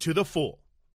 live to the full.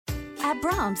 At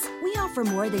Brahms, we offer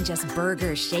more than just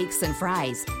burgers, shakes, and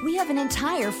fries. We have an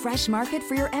entire fresh market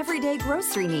for your everyday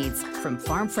grocery needs, from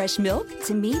farm fresh milk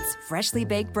to meats, freshly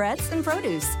baked breads, and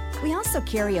produce. We also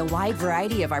carry a wide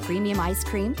variety of our premium ice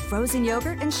cream, frozen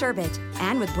yogurt, and sherbet.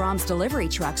 And with Brahms delivery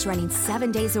trucks running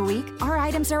 7 days a week, our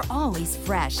items are always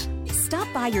fresh. Stop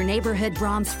by your neighborhood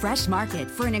Brahms Fresh Market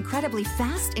for an incredibly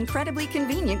fast, incredibly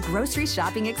convenient grocery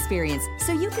shopping experience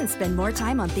so you can spend more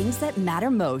time on things that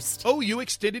matter most. OU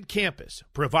Extended Campus,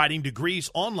 providing degrees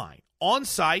online,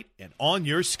 on-site, and on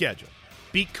your schedule.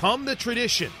 Become the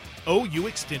tradition. OU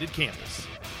Extended Campus.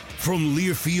 From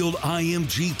Learfield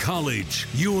IMG College,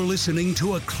 you're listening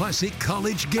to a classic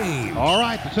college game. All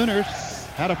right, the Sooners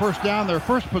had a first down, their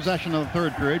first possession of the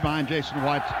 3rd period behind Jason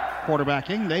White's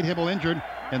quarterbacking. Nate Hibble injured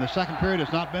in the 2nd period,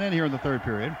 has not been in here in the 3rd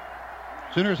period.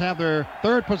 Sooners have their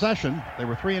 3rd possession. They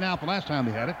were 3 and out the last time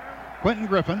they had it. Quentin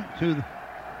Griffin to the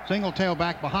single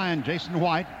tailback behind Jason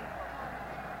White.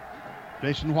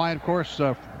 Jason White, of course,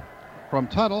 from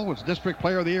Tuttle, was District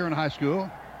Player of the Year in high school.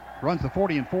 Runs the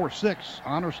 40 and 4.6,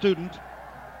 honor student.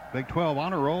 Big 12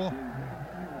 honor roll.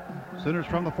 Sooners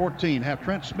from the 14 have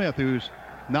Trent Smith, who's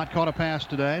not caught a pass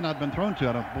today, not been thrown to,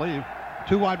 I don't believe.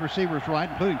 2 wide receivers right,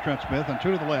 including Trent Smith, and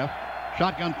 2 to the left.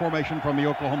 Shotgun formation from the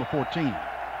Oklahoma 14.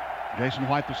 Jason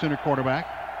White, the Sooner quarterback,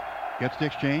 gets the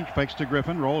exchange, fakes to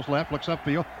Griffin, rolls left, looks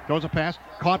upfield, throws a pass,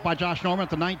 caught by Josh Norman at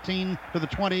the 19 to the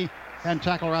 20, and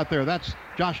tackle right there. That's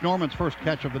Josh Norman's first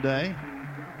catch of the day.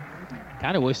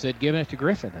 Kind of wish they'd given it to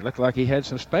Griffin. It looked like he had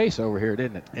some space over here,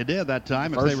 didn't it? It did that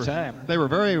time. First time. They were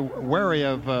very wary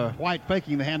of White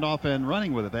faking the handoff and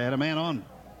running with it. They had a man on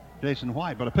Jason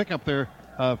White, but a pickup there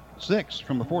of 6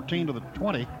 from the 14 to the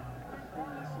 20.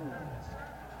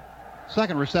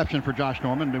 Second reception for Josh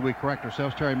Norman. Did we correct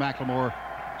ourselves? Terry McLemore,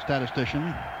 statistician,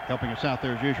 helping us out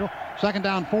there as usual. Second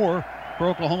down 4 for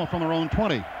Oklahoma from their own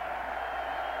 20.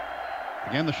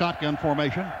 Again, the shotgun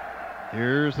formation.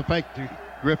 Here's the fake to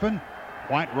Griffin.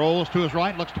 White rolls to his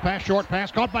right, looks to pass, short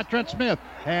pass, caught by Trent Smith.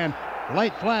 And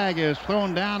late flag is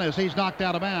thrown down as he's knocked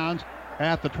out of bounds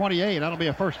at the 28. That'll be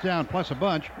a first down plus a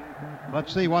bunch.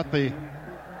 Let's see what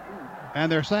and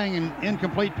they're saying an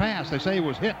incomplete pass. They say he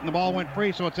was hit and the ball went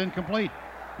free, so it's incomplete.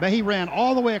 But he ran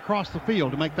all the way across the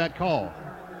field to make that call.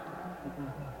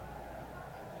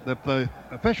 The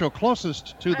official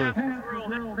closest to the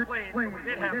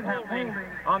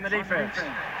on the defense.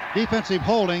 Defensive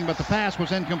holding, but the pass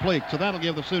was incomplete, so that'll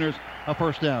give the Sooners a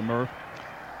first down, Murph.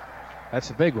 That's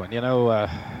a big one. You know,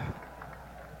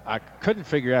 I couldn't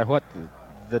figure out what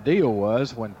the deal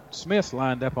was when Smith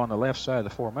lined up on the left side of the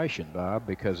formation, Bob,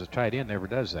 because the tight end never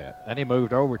does that. Then he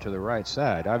moved over to the right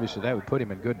side. Obviously, that would put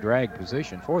him in good drag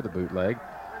position for the bootleg,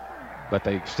 but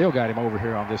they still got him over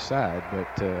here on this side.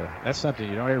 But that's something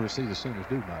you don't ever see the Sooners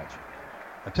do much.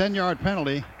 A 10-yard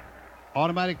penalty,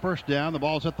 automatic first down. The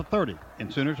ball's at the 30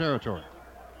 in Sooner territory.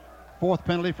 4th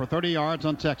penalty for 30 yards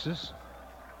on Texas.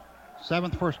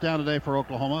 7th first down today for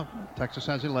Oklahoma. Texas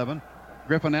has 11.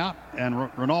 Griffin out, and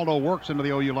Ronaldo works into the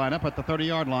OU lineup at the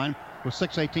 30-yard line with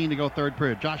 6:18 to go third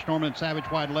period. Josh Norman and Savage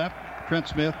wide left, Trent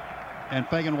Smith and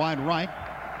Fagan wide right.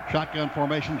 Shotgun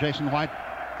formation, Jason White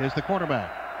is the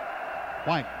quarterback.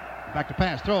 White back to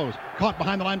pass, throws, caught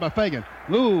behind the line by Fagan.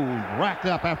 Racked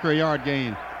up after a yard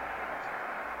gain.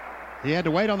 He had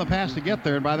to wait on the pass to get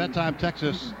there, and by that time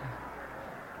Texas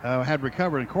had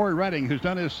recovered. And Corey Redding, who's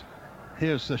done his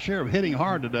share of hitting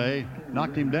hard today,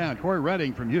 knocked him down. Corey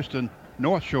Redding from Houston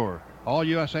North Shore, All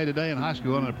USA today in high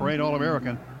school and a parade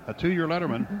All-American, a 2-year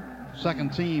letterman,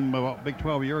 second team Big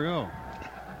 12 a year ago.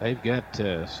 They've got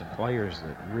some players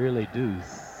that really do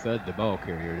thud the ball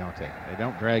carrier, don't they? They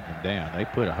don't drag them down. They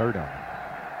put a hurt on them.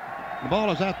 The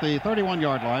ball is at the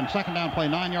 31-yard line. Second down play,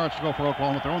 9 yards to go for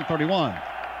Oklahoma at their own 31.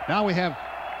 Now we have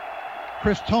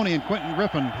Chris Toney and Quentin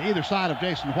Griffin to either side of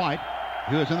Jason White,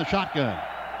 who is in the shotgun.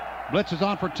 Blitz is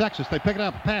on for Texas. They pick it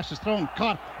up. Pass is thrown,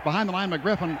 caught behind the line by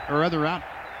Griffin, or other out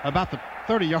about the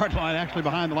 30-yard line, actually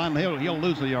behind the line. He'll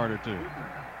lose a yard or two.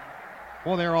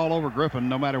 Well, they're all over Griffin,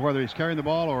 no matter whether he's carrying the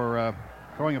ball or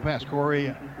throwing a pass.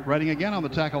 Corey Redding again on the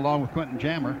tackle along with Quentin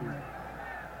Jammer.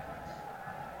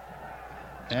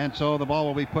 And so the ball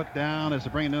will be put down as they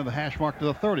bring it into the hash mark to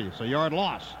the 30. So yard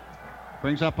loss.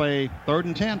 Brings up a 3rd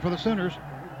and 10 for the Sooners.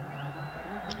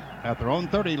 At their own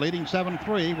 30, leading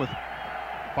 7-3 with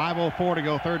 5:04 to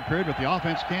go third period, but the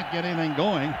offense can't get anything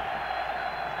going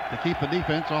to keep the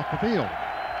defense off the field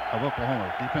of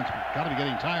Oklahoma. Defense got to be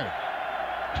getting tired.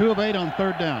 2 of 8 on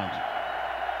third downs.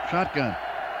 Shotgun.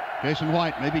 Jason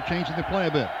White maybe changing the play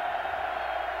a bit.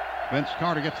 Vince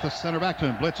Carter gets the center back to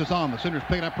him. Blitz is on. The Sooners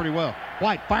pick it up pretty well.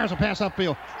 White fires a pass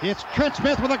upfield. It's Trent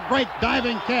Smith with a great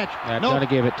diving catch. Trying to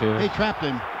give it to him. He trapped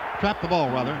the ball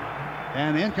rather.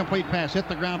 And the incomplete pass hit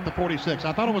the ground at the 46.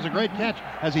 I thought it was a great catch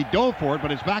as he dove for it,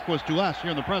 but his back was to us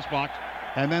here in the press box.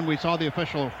 And then we saw the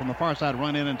official from the far side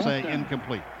run in and say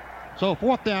incomplete. So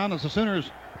 4th down as the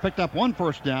Sooners picked up 1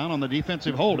 first down on the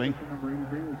defensive holding.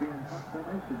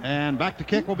 And back to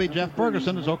kick will be Jeff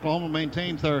Ferguson as Oklahoma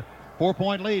maintains their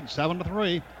 4-point lead,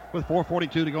 7-3, with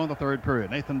 4:42 to go in the third period.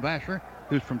 Nathan Vasher,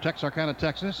 who's from Texarkana,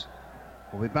 Texas,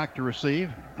 will be back to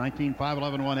receive. 19, 5'11",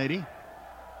 180.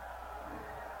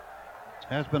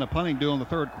 Has been a punting duel in the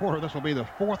third quarter. This will be the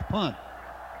 4th punt.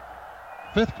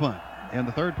 5th punt in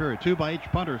the third period. 2 by each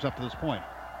punters up to this point.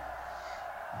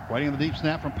 Waiting on the deep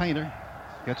snap from Painter.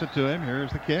 Gets it to him.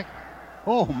 Here's the kick.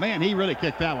 Oh, man, he really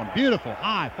kicked that one. Beautiful,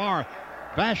 high, far.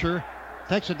 Vasher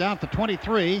takes it down to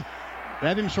 23. They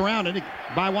have him surrounded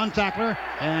by one tackler,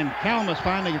 and Kalmus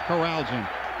finally corrals him.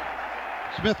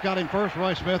 Smith got him first,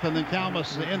 Roy Smith, and then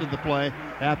Kalmus ended the play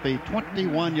at the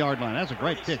 21-yard line. That's a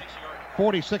great kick.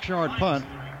 46-yard punt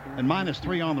and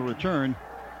 -3 on the return.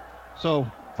 So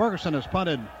Ferguson has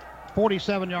punted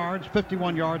 47 yards,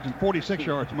 51 yards, and 46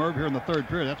 yards, Merv, here in the third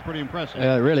period. That's pretty impressive.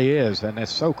 It really is, and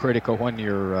that's so critical when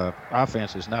your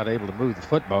offense is not able to move the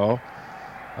football.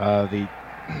 The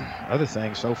other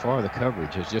thing so far, the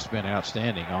coverage has just been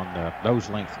outstanding on those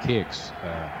length kicks.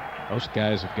 Those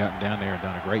guys have gotten down there and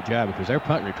done a great job because their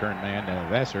punt return man,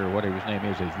 Vassar, or whatever his name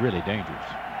is really dangerous.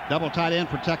 Double tight end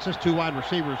for Texas, 2 wide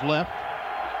receivers left.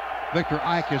 Victor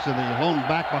Ike is in the lone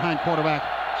back behind quarterback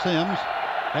Sims.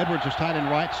 Edwards is tight end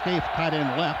right, Scaife tight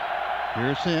end left.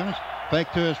 Here's Sims, fake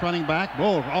to his running back.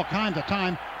 Whoa, all kinds of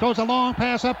time. Throws a long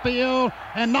pass upfield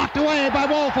and knocked away by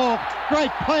Woolfolk.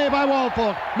 Great play by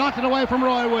Woolfolk. Knocked it away from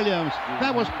Roy Williams.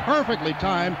 That was perfectly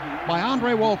timed by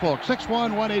Andre Woolfolk, 6'1",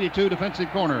 182 defensive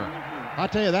corner. I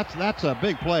tell you, that's a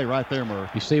big play right there,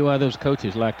 Murph. You see why those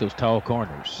coaches like those tall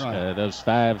corners. Right. Those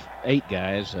 5'8"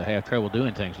 guys have trouble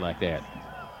doing things like that.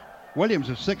 Williams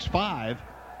is 6'5",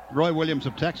 Roy Williams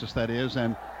of Texas, that is,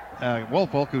 and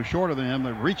Woolfolk, who's shorter than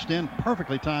him, reached in,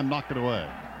 perfectly timed, knocked it away.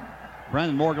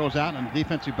 Brandon Moore goes out, and the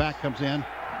defensive back comes in.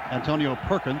 Antonio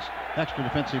Perkins, extra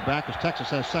defensive back, as Texas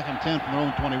has 2nd 10 from their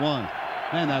own 21.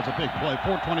 Man, that's a big play.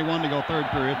 4:21 to go, third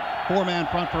period. 4-man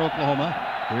front for Oklahoma.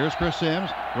 Here's Chris Sims,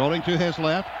 rolling to his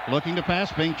left, looking to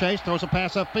pass, being chased, throws a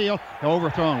pass upfield,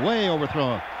 overthrown, way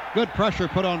overthrown. Good pressure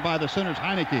put on by the Sooners'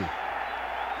 Heineke.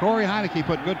 Corey Heineke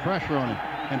put good pressure on him.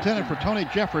 Intended for Tony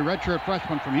Jeffrey, redshirt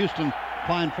freshman from Houston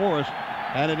Pine Forest.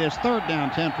 And it is 3rd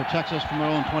down 10 for Texas from their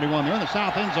own 21. They're in the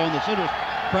south end zone. The Sooners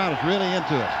crowd is really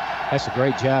into it. That's a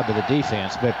great job of the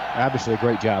defense, but obviously a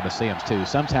great job of Sims, too.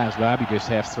 Sometimes, Bob, you just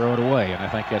have to throw it away, and I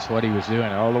think that's what he was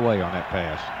doing all the way on that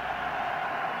pass.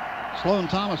 Sloan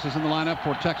Thomas is in the lineup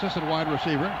for Texas at wide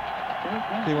receiver.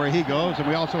 See where he goes. And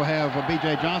we also have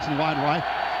B.J. Johnson wide right.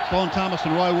 Sloan Thomas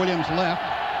and Roy Williams left.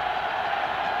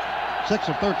 6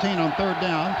 of 13 on 3rd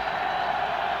down.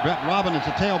 Brett Robin is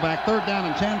the tailback. 3rd down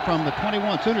and 10 from the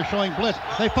 21. Sooners showing blitz.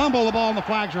 They fumble the ball and the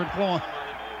flags are flowing.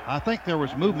 I think there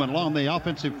was movement along the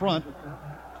offensive front.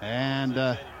 And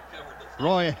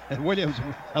Roy Williams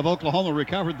of Oklahoma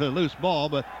recovered the loose ball,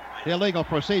 but illegal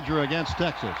procedure against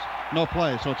Texas. No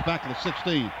play, so it's back to the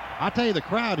 16. I tell you, the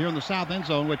crowd here in the south end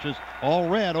zone, which is all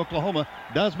red, Oklahoma,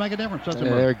 does make a difference, doesn't it?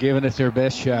 They're giving it their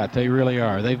best shot. They really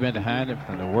are. They've been behind it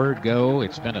from the word go.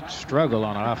 It's been a struggle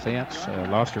on offense.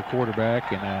 Lost their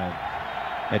quarterback, and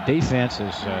that defense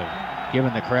has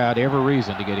given the crowd every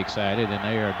reason to get excited, and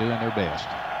they are doing their best.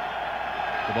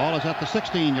 The ball is at the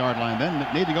 16-yard line. Then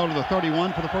need to go to the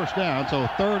 31 for the first down, so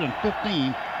 3rd and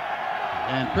 15.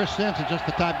 And Chris Sims is just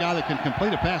the type guy that can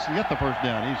complete a pass and get the first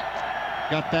down. He's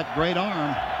got that great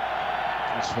arm.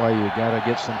 That's why you got to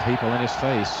get some people in his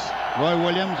face. Roy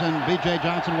Williams and B.J.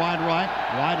 Johnson wide right.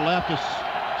 Wide left is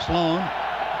Sloan.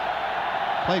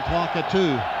 Play clock at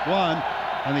 2-1.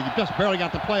 And they just barely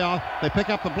got the play off. They pick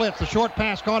up the blitz. The short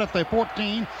pass caught at the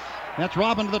 14. That's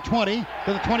Robin to the 20,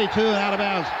 to the 22, and out of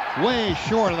bounds. Way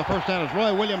short of the first down as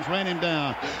Roy Williams ran him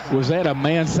down. Was that a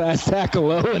man-sized tackle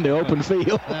low in the open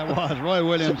field? That was Roy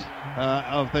Williams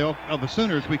of the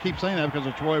Sooners. We keep saying that because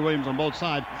it's Roy Williams on both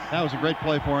sides. That was a great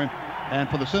play for him. And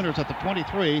for the Sooners at the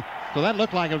 23, so that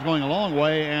looked like it was going a long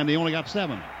way, and he only got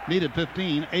 7. Needed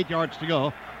 15, 8 yards to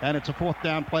go, and it's a 4th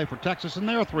down play for Texas, and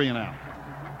they're 3 and out.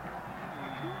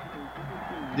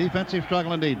 Defensive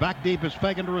struggle indeed. Back deep is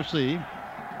Fagan to receive.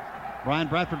 Brian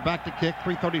Bradford back to kick.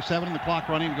 3:37 in the clock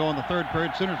running to go in the third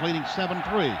period. Sooners leading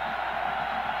 7-3.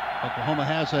 Oklahoma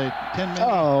has a 10-minute.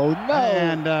 Oh, no.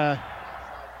 And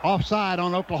offside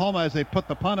on Oklahoma as they put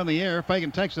the punt in the air.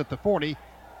 Fagan takes it at the 40.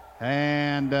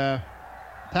 And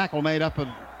tackle made up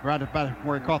right about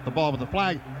where he caught the ball, but the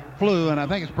flag flew. And I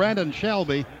think it's Brandon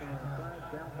Shelby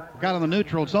got in the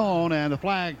neutral zone, and the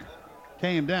flag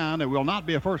came down. It will not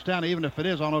be a first down, even if it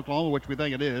is on Oklahoma, which we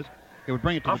think it is. It would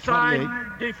bring it to offside the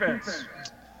 28. Defense.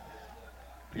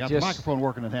 You got the microphone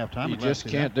working at halftime. You just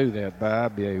can't do that,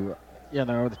 Bob. You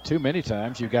know, too many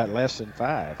times you've got less than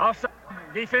 5. Offside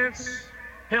defense.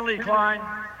 Penalty decline.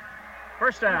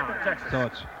 First down, Texas. So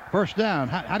it's first down.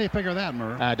 How do you figure that,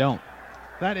 Murr? I don't.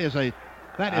 That is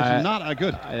not a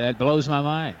good. That blows my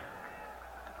mind.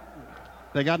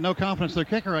 They got no confidence. Their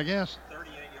kicker, I guess.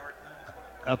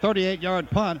 A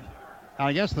 38-yard punt.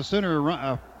 I guess the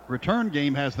Sooner return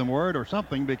game has them worried or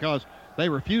something because they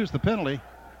refused the penalty.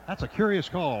 That's a curious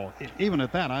call, even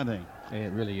at that, I think.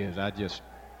 It really is. I just,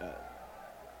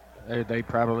 they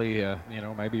probably,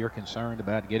 maybe are concerned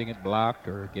about getting it blocked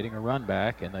or getting a run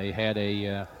back, and they had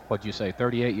a,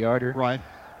 38-yarder right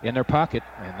in their pocket,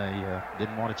 and they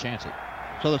didn't want to chance it.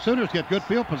 So the Sooners get good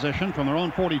field position from their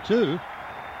own 42.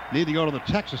 Need to go to the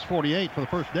Texas 48 for the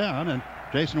first down, and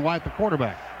Jason White, the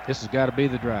quarterback. This has got to be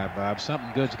the drive, Bob. Something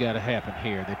good's got to happen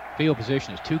here. The field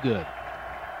position is too good.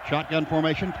 Shotgun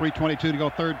formation, 3:22 to go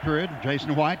third period.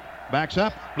 Jason White backs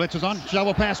up, blitzes on,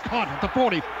 shovel pass caught at the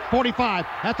 40, 45,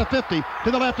 at the 50.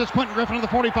 To the left is Quentin Griffin at the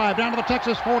 45, down to the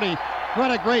Texas 40. What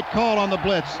a great call on the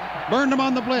blitz. Burned him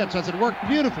on the blitz as it worked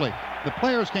beautifully. The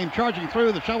players came charging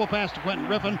through, the shovel pass to Quentin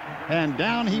Griffin, and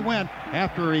down he went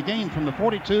after he gained from the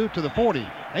 42 to the 40.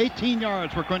 18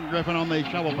 yards for Quentin Griffin on the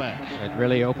shovel pass. It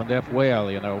really opened up well,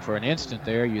 you know. For an instant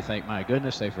there, you think, my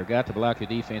goodness, they forgot to block the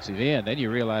defensive end. Then you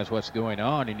realize what's going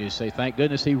on, and you say, thank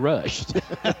goodness he rushed.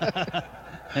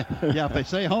 Yeah, if they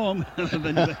stay home, then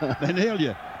they nail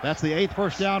you. That's the 8th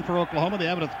first down for Oklahoma. They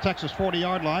have it at the Texas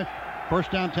 40-yard line.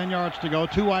 First down, 10 yards to go.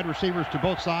 2 wide receivers to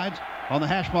both sides on the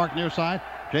hash mark near side.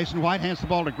 Jason White hands the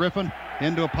ball to Griffin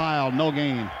into a pile, no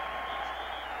gain.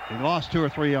 He lost 2 or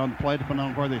 3 on the play, depending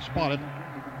on where they spotted.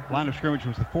 Line of scrimmage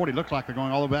was the 40. Looks like they're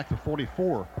going all the way back to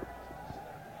 44.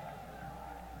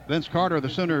 Vince Carter, the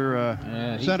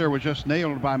center, was just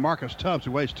nailed by Marcus Tubbs,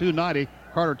 who weighs 290.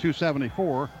 Carter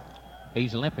 274.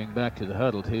 He's limping back to the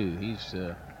huddle too. He's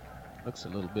looks a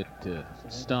little bit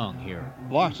stung here.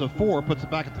 Loss of 4 puts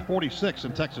it back at the 46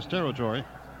 in Texas territory.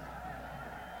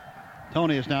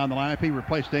 Tony is now in the lineup. He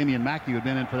replaced Damian Mackey, who had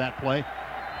been in for that play.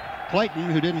 Clayton,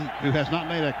 who has not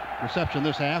made a reception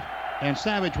this half, and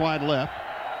Savage wide left.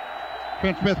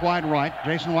 Trent Smith wide right.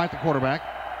 Jason White, the quarterback,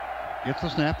 gets the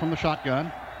snap from the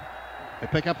shotgun. They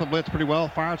pick up the blitz pretty well.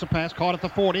 Fires a pass, caught at the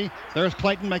 40. There's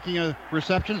Clayton making a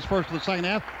reception. His first of the second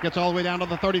half. Gets all the way down to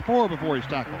the 34 before he's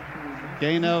tackled.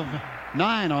 Gain of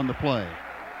 9 on the play.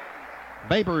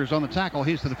 Babers on the tackle.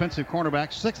 He's the defensive cornerback.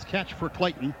 6th catch for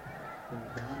Clayton.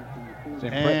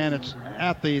 And it's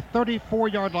at the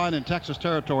 34-yard line in Texas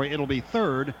territory. It'll be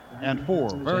 3rd and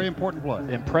 4. Very important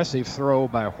play. Impressive throw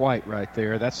by White right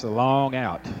there. That's the long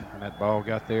out. And that ball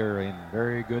got there in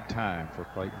very good time for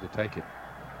Clayton to take it.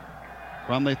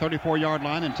 From the 34-yard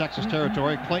line in Texas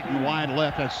territory, Clayton wide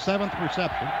left has 7th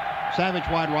reception. Savage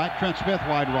wide right, Trent Smith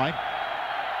wide right.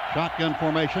 Shotgun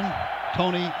formation,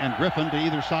 Tony and Griffin to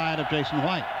either side of Jason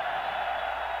White.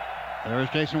 There's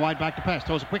Jason White back to pass.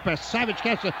 Throws a quick pass. Savage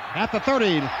catches it at the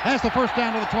 30. Has the first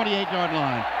down to the 28-yard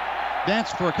line.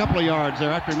 Danced for a couple of yards there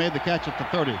after he made the catch at the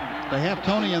 30. They have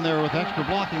Tony in there with extra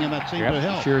blocking, and that seemed to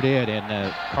help. Sure did.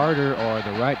 And Carter or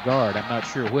the right guard, I'm not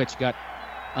sure which, got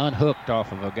unhooked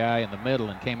off of a guy in the middle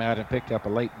and came out and picked up a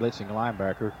late blitzing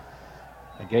linebacker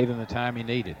and gave him the time he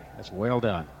needed. That's well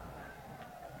done.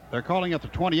 They're calling it the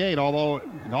 28, although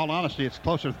in all honesty it's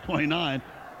closer to 29.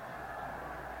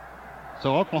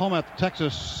 So Oklahoma at the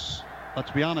Texas,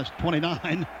 let's be honest,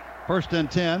 29. 1st and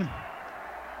 10.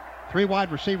 3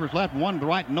 wide receivers left, 1 to the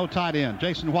right, and no tight end.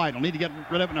 Jason White will need to get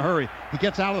rid of it in a hurry. He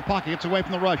gets out of the pocket, gets away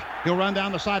from the rush. He'll run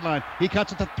down the sideline. He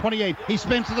cuts at the 28. He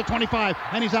spins to the 25,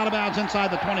 and he's out of bounds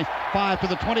inside the 25 to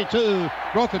the 22.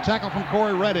 Broke the tackle from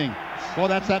Corey Redding. Well,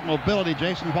 that's that mobility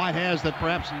Jason White has that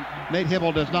perhaps Nate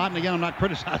Hibble does not. And again, I'm not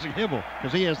criticizing Hibble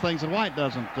because he has things that White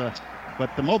doesn't.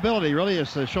 But the mobility really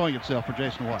is showing itself for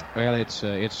Jason White. Well, it's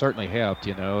certainly helped,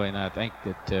 you know, and I think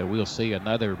that we'll see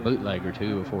another bootleg or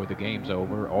two before the game's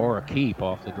over, or a keep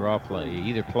off the draw play.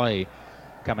 Either play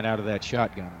coming out of that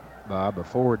shotgun, Bob,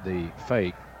 before the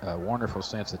fake. Wonderful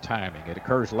sense of timing. It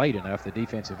occurs late enough, the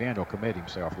defensive end will commit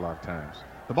himself a lot of times.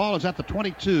 The ball is at the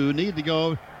 22. Need to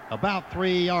go about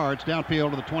 3 yards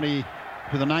downfield to the 20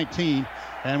 to the 19,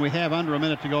 and we have under a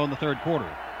minute to go in the third quarter.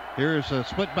 Here's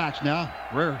split backs now,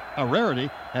 a rarity,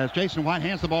 as Jason White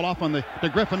hands the ball off on the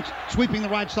Griffins, sweeping the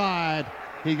right side.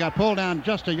 He got pulled down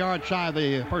just a yard shy of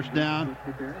the first down.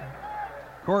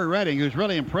 Corey Redding, who's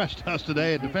really impressed us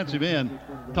today at defensive end,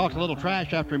 talked a little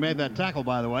trash after he made that tackle,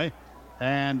 by the way.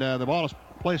 And the ball is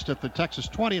placed at the Texas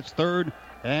 20. It's 3rd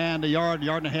and a yard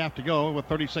and a half to go with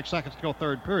 36 seconds to go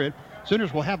third period.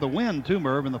 Sooners will have the win, too,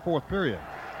 Merv, in the fourth period.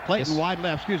 Clayton wide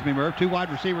left, Merv. 2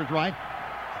 wide receivers right.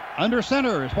 Under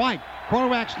center is White.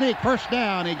 Quarterback sneak. First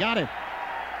down. He got it.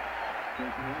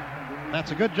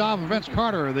 That's a good job of Vince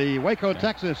Carter, the Waco,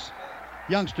 Texas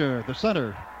youngster, the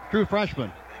center, true freshman.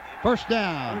 First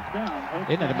down.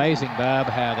 Isn't it amazing, Bob,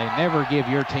 how they never give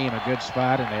your team a good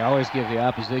spot and they always give the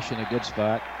opposition a good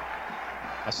spot?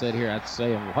 I said here, I'd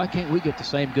say, why can't we get the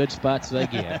same good spots they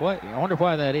get? I wonder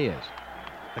why that is.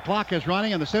 The clock is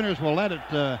running, and the Sooners will let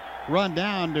it run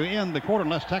down to end the quarter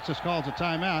unless Texas calls a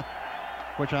timeout,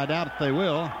 which I doubt if they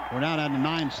will. We're now down to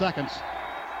 9 seconds.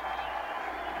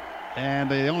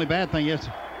 And the only bad thing is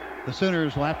the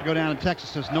Sooners will have to go down to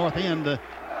Texas's north end to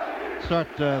start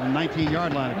the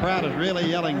 19-yard line. The crowd is really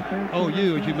yelling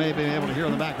OU, as you may be able to hear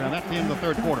in the background. That's the end of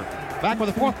the third quarter. Back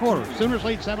with the fourth quarter. Sooners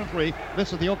lead 7-3.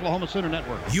 This is the Oklahoma Sooner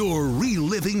Network. You're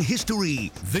reliving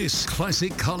history. This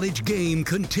classic college game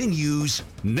continues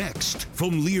next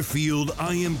from Learfield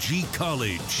IMG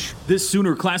College. This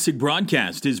Sooner Classic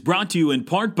broadcast is brought to you in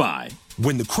part by...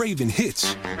 When the craving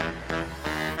hits,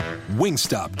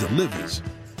 Wingstop delivers.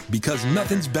 Because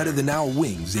nothing's better than our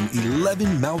wings in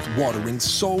 11 mouth-watering,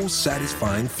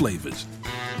 soul-satisfying flavors.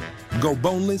 Go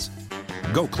boneless,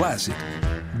 go classic,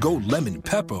 go lemon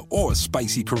pepper or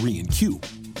spicy Korean Q.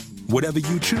 Whatever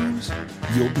you choose,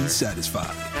 you'll be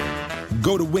satisfied.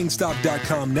 Go to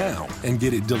Wingstop.com now and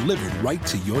get it delivered right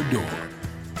to your door.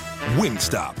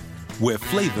 Wingstop, where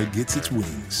flavor gets its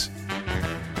wings.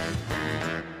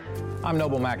 I'm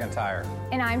Noble McIntyre.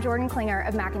 And I'm Jordan Klinger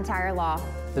of McIntyre Law.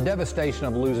 The devastation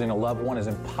of losing a loved one is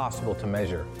impossible to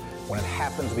measure. When it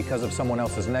happens because of someone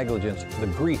else's negligence, the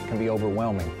grief can be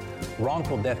overwhelming.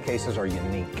 Wrongful death cases are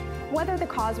unique. Whether the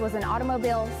cause was an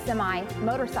automobile, semi,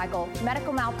 motorcycle,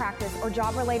 medical malpractice, or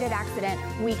job-related accident,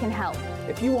 we can help.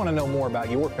 If you want to know more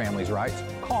about your family's rights,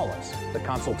 call us. The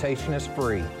consultation is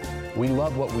free. We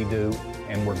love what we do,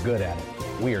 and we're good at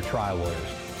it. We are trial lawyers.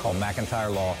 Call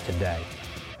McIntyre Law today.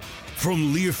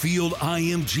 From Learfield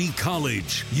IMG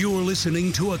College, you're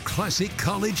listening to a classic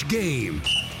college game.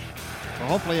 Well,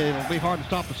 hopefully it'll be hard to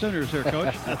stop the Sooners here,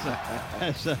 Coach.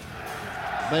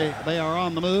 They are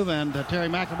on the move, and Terry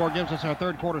McLemore gives us our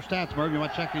third quarter stats. Merv, you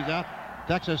might check these out.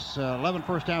 Texas 11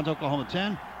 first downs, Oklahoma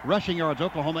 10. Rushing yards,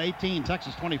 Oklahoma 18,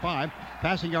 Texas 25.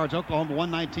 Passing yards, Oklahoma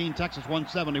 119, Texas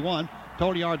 171.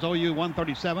 Total yards, OU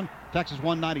 137, Texas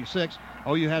 196.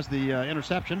 OU has the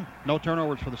interception. No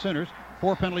turnovers for the Sooners.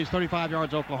 4 penalties, 35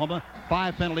 yards, Oklahoma.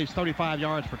 5 penalties, 35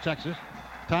 yards for Texas.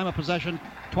 Time of possession,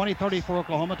 20-30 for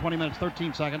Oklahoma, 20 minutes,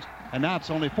 13 seconds. And now it's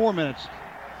only 4 minutes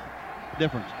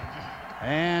difference.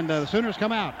 And the Sooners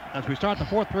come out as we start the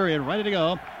fourth period, ready to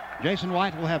go. Jason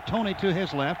White will have Tony to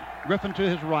his left, Griffin to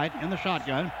his right in the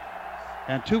shotgun,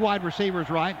 and 2 wide receivers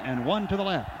right and 1 to the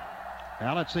left.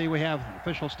 Now let's see, we have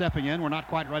officials stepping in. We're not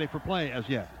quite ready for play as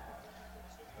yet.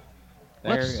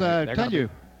 Let's tell you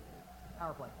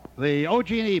the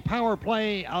OG&E power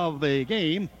play of the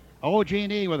game.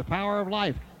 OG&E with the power of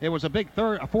life. It was a big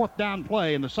fourth down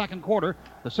play in the second quarter.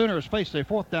 The Sooners faced a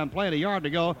fourth down play at a yard to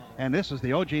go, and this is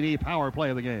the OG&E power play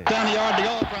of the game. Down the yard to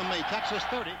go from the Texas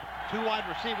 30. 2 wide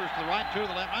receivers to the right, 2 to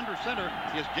the left. Under center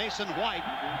is Jason White,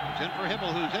 who's in for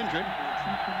Hibble, who's injured.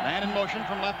 Man in motion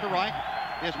from left to right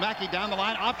is Mackey down the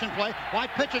line. Option play. White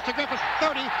pitches to Griffin.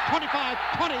 30, 25,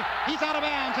 20. He's out of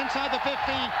bounds inside the 15,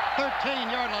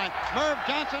 13-yard line. Merv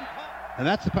Johnson. And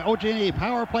that's the OG&E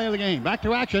power play of the game. Back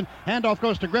to action. Handoff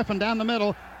goes to Griffin down the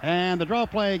middle, and the draw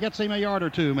play gets him a yard or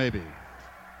 2 maybe.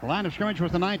 The line of scrimmage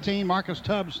was the 19. Marcus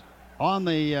Tubbs on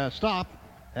the stop,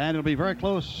 and it'll be very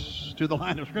close to the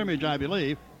line of scrimmage, I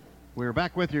believe. We're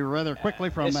back with you rather quickly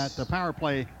from that power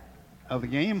play of the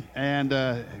game, and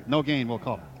no gain, we'll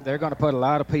call it. They're going to put a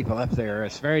lot of people up there.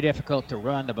 It's very difficult to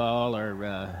run the ball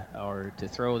or to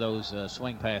throw those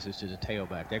swing passes to the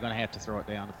tailback. They're going to have to throw it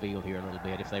down the field here a little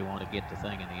bit if they want to get the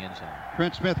thing in the end zone.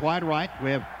 Trent Smith wide right. We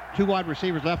have 2 wide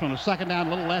receivers left on a second down, a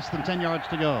little less than 10 yards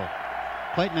to go.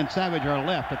 Clayton and Savage are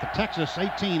left at the Texas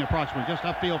 18 approximately, just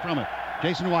upfield from it.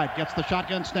 Jason White gets the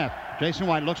shotgun snap. Jason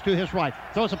White looks to his right,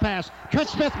 throws a pass. Trent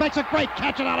Smith makes a great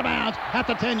catch and out of bounds at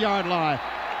the 10-yard line.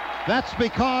 That's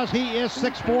because he is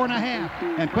 6'4 and a half.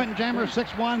 And Quentin Jammer is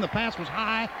 6'1. The pass was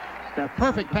high.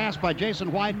 Perfect pass by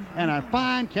Jason White and a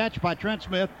fine catch by Trent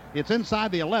Smith. It's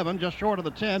inside the 11, just short of the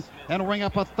 10, and will bring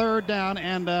up a third down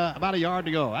and about a yard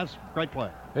to go. That's a great play.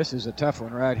 This is a tough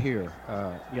one right here.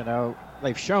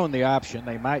 They've shown the option.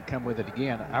 They might come with it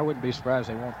again. I wouldn't be surprised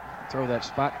they won't throw that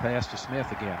spot pass to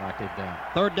Smith again like they've done.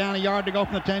 Third down, a yard to go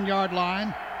from the 10-yard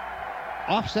line.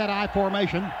 Offset I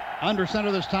formation. Under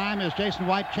center this time is Jason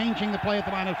White, changing the play at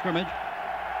the line of scrimmage.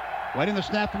 Waiting the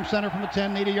snap from center from the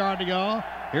 10, need a yard to go.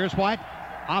 Here's White.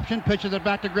 Option, pitches it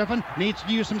back to Griffin. Needs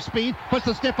to use some speed. Puts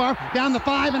the stiff arm down the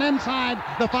 5 and inside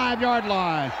the 5-yard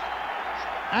line.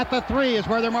 At the 3 is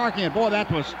where they're marking it. Boy,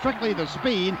 that was strictly the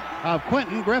speed of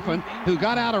Quentin Griffin, who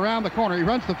got out around the corner. He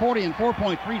runs the 40 in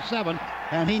 4.37,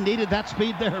 and he needed that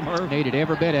speed there, Merv. Needed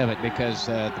every bit of it because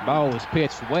the ball was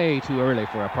pitched way too early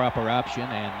for a proper option,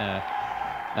 and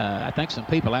I think some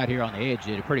people out here on the edge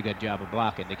did a pretty good job of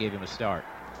blocking to give him a start.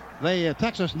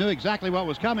 Texas knew exactly what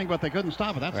was coming, but they couldn't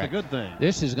stop it. That's right. A good thing.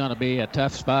 This is going to be a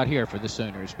tough spot here for the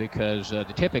Sooners because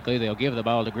typically they'll give the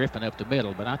ball to Griffin up the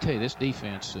middle, but I tell you, this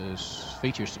defense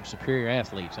features some superior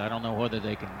athletes. I don't know whether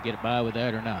they can get by with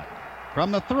that or not.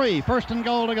 From the 3, first and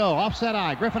goal to go. Offset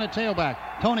I. Griffin at tailback.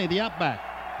 Tony the up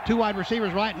back. 2 wide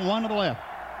receivers right and 1 to the left.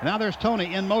 And now there's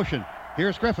Tony in motion.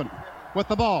 Here's Griffin. with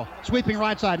the ball. Sweeping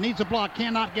right side. Needs a block.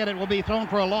 Cannot get it. Will be thrown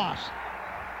for a loss.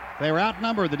 They were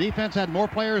outnumbered. The defense had more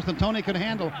players than Tony could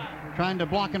handle trying to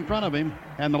block in front of him.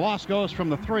 And the loss goes from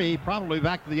the 3 probably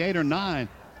back to the 8 or 9.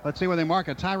 Let's see where they mark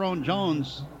it. Tyrone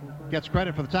Jones gets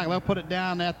credit for the tackle. They'll put it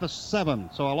down at the 7.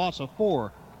 So a loss of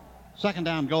 4. Second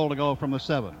down goal to go from the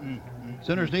 7.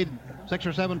 Sooners need 6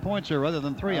 or 7 points here rather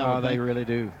than 3. Oh, they really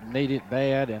do. Need it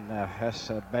bad, and that's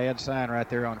a bad sign right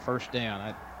there on first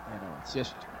down. It's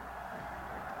just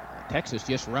Texas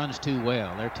just runs too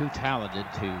well. They're too talented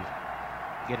to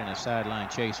get in a sideline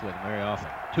chase with them very often.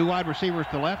 2 wide receivers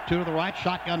to the left, 2 to the right.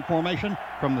 Shotgun formation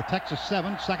from the Texas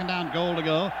 7. Second down goal to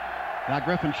go. Now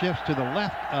Griffin shifts to the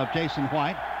left of Jason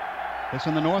White. It's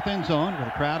in the north end zone where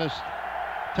the crowd is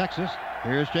Texas.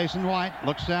 Here's Jason White.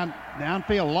 Looks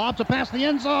downfield. Lobs it past the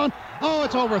end zone. Oh,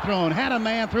 it's overthrown. Had a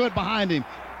man, threw it behind him.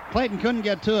 Clayton couldn't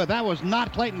get to it. That was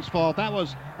not Clayton's fault. That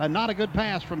was not a good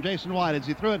pass from Jason White as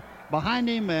he threw it behind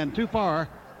him and too far.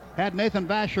 Had Nathan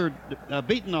Vasher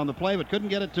beaten on the play, but couldn't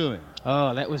get it to him.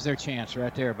 Oh, that was their chance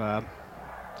right there, Bob.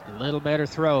 A little better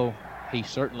throw. He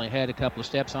certainly had a couple of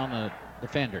steps on the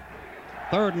defender.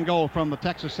 Third and goal from the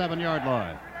Texas 7-yard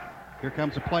line. Here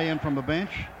comes a play in from the bench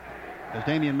as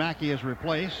Damian Mackey is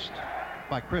replaced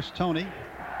by Chris Toney.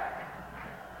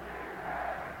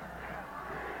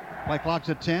 Play clock's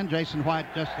at 10. Jason White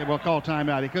will call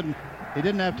timeout. He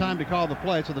didn't have time to call the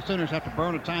play, so the Sooners have to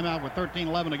burn a timeout with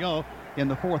 13:11 to go in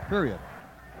the 4th period.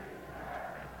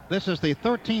 This is the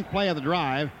 13th play of the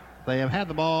drive. They have had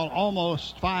the ball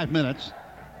almost 5 minutes,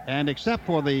 and except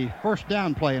for the first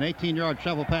down play, an 18-yard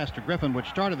shovel pass to Griffin, which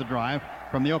started the drive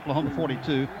from the Oklahoma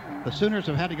 42, the Sooners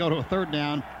have had to go to a third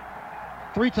down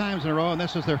 3 times in a row, and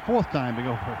this is their 4th time to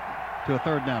go to a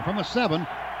third down. From a 7,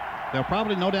 they'll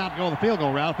probably no doubt go the field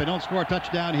goal route if they don't score a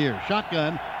touchdown here.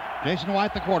 Shotgun, Jason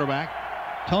White, the quarterback,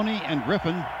 Toney and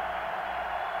Griffin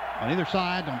on either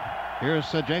side.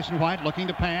 Here's Jason White looking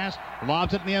to pass,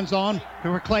 lobs it in the end zone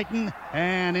to Clayton,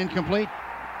 and incomplete.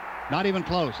 Not even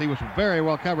close. He was very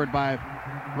well covered by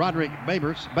Roderick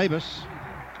Babers,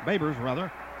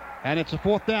 and it's a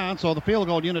 4th down, so the field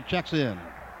goal unit checks in.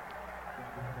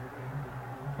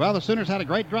 Well, the Sooners had a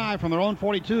great drive from their own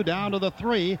 42 down to the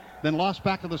 3, then lost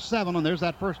back to the 7, and there's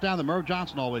that first down that Merv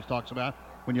Johnson always talks about.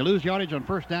 When you lose yardage on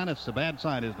first down, it's a bad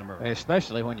sign, isn't it, Merv?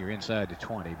 Especially when you're inside the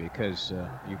 20, because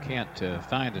you can't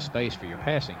find a space for your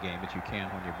passing game that you can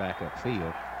when you're back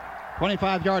upfield.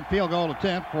 25-yard field goal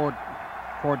attempt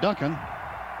for Duncan.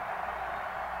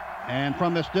 And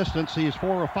from this distance, he is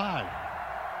 4 of 5.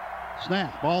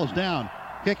 Snap, ball is down.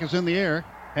 Kick is in the air,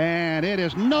 and it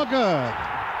is no good.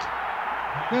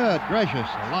 Good gracious,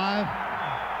 alive.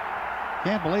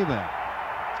 Can't believe that.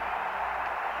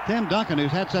 Tim Duncan,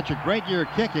 who's had such a great year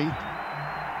kicking,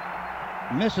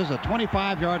 misses a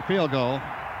 25-yard field goal,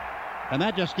 and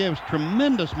that just gives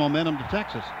tremendous momentum to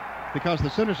Texas because the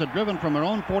Sooners had driven from their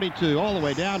own 42 all the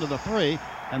way down to the 3,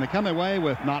 and they come away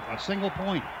with not a single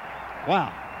point.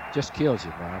 Wow. Just kills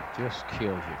you, Bob. Just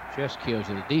kills you. Just kills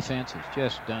you. The defense has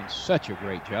just done such a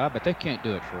great job, but they can't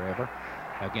do it forever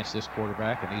against this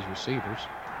quarterback and these receivers.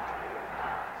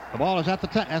 The ball is at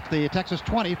the Texas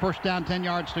 20, first down, 10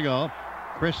 yards to go.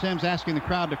 Chris Sims asking the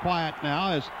crowd to quiet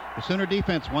now as the Sooner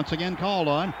defense once again called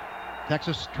on.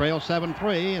 Texas trails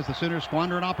 7-3 as the Sooners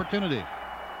squander an opportunity.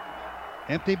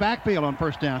 Empty backfield on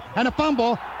first down. And a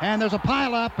fumble, and there's a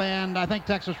pile up, and I think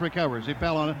Texas recovers. He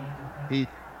fell on it. He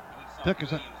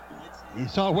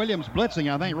saw Williams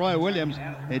blitzing, I think, Roy Williams.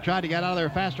 He tried to get out of there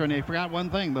faster, and he forgot one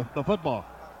thing, the football.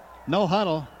 No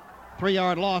huddle,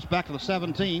 3-yard loss back to the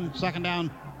 17. Second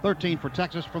down, 13 for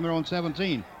Texas from their own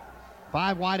 17.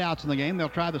 5 wideouts in the game. They'll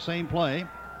try the same play.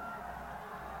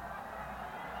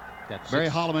 Barry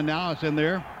Holloman now is in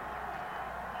there.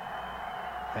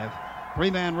 Have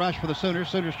 3-man rush for the Sooners.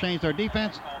 Sooners change their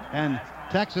defense, and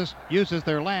Texas uses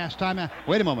their last timeout.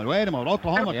 Wait a moment.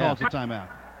 Oklahoma calls the timeout.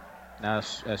 Now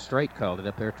Straight called it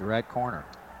up there at the right corner.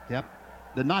 Yep.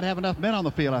 Did not have enough men on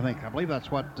the field, I think. I believe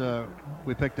that's what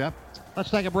we picked up. Let's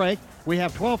take a break. We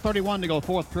have 12:31 to go,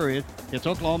 4th period. It's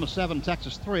Oklahoma 7,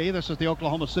 Texas 3. This is the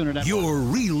Oklahoma Sooner Network. You're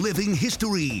reliving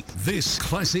history. This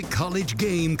classic college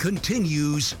game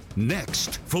continues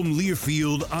next from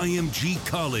Learfield IMG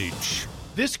College.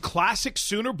 This classic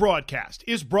Sooner broadcast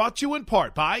is brought to you in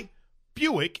part by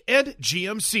Buick and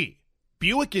GMC.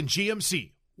 Buick and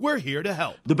GMC. We're here to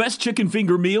help. The best chicken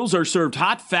finger meals are served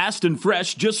hot, fast, and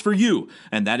fresh just for you.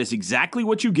 And that is exactly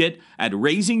what you get at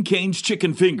Raising Cane's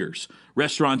Chicken Fingers.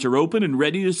 Restaurants are open and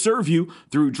ready to serve you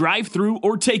through drive-thru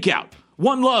or takeout.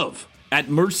 One love. At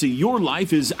Mercy, your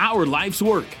life is our life's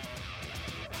work.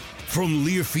 From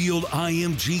Learfield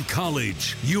IMG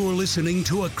College, you're listening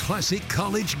to a classic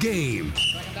college game.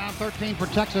 Second down 13 for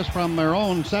Texas from their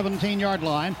own 17-yard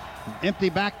line. Empty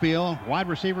backfield. Wide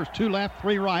receivers, 2 left,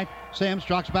 3 right. Sims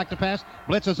trucks back to pass.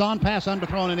 Blitz is on. Pass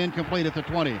underthrown and incomplete at the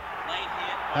 20.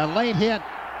 A late hit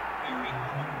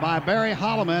by Barry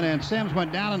Holloman, and Sims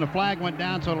went down and the flag went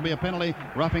down, so it'll be a penalty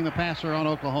roughing the passer on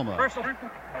Oklahoma. Personal,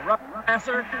 rough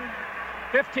passer,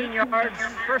 15 yards.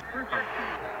 First.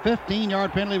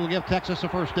 15-yard penalty will give Texas a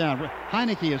first down.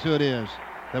 Heineke is who it is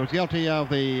that was guilty of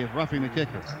the roughing the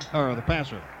kicker, or the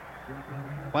passer.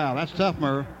 Wow, that's tough,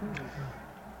 Merv.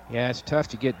 Yeah, it's tough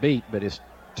to get beat, but it's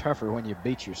tougher when you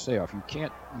beat yourself. You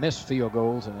can't miss field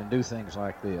goals and then do things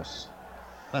like this.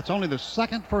 That's only the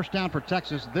second first down for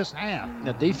Texas this half.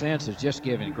 The defense is just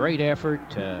giving great effort,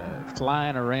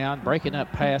 flying around, breaking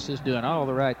up passes, doing all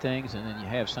the right things, and then you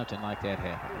have something like that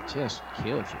happen. It just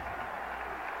kills you.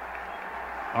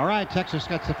 All right, Texas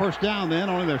gets the first down then,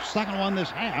 only their second one this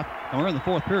half, and we're in the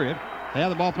fourth period. They have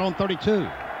the ball thrown 32.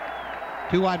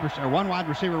 One wide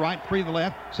receiver right, 3 to the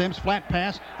left. Sims flat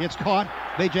pass. It's caught.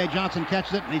 B.J. Johnson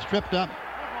catches it, and he's tripped up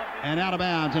and out of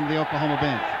bounds into the Oklahoma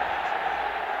bench.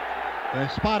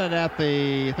 They spotted at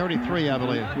the 33, I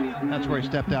believe. That's where he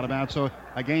stepped out of bounds. So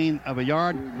a gain of a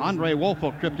yard. Andre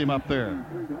Woolfolk tripped him up there.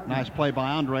 Nice play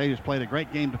by Andre, who's played a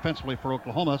great game defensively for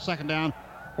Oklahoma. Second down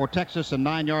for Texas and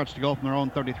 9 yards to go from their own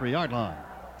 33-yard line.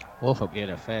 Woolfolk did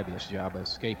a fabulous job of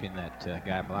escaping that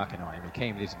guy blocking on him.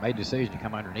 He made the decision to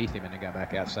come underneath him and then got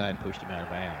back outside and pushed him out of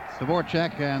bounds.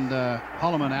 Dvorak and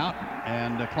Holloman out,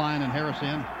 and Klein and Harris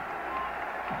in.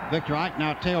 Victor Ike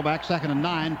now at tailback, 2nd and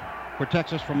 9 for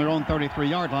Texas from their own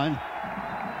 33-yard line.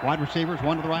 Wide receivers,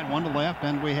 1 to the right, 1 to the left,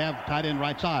 and we have tight end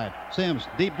right side. Sims,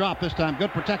 deep drop this time,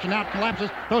 good protection out, collapses,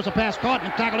 throws a pass, caught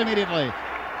and tackled immediately.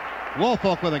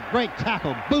 Woolfolk with a great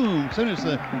tackle. Boom! As soon as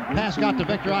the pass got to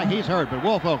Victor Ike, he's hurt. But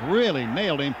Woolfolk really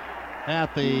nailed him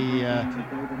at the,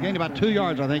 gained about 2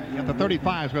 yards, I think. At the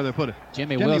 35 is where they put it.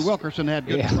 Jimmy Wilkerson had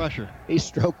good pressure. He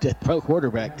stroked that pro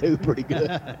quarterback, too, pretty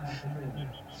good.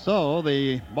 So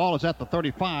the ball is at the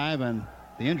 35, and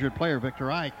the injured player, Victor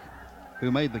Ike,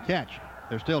 who made the catch,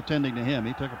 they're still tending to him.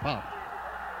 He took a pop.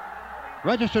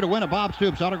 Register to win a Bob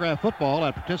Stoops autographed football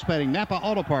at participating Napa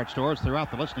Auto Parts stores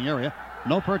throughout the listening area.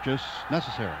 No purchase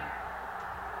necessary.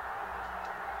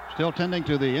 Still tending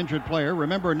to the injured player.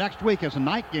 Remember, next week is a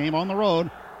night game on the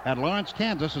road at Lawrence,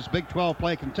 Kansas, as Big 12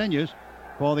 play continues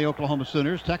for the Oklahoma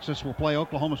Sooners. Texas will play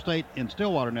Oklahoma State in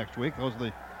Stillwater next week. Those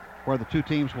are where the two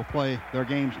teams will play their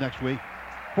games next week.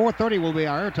 4:30 will be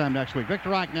our airtime next week.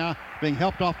 Victor Ike now being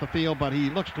helped off the field, but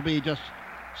he looks to be just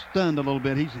stunned a little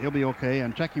bit. He'll be okay.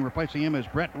 And replacing him is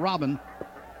Brett Robin,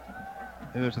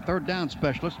 who is a third down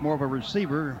specialist, more of a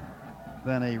receiver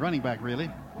than a running back,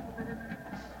 really.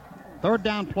 Third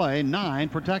down play, 9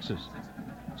 for Texas.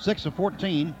 6 of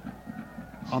 14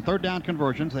 on third down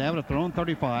conversions. They have it at their own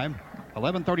 35.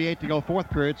 11:38 to go, fourth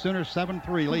period. Sooners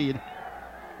 7-3 lead.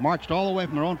 Marched all the way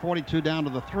from their own 42 down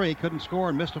to the 3. Couldn't score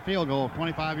and missed a field goal of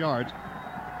 25 yards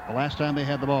the last time they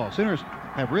had the ball. Sooners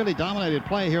have really dominated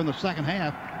play here in the second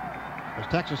half, as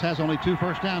Texas has only 2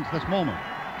 first downs at this moment.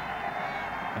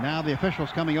 And now the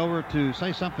officials coming over to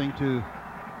say something to,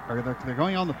 or they're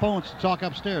going on the phones to talk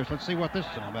upstairs. Let's see what this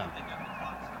is all about.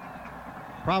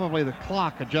 Probably the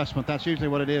clock adjustment. That's usually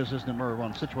what it is, isn't it, Merv,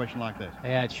 on a situation like this?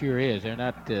 Yeah, it sure is. They're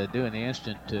not doing the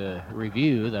instant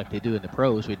review like they do in the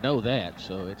pros. We know that,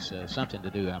 so it's something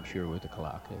to do, I'm sure, with the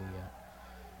clock.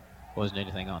 Wasn't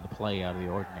anything on the play out of the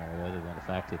ordinary other than the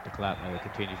fact that the clock never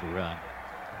continues to run.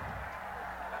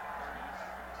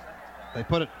 They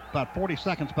put it about 40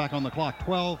 seconds back on the clock.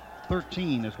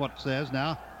 12:13 is what it says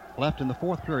now. Left in the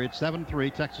fourth period,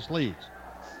 7-3, Texas leads.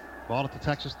 Ball at the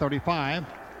Texas 35,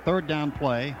 third down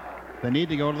play. They need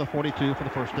to go to the 42 for the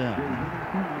first down.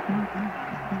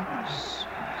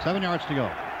 7 yards to go.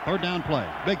 Third down play,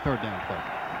 big third down play.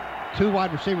 2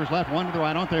 wide receivers left, 1 to the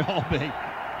right. Aren't they all big?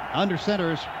 Under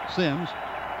center is Sims.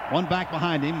 1 back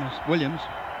behind him is Williams.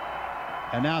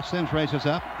 And now Sims raises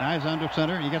up. Now he's under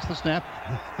center. He gets the snap.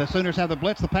 The Sooners have the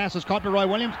blitz. The pass is caught to Roy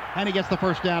Williams, and he gets the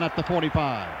first down at the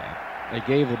 45. They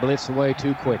gave the blitz away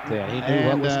too quick there. He knew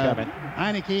what was coming.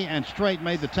 Heineke and Strait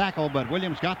made the tackle, but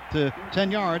Williams got to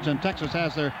 10 yards, and Texas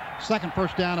has their second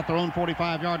first down at their own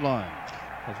 45-yard line.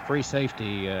 As free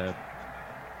safety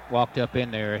walked up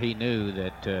in there, he knew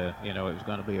that, it was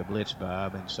going to be a blitz,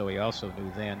 Bob, and so he also knew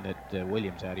then that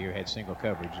Williams out here had single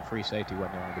coverage. The free safety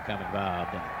wasn't going to become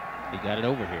involved, and he got it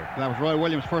over here. That was Roy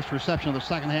Williams' first reception of the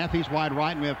second half. He's wide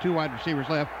right, and we have 2 wide receivers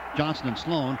left, Johnson and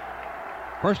Sloan.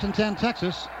 First and 10,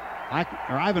 Texas.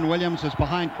 Ivan Williams is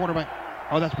behind quarterback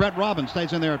Oh, that's Brett Robin,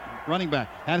 stays in there running back.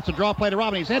 And it's a draw play to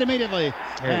Robin. He's hit immediately.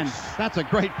 And that's a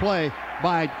great play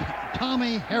by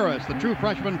Tommy Harris, the true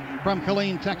freshman from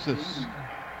Killeen, Texas.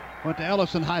 Went to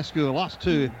Ellison High School, lost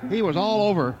 2. He was all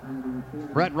over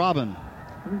Brett Robin.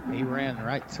 He ran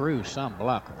right through some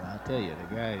blocker. I tell you,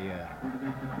 the guy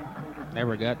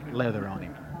never got leather on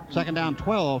him. Second down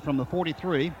 12 from the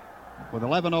 43 with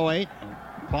 11:08.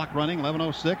 Clock running,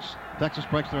 11:06. Texas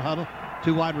breaks their huddle.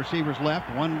 2 wide receivers left,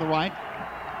 one to the right.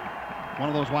 One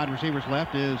of those wide receivers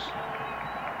left is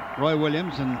Roy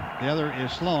Williams, and the other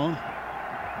is Sloan.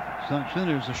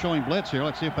 Sooners are showing blitz here.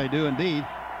 Let's see if they do indeed.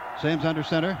 Sims under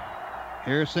center.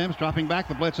 Here's Sims dropping back.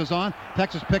 The blitz is on.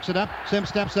 Texas picks it up. Sims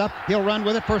steps up. He'll run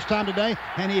with it first time today,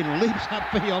 and he leaps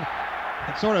upfield.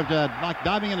 It's sort of like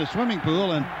diving in a swimming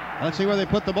pool, and let's see where they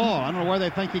put the ball. I don't know where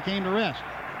they think he came to rest.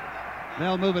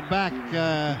 They'll move it back.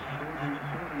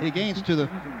 He gains to the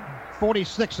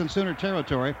 46 in Sooner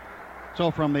territory. So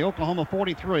from the Oklahoma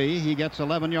 43, he gets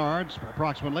 11 yards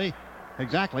approximately,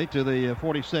 exactly, to the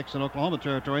 46 in Oklahoma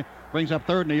territory. Brings up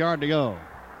 3rd and a yard to go.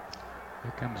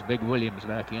 Here comes Big Williams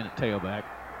back in at tailback.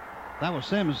 That was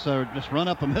Sims just run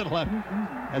up the middle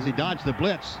as he dodged the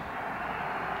blitz.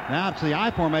 Now it's the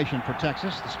I formation for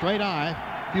Texas, the straight I.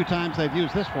 A few times they've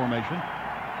used this formation.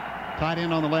 Tight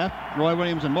end on the left. Roy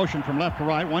Williams in motion from left to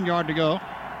right. 1 yard to go.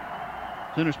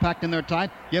 Sooners packed in there tight.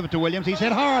 Give it to Williams. He's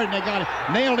hit hard, and they got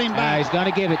it. Nailed him back. He's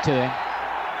going to give it to him.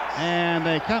 And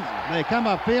they come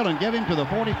upfield and give him to the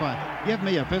 45. Give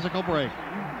me a physical break.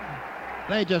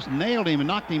 They just nailed him and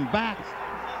knocked him back.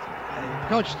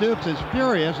 Coach Stoops is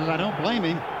furious, as I don't blame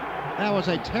him. That was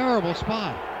a terrible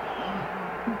spot.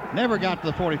 Never got to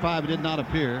the 45. It did not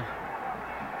appear.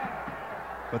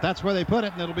 But that's where they put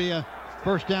it, and it'll be a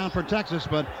first down for Texas.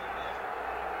 But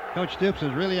Coach Stoops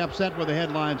is really upset with the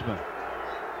head linesman.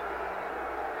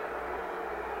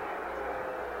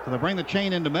 So they bring the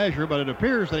chain into measure, but it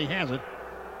appears that he has it.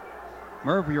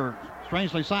 Murph, you're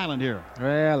strangely silent here.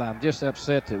 Well, I'm just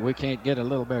upset that we can't get a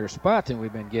little better spot than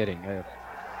we've been getting.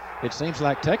 It seems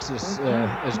like Texas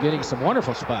is getting some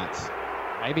wonderful spots.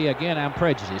 Maybe, again, I'm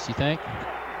prejudiced, you think?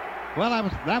 Well,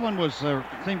 that one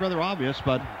seemed rather obvious,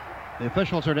 but the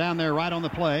officials are down there right on the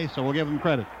play, so we'll give them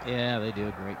credit. Yeah, they do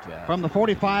a great job. From the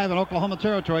 45 in Oklahoma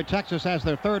territory, Texas has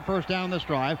their 3rd first down this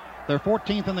drive. They're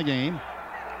 14th in the game.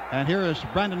 And here is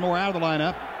Brandon Moore out of the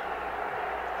lineup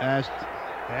as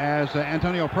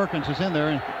Antonio Perkins is in there.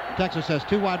 And Texas has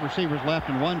 2 wide receivers left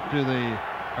and one to the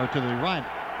right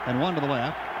and one to the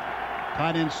left.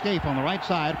 Tight end Scaife on the right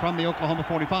side from the Oklahoma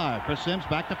 45. Chris Sims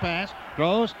back to pass,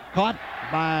 throws, caught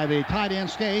by the tight end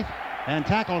Scaife, and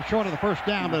tackled short of the first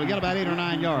down, but it'll get about 8 or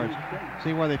 9 yards.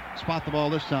 See where they spot the ball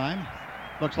this time.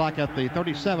 Looks like at the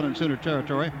 37 in Sooner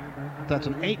territory. That's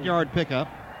an 8-yard pickup.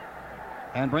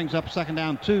 And brings up second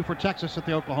down 2 for Texas at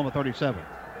the Oklahoma 37.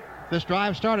 This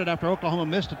drive started after Oklahoma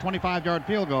missed a 25-yard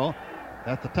field goal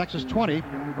at the Texas 20.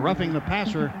 Roughing the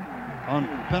passer on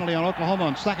penalty on Oklahoma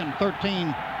on 2nd and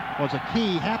 13 was a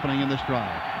key happening in this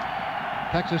drive.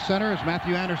 Texas center is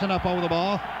Matthew Anderson up over the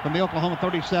ball from the Oklahoma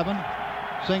 37.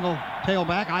 Single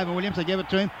tailback, Ivan Williams, they give it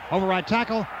to him. Over right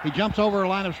tackle, he jumps over a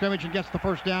line of scrimmage and gets the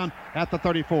first down at the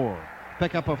 34.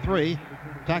 Pickup of 3,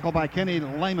 tackle by Teddy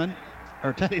Lehman,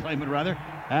 at the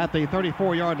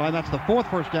 34-yard line. That's the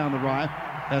 4th first down of the drive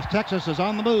as Texas is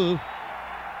on the move,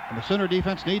 and the Sooner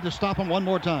defense needs to stop them one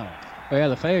more time.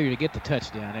 Well, the failure to get the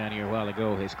touchdown down here a while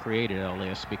ago has created all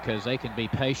this because they can be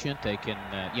patient. They can,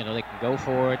 they can go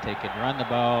for it. They can run the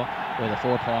ball with a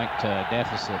 4-point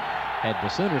deficit. Had the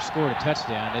Sooners scored a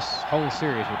touchdown, this whole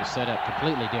series would have set up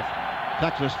completely different.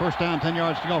 Texas first down, 10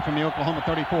 yards to go from the Oklahoma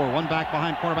 34. One back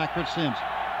behind quarterback Chris Sims.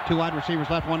 2 wide receivers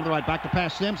left, one to the right. Back to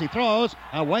pass Sims. He throws.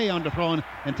 Away underthrown.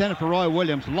 Intended for Roy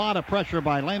Williams. A lot of pressure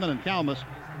by Lehman and Kalmus.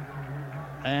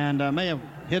 And may have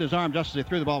hit his arm just as he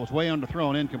threw the ball. It was way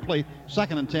underthrown. Incomplete.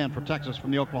 2nd and 10 for Texas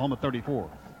from the Oklahoma 34.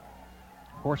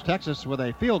 Of course, Texas with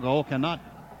a field goal cannot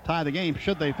tie the game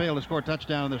should they fail to score a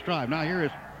touchdown in this drive. Now here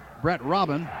is Brett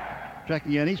Robin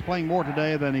checking in. He's playing more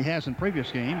today than he has in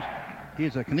previous games.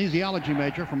 He's a kinesiology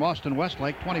major from Austin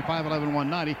Westlake. 25'11",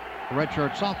 190. The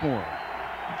redshirt sophomore.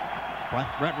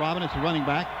 Brett Robin is the running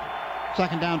back.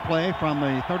 Second down play from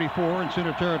the 34 in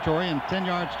Sooner territory and 10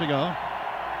 yards to go.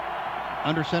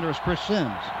 Under center is Chris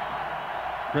Sims.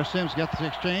 Chris Sims gets the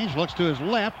exchange, looks to his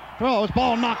left, throws,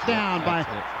 ball knocked down by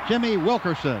Jimmy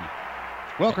Wilkerson.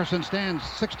 Wilkerson stands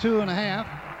 6'2 and a half,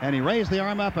 and he raised the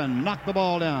arm up and knocked the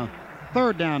ball down.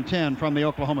 3rd down 10 from the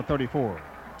Oklahoma 34.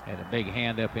 Had a big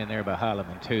hand up in there by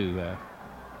Holloman, too.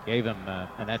 Gave him,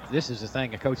 this is the thing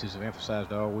the coaches have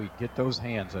emphasized all week, get those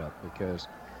hands up because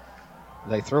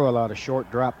they throw a lot of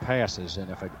short drop passes, and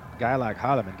if a guy like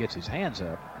Holloman gets his hands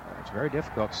up, It's very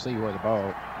difficult to see where the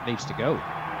ball needs to go.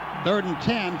 3rd and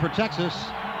 10 for Texas.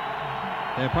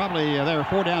 They're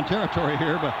 4 down territory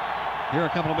here, but here are a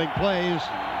couple of big plays.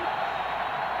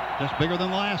 Just bigger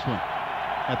than the last one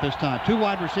at this time. 2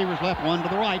 wide receivers left, 1 to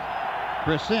the right.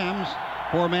 Chris Sims,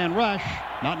 4-man rush,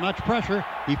 not much pressure.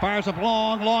 He fires up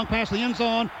long past the end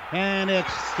zone, and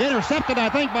it's intercepted, I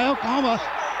think, by Oklahoma,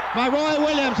 by Roy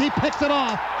Williams. He picks it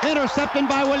off. Intercepted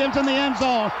by Williams in the end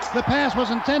zone. The pass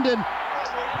was intended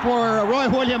for Roy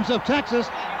Williams of Texas,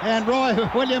 and Roy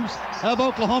Williams of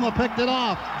Oklahoma picked it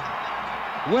off.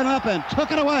 Went up and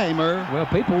took it away, Merv. Well,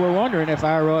 people were wondering if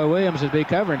our Roy Williams would be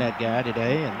covering that guy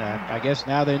today, and I guess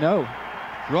now they know.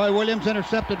 Roy Williams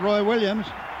intercepted Roy Williams.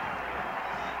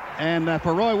 And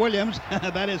for Roy Williams,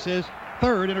 that is his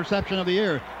 3rd interception of the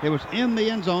year. It was in the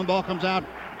end zone. Ball comes out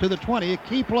to the 20. A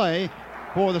key play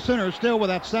for the Sooners, still with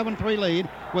that 7-3 lead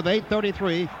with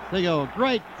 8:33 to go.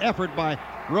 Great effort by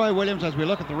Roy Williams as we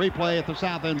look at the replay at the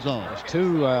south end zone. There's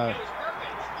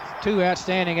two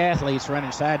outstanding athletes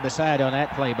running side by side on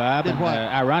that play, Bob. And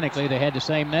ironically, they had the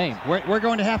same name. We're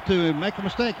going to have to make a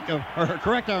mistake, or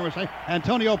correct our mistake.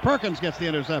 Antonio Perkins gets the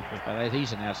interception.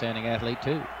 He's an outstanding athlete,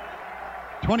 too.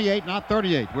 28, not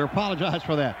 38. We apologize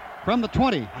for that. From the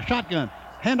 20, a shotgun.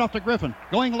 Handoff to Griffin.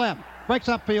 Going left. Breaks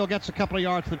upfield, gets a couple of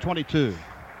yards to the 22.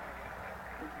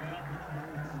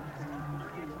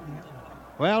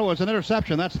 Well, it was an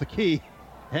interception. That's the key.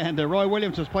 And Roy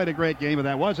Williams has played a great game, but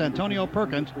that was Antonio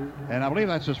Perkins. And I believe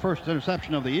that's his first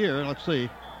interception of the year. Let's see.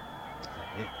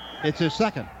 It's his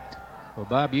 2nd. Well,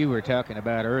 Bob, you were talking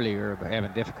about earlier about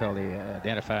having difficulty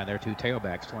identifying their 2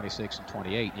 tailbacks, 26 and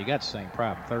 28. You got the same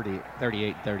problem,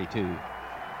 38 and 32.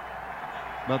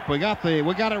 But we got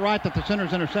it right that the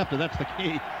Sooners intercepted. That's the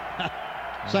key.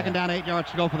 2nd down, 8 yards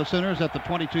to go for the Sooners at the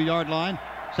 22-yard line.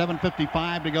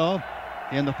 7:55 to go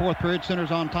in the 4th period.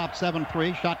 Sooners on top,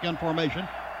 7-3, shotgun formation.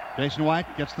 Jason White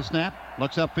gets the snap,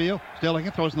 looks upfield, still looking,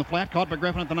 throws in the flat, caught by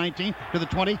Griffin at the 19 to the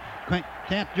 20.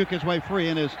 Can't juke his way free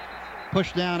and is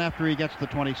pushed down after he gets to the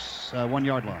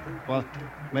 21-yard line. Well,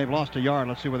 may have lost a yard.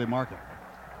 Let's see where they mark it.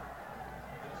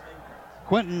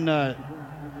 Quentin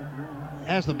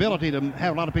has the ability to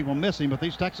have a lot of people miss him, but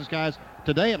these Texas guys,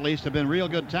 today at least, have been real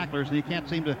good tacklers, and he can't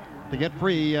seem to get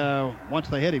free once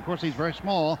they hit him. Of course, he's very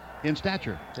small in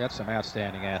stature. Got some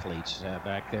outstanding athletes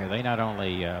back there. They not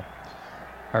only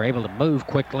are able to move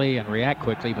quickly and react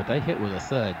quickly, but they hit with a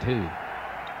thud, too.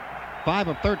 5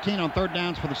 of 13 on 3rd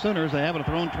downs for the Sooners. They have it at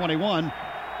their own 21,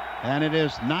 and it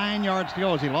is 9 yards to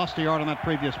go as he lost a yard on that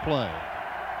previous play.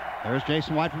 There's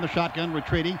Jason White from the shotgun,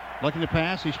 retreating, looking to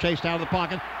pass. He's chased out of the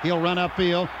pocket. He'll run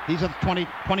upfield. He's at the 20,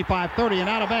 25, 30, and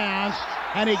out of bounds.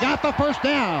 And he got the first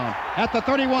down at the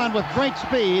 31 with great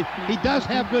speed. He does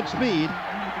have good speed.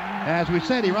 As we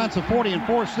said, he runs a 40 and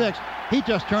 4.6. He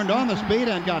just turned on the speed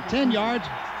and got 10 yards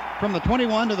from the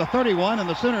 21 to the 31, and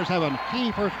the Sooners have a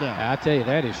key first down. I tell you,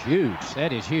 that is huge.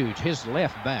 That is huge. His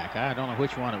left back, I don't know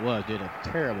which one it was, did a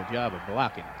terrible job of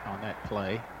blocking on that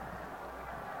play.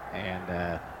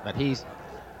 And but he's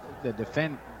the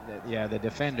defender.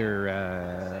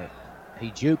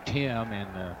 He juked him,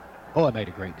 and made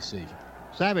a great decision.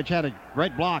 Savage had a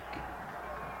great block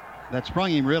that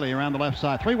sprung him really around the left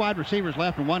side. 3 wide receivers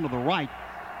left and 1 to the right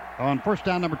on first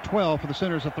down number 12 for the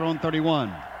Sooners at their own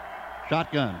 31.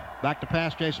 Shotgun. Back to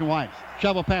pass, Jason White.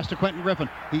 Shovel pass to Quentin Griffin.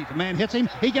 The man hits him.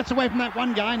 He gets away from that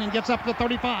one guy and then gets up to the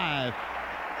 35.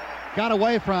 Got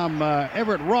away from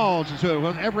Everett Rawls. Who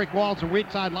was Everett Rawls, a weak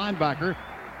side linebacker,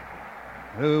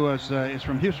 who is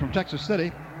from Houston, from Texas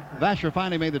City. Vasher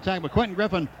finally made the tackle, but Quentin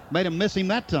Griffin made him miss him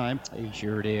that time. He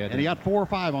sure did. And he got 4 or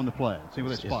 5 on the play. Let's see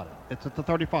where they spot it. It's at the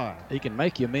 35. He can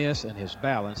make you miss, and his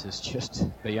balance is just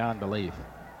beyond belief.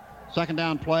 2nd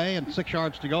down play and 6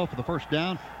 yards to go for the first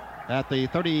down at the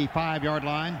 35-yard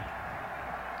line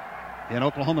in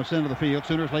Oklahoma's end of the field.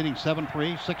 Sooners leading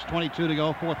 7-3, 6:22 to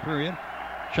go, 4th period.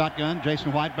 Shotgun,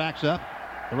 Jason White backs up.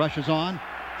 The rush is on.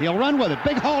 He'll run with it.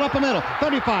 Big hole up the middle.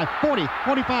 35, 40,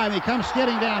 45. He comes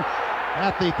skidding down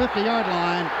at the 50-yard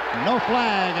line. No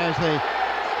flag as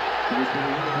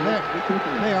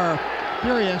they are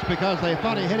furious because they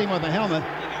thought he hit him with a helmet.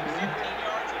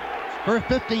 First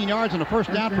 15 yards and a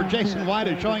first down for Jason White,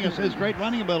 who's showing us his great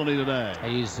running ability today.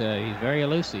 He's very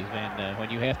elusive, and when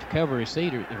you have to cover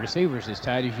receivers as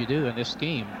tight as you do in this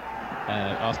scheme,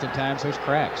 oftentimes there's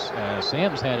cracks.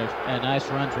 Sims had a nice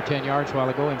run for 10 yards a while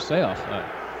ago himself.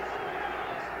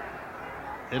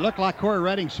 It looked like Corey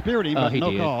Redding speared him, but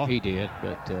no call. He did,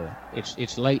 but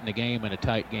it's late in the game, in a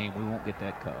tight game. We won't get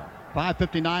that call.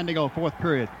 5:59 to go, fourth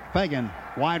period. Fagan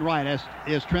wide right, as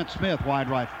is Trent Smith wide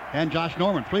right. And Josh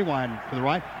Norman 3 wide to the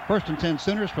right. 1st and 10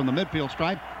 Sooners from the midfield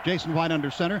stripe. Jason White under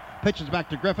center. Pitches back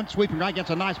to Griffin. Sweeping right, gets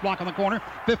a nice block on the corner.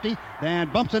 50, then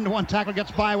bumps into one tackle,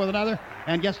 gets by with another,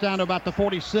 and gets down to about the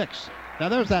 46. Now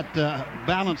there's that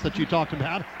balance that you talked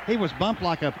about. He was bumped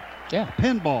like a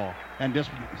pinball and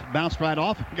just bounced right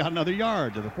off and got another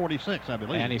yard to the 46, I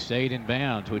believe. And he stayed in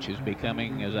bounds, which is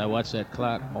becoming, as I watch that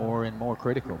clock, more and more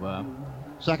critical, Bob.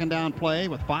 Second down play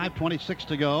with 5:26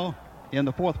 to go in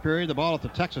the fourth period. The ball at the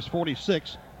Texas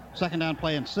 46. Second down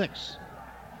play and 6.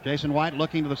 Jason White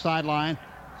looking to the sideline.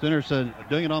 Sooners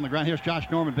doing it on the ground. Here's Josh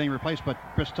Norman being replaced by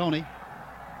Chris Toney.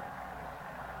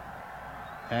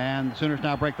 And the Sooners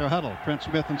now break their huddle. Trent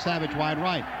Smith and Savage wide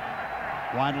right.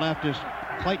 Wide left is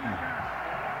Clayton.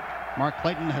 Mark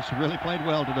Clayton has really played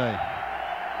well today.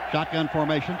 Shotgun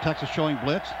formation. Texas showing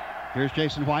blitz. Here's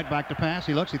Jason White back to pass.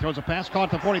 He looks. He throws a pass.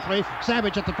 Caught at the 43.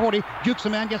 Savage at the 40. Jukes a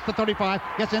man. Gets the 35.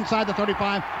 Gets inside the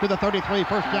 35 to the 33.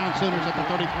 First down Sooners at the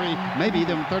 33. Maybe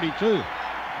even 32.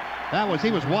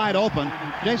 He was wide open.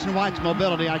 Jason White's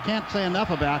mobility, I can't say enough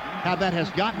about how that has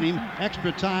gotten him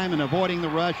extra time in avoiding the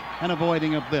rush and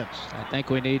avoiding a blitz. I think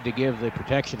we need to give the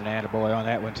protection an attaboy on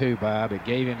that one too, Bob. It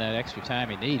gave him that extra time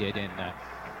he needed. And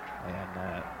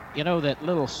you know, that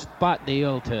little spot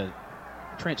deal to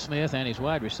Trent Smith and his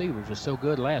wide receivers was so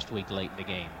good last week late in the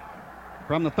game.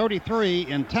 From the 33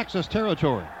 in Texas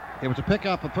territory, it was a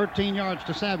pickup of 13 yards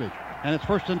to Savage. And it's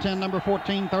 1st and 10, number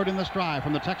 14, third in this drive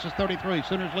from the Texas 33.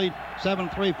 Sooners lead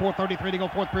 7-3, 4:33 to go,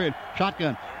 fourth period.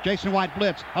 Shotgun. Jason White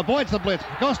blitz. Avoids the blitz.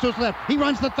 Goes to his left. He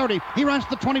runs the 30. He runs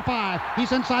the 25.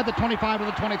 He's inside the 25 to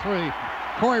the 23.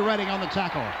 Corey Redding on the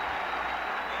tackle.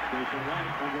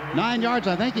 9 yards,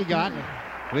 I think he got.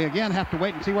 We again have to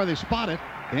wait and see where they spot it.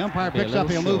 The umpire picks up.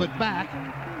 He'll move it back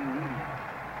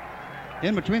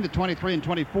in between the 23 and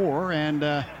 24.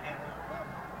 And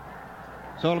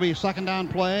so it'll be a second down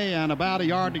play and about a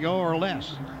yard to go or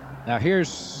less. Now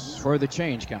here's where the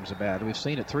change comes about. We've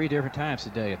seen it 3 different times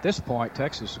today. At this point,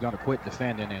 Texas is going to quit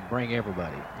defending and bring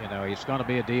everybody. You know, it's going to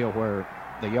be a deal where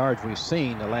the yards we've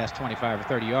seen, the last 25 or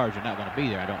 30 yards, are not going to be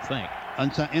there, I don't think.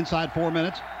 Inside 4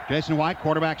 minutes, Jason White,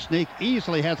 quarterback sneak,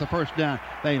 easily has the first down.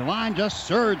 The line just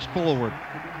surged forward.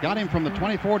 Got him from the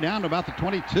 24 down to about the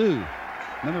 22. And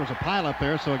then there was a pile up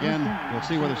there, so again, we'll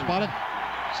see where they spot it.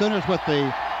 Sooners with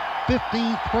the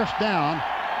 15th first down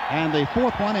and the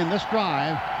 4th one in this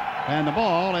drive, and the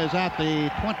ball is at the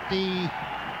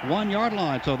 21-yard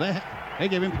line, so they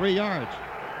give him 3 yards.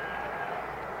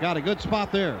 Got a good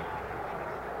spot there.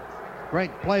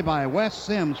 Great play by Wes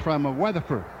Sims from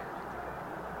Weatherford.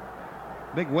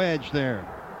 Big wedge there.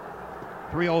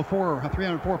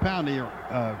 304-pounder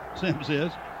Sims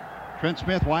is. Trent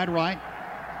Smith wide right.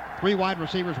 3 wide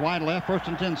receivers wide left. 1st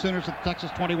and 10 Sooners at the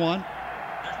Texas 21.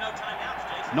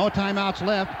 No timeouts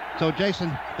left, so Jason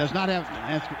does not have.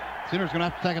 Sooners going to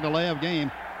have to take a delay of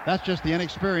game. That's just the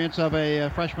inexperience of a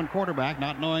freshman quarterback,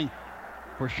 not knowing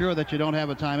for sure that you don't have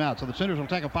a timeout. So the Sooners will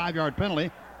take a 5-yard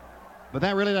penalty, but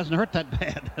that really doesn't hurt that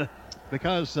bad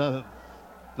because the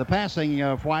passing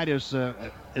of White is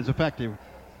effective.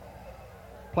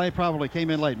 Play probably came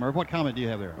in late. Merv, what comment do you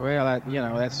have there? Well,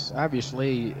 that's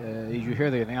obviously, you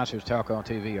hear the announcers talk on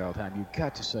TV all the time, you've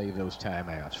got to save those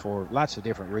timeouts for lots of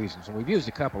different reasons. And we've used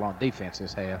a couple on defense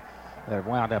this half that have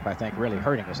wound up, I think, really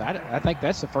hurting us. I think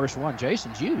that's the first one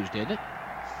Jason's used, isn't it?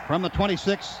 From the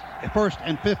 26, 1st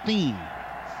and 15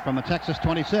 from the Texas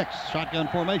 26, shotgun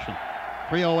formation.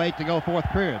 3:08 to go, fourth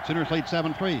period. Sooners lead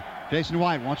 7-3. Jason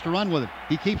White wants to run with it.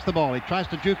 He keeps the ball. He tries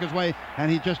to juke his way, and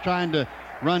he's just trying to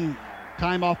run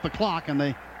time off the clock,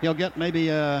 and he'll get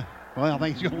maybe, I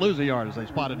think he's going to lose a yard as they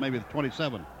spotted maybe the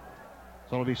 27.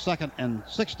 So it'll be 2nd and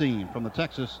 16 from the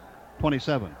Texas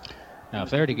 27. Now, if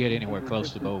they're to get anywhere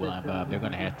close to the goal line, Bob, they're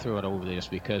going to have to throw it over this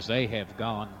because they have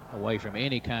gone away from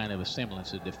any kind of a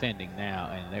semblance of defending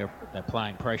now, and they're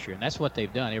applying pressure. And that's what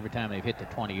they've done every time they've hit the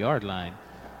 20-yard line.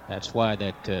 That's why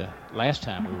that last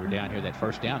time we were down here, that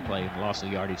first down play and loss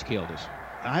of yardage killed us.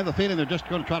 I have the feeling they're just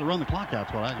going to try to run the clock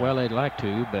out. Well, they'd like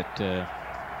to, but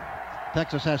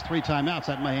Texas has 3 timeouts.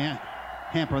 That may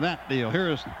hamper that deal.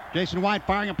 Here's Jason White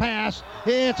firing a pass.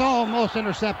 It's almost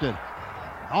intercepted.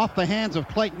 Off the hands of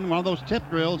Clayton, one of those tip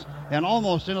drills, and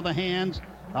almost into the hands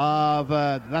of,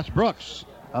 that's Brooks,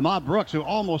 Ahmad Brooks, who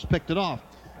almost picked it off.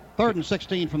 3rd and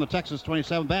 16 from the Texas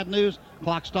 27. Bad news,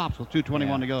 clock stops with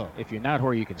 2:21 to go. If you're not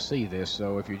where you can see this,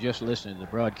 so if you're just listening to the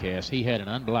broadcast, he had an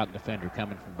unblocked defender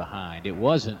coming from behind. It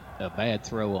wasn't a bad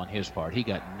throw on his part. He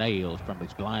got nailed from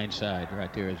his blind side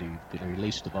right there as he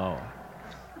released the ball.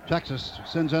 Texas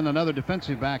sends in another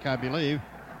defensive back, I believe,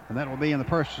 and that will be in the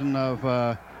person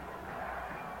of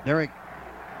Derek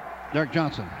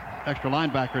Johnson, extra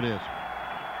linebacker it is.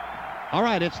 All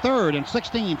right, it's 3rd and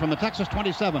 16 from the Texas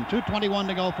 27. 2:21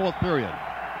 to go, fourth period.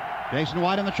 Jason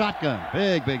White in the shotgun.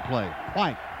 Big play.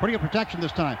 White, pretty good protection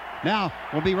this time. Now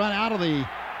will be run out of the...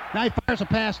 Now he fires a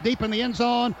pass deep in the end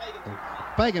zone.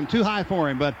 Fagan too high for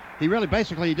him, but he really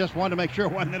basically just wanted to make sure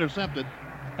it wasn't intercepted.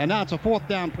 And now it's a 4th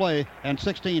down play and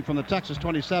 16 from the Texas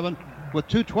 27 with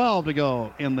 2:12 to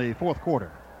go in the fourth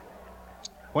quarter.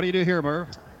 What do you do here, Merv?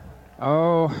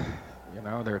 Oh,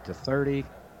 they're at the 30.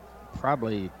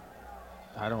 Probably,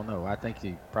 I don't know. I think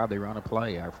you probably run a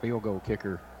play. Our field goal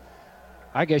kicker,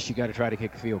 I guess you got to try to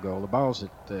kick a field goal. The ball's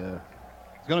at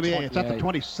it's going to be it's at the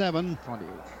 27. 20.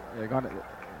 They're going to.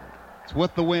 It's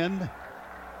with the wind,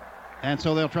 and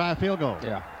so they'll try a field goal.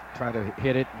 Yeah, try to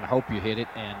hit it and hope you hit it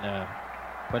and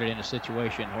put it in a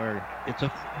situation where it's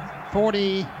a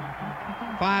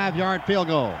 45-yard field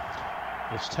goal.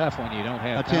 It's tough when you don't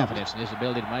have confidence in his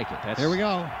ability to make it. Here we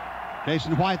go.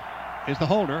 Jason White is the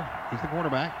holder. He's the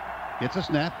quarterback. Gets a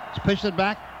snap. It's pitched it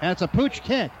back, and it's a pooch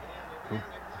kick.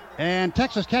 And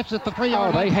Texas catches it the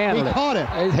 3-yard line. They handled it. He caught it.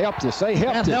 They helped us.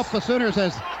 That helped the Sooners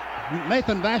as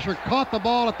Nathan Vasher caught the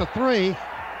ball at the 3,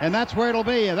 and that's where it'll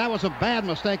be. And that was a bad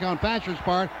mistake on Vasher's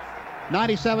part.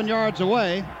 97 yards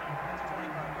away.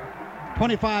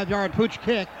 25-yard pooch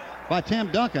kick by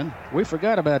Tim Duncan. We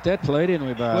forgot about that play, didn't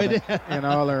we, Bob? We did. And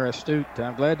all our astute.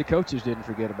 I'm glad the coaches didn't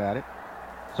forget about it.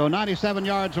 So 97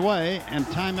 yards away, and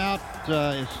timeout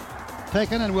is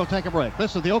taken, and we'll take a break.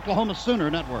 This is the Oklahoma Sooner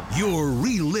Network. You're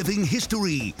reliving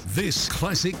history. This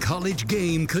classic college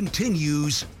game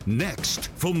continues next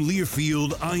from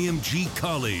Learfield IMG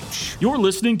College. You're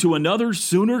listening to another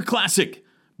Sooner Classic.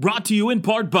 Brought to you in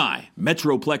part by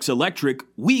Metroplex Electric.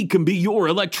 We can be your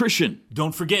electrician.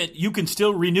 Don't forget, you can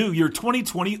still renew your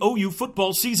 2020 OU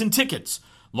football season tickets.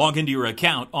 Log into your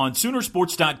account on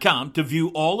Soonersports.com to view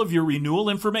all of your renewal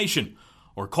information.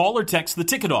 Or call or text the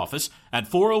ticket office at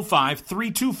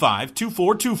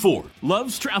 405-325-2424.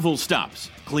 Love's Travel Stops.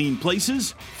 Clean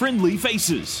places, friendly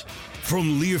faces.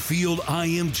 From Learfield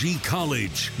IMG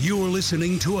College, you're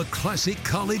listening to a classic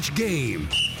college game.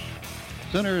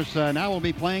 Sooners now will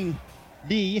be playing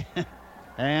D,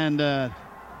 and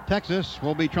Texas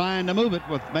will be trying to move it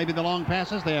with maybe the long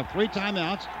passes. They have 3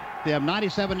 timeouts. They have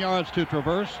 97 yards to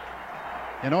traverse.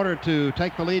 In order to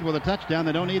take the lead with a touchdown,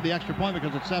 they don't need the extra point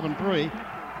because it's 7-3.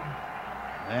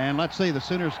 And let's see, the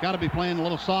Sooners got to be playing a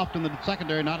little soft in the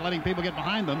secondary, not letting people get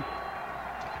behind them.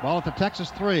 Ball at the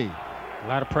Texas 3. A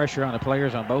lot of pressure on the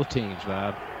players on both teams,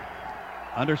 Bob.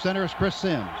 Under center is Chris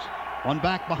Sims. One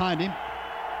back behind him.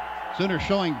 Sooners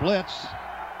showing blitz.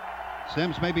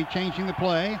 Sims may be changing the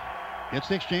play. Gets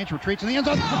the exchange, retreats in the end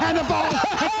zone, and the ball.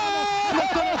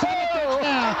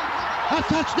 A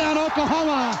touchdown,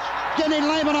 Oklahoma. Kenny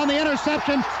Lehman on the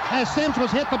interception as Sims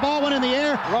was hit. The ball went in the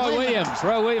air. Roy Williams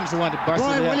the one that busted it.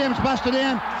 Roy Williams busted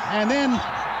in, and then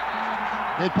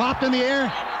it popped in the air.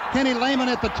 Kenny Lehman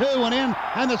at the 2 went in,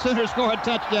 and the Sooners scored a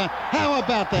touchdown. How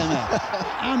about that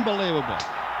now? Unbelievable.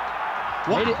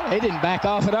 Wow. They didn't back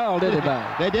off at all, did they,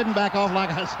 Bob? They didn't back off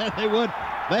like I said they would.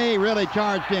 They really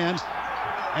charged in.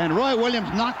 And Roy Williams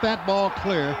knocked that ball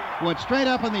clear, went straight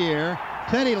up in the air.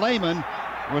 Teddy Lehman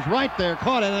was right there,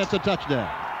 caught it, and it's a touchdown.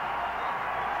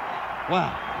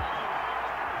 Wow.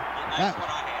 That,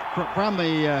 from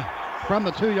the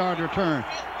 2-yard return.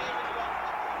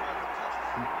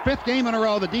 5th game in a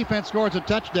row, the defense scores a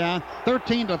touchdown,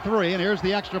 13-3, and here's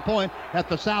the extra point at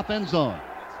the south end zone.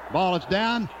 Ball is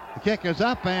down, the kick is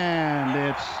up, and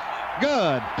it's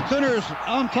good. Sooners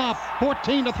on top,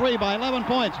 14-3 by 11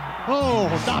 points. Oh,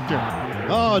 doctor.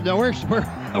 Oh, no, we're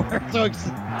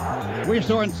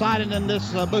so excited in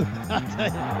this booth.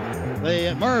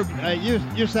 Merv,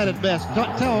 you said it best.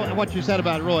 Tell what you said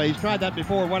about Roy. He's tried that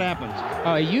before. What happens?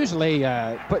 He usually,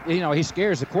 he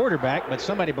scares the quarterback, but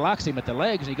somebody blocks him at the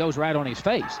legs and he goes right on his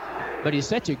face. But he's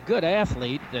such a good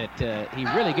athlete that he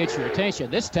really gets your attention.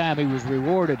 This time he was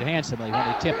rewarded handsomely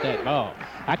when he tipped that ball.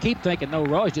 I keep thinking, no,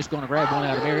 Roy's just going to grab one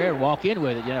out of midair and walk in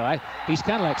with it. He's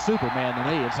kind of like Superman to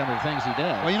me in some of the things he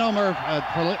does. Well, Merv,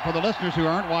 for the listeners who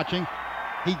aren't watching,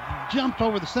 he jumped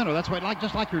over the center. That's what,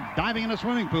 just like you're diving in a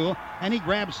swimming pool, and he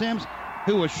grabbed Sims,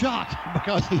 who was shocked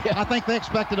because I think they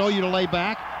expected OU to lay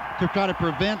back to try to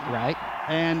prevent. Right.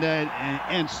 And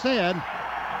instead,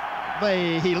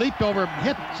 he leaped over,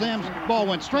 hit Sims, ball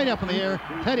went straight up in the air.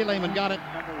 Teddy Lehman got it,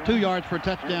 2 yards for a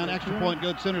touchdown, extra point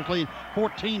good. Sooners lead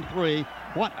 14-3.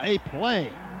 What a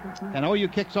play. And OU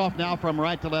kicks off now from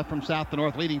right to left, from south to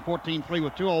north, leading 14-3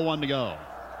 with 2:01 to go.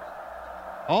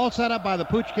 All set up by the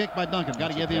pooch kick by Duncan.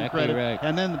 Got to give him credit. Right.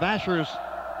 And then Vasher's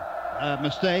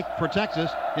mistake for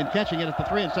Texas in catching it at the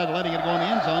 3 instead of letting it go in the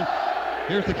end zone.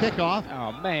 Here's the kickoff.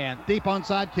 Oh, man. Deep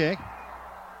onside kick.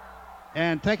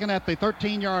 And taken at the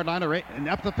 13-yard line, and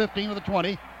up the 15 to the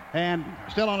 20, and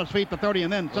still on his feet the 30,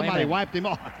 and then somebody wiped him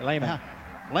off.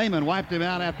 Lehman wiped him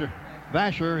out after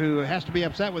Vasher, who has to be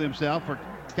upset with himself for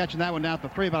catching that one down at the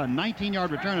 3, about a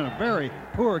 19-yard return and a very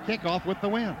poor kickoff with the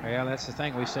win. Well, that's the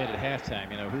thing we said at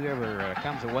halftime. You know, whoever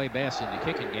comes away best in the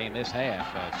kicking game this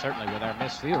half, certainly with our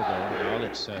missed field goal and all,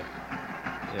 it's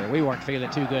we weren't feeling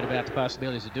too good about the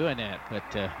possibilities of doing that,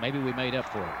 but maybe we made up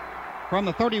for it. From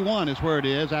the 31 is where it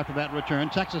is after that return.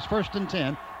 Texas 1st and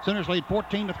 10. Sooners lead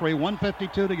 14-3,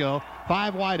 1:52 to go.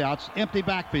 5 wideouts, empty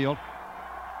backfield.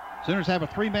 Sooners have a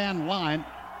 3-man line.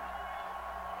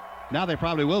 Now they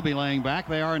probably will be laying back.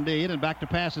 They are indeed. And back to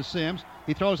pass is Sims.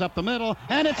 He throws up the middle,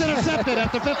 and it's intercepted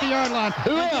at the 50-yard line.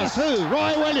 Who is? Who?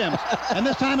 Roy Williams. And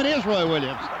this time it is Roy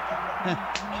Williams.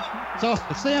 So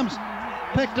Sims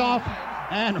picked off,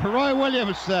 and Roy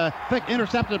Williams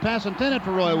intercepted a pass intended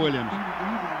for Roy Williams.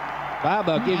 Bob,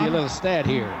 I'll give you a little stat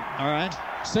here. All right.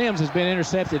 Sims has been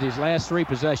intercepted his last 3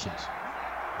 possessions.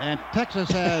 And Texas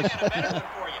has...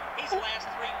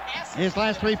 His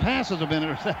last 3 passes have been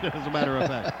intercepted, as a matter of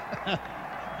fact.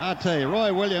 I'll tell you,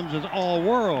 Roy Williams is all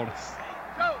world.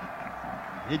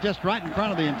 He's just right in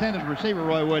front of the intended receiver,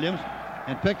 Roy Williams,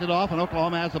 and picked it off, and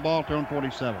Oklahoma has the ball turned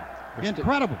 47.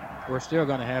 Incredible. We're still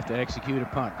going to have to execute a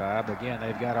punt, Bob. Again,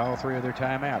 they've got all 3 of their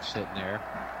timeouts sitting there.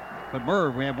 But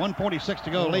Merv, we have 1:46 to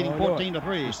go, leading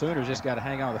 14-3. The Sooners just got to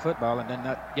hang on to the football and then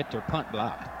not get their punt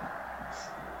blocked.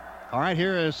 All right,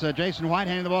 here is Jason White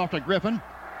handing the ball off to Griffin.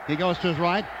 He goes to his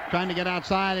right, trying to get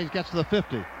outside. He gets to the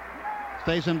 50.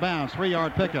 Stays in bounds,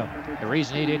 3-yard pickup. The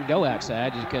reason he didn't go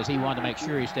outside is because he wanted to make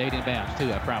sure he stayed in bounds,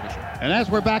 too, I promise you. And as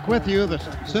we're back with you, the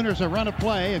Sooners have run a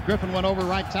play. Griffin went over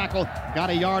right tackle, got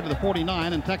a yard to the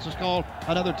 49, and Texas called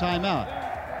another timeout.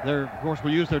 They, of course,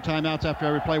 will use their timeouts after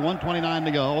every play. 1:29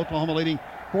 to go. Oklahoma leading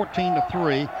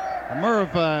 14-3.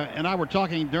 Merv and I were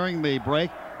talking during the break.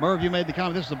 Merv, you made the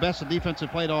comment, this is the best the defense have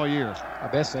played all year. The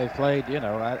best they've played, you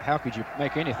know, how could you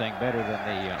make anything better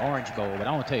than the Orange Bowl? But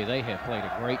I want to tell you, they have played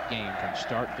a great game from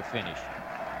start to finish.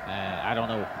 I don't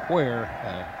know where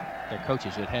their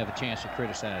coaches would have a chance to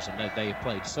criticize them. They have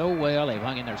played so well. They've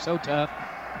hung in there so tough.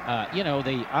 You know,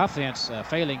 the offense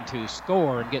failing to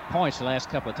score and get points the last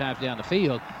couple of times down the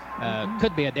field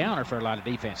could be a downer for a lot of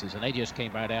defenses, and they just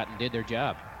came right out and did their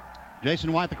job.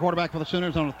 Jason White, the quarterback for the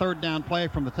Sooners, on a 3rd down play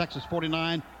from the Texas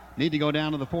 49. Need to go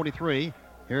down to the 43.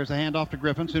 Here's a handoff to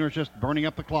Griffin. Sooners just burning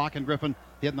up the clock, and Griffin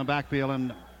hitting the backfield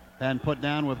and put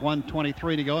down with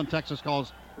 1:23 to go, and Texas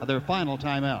calls their final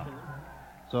timeout.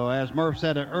 So as Murph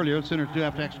said earlier, the Sooners do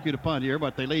have to execute a punt here,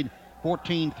 but they lead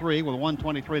 14-3 with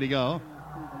 1:23 to go.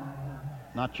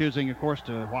 Not choosing, of course,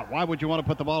 to why would you want to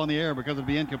put the ball in the air? Because it would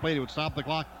be incomplete. It would stop the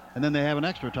clock, and then they have an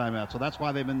extra timeout. So that's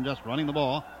why they've been just running the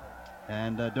ball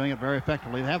and doing it very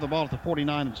effectively. They have the ball at the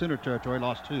 49 in Sooner territory,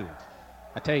 lost 2.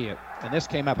 I tell you, and this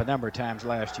came up a number of times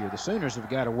last year, the Sooners have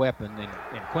got a weapon in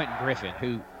Quentin Griffin,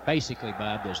 who basically,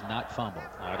 Bob, does not fumble.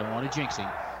 I don't want to jinx him,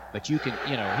 but you can,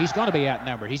 you know, he's going to be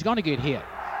outnumbered. He's going to get hit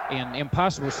in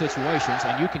impossible situations,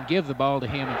 and you can give the ball to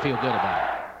him and feel good about it.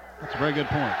 That's a very good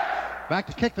point. Back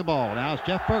to kick the ball. Now it's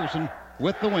Jeff Ferguson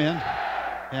with the win,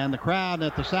 and the crowd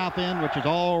at the south end, which is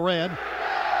all red,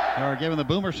 are giving the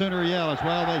Boomer Sooner yell as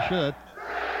well. They should.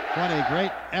 What a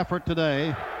great effort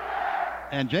today.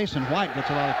 And Jason White gets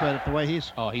a lot of credit the way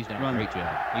he's done a great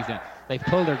job. They've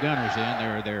pulled their gunners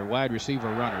in. They're wide receiver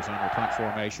runners on their punt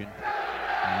formation.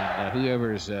 And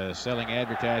whoever's selling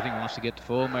advertising wants to get the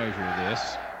full measure of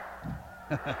this.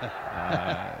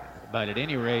 But at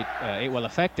any rate, it will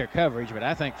affect their coverage. But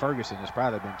I think Ferguson has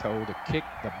probably been told to kick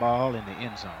the ball in the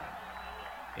end zone.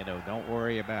 You know, don't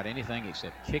worry about anything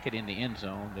except kick it in the end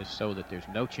zone just so that there's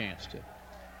no chance to.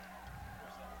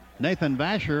 Nathan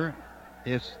Vasher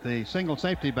is the single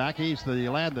safety back. He's the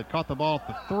lad that caught the ball at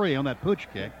the 3 on that pooch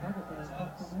kick.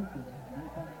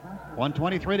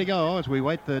 1:23 to go as we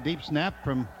wait the deep snap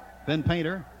from Ben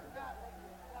Painter.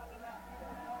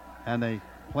 And the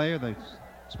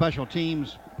special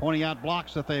teams pointing out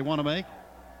blocks that they want to make.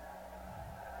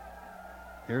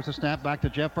 Here's the snap back to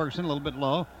Jeff Ferguson, a little bit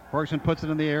low. Ferguson puts it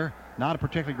in the air. Not a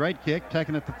particularly great kick,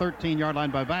 taken at the 13-yard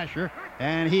line by Vasher.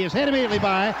 And he is hit immediately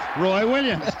by Roy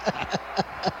Williams.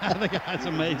 The guy's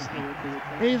amazing.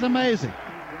 He's amazing.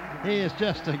 He is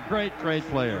just a great, great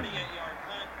player.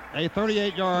 A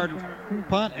 38-yard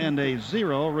punt and a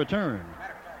 0 return.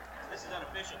 This is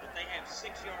unofficial, but they have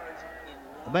 6 yards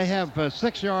in They have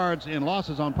 6 yards in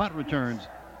losses on punt returns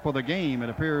for the game, it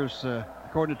appears,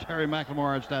 according to Terry McLemore,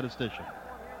 our statistician.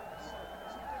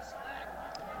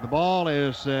 The ball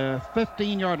is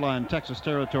 15-yard line, Texas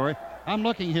territory. I'm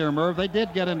looking here, Merv. They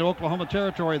did get into Oklahoma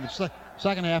territory the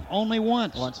second half only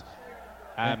once.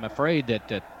 I'm afraid that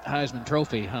the Heisman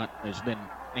Trophy hunt has been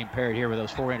impaired here with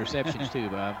those 4 interceptions too,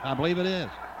 Bob. I believe it is.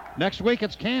 Next week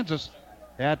it's Kansas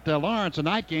at Lawrence, a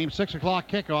night game, 6 o'clock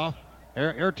kickoff.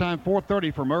 Airtime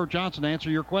 4:30 for Merv Johnson to answer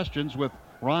your questions with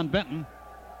Ron Benton.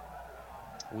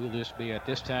 We'll just be at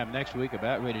this time next week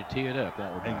about ready to tee it up.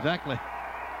 That would be. Exactly.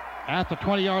 At the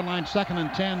 20-yard line, 2nd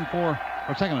and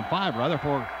 5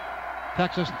 for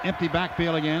Texas. Empty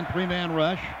backfield again, 3-man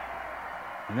rush.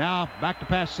 Now back to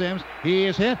pass Sims. He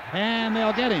is hit, and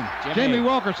they'll get him. Jamie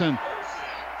Wilkerson,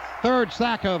 3rd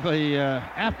sack of the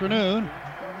afternoon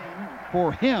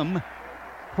for him.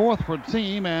 4th for the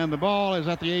team, and the ball is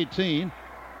at the 18.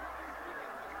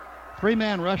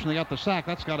 3-man rush, and they got the sack.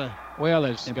 That's got a... Well,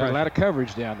 it's got a lot of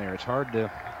coverage down there. It's hard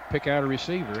to pick out a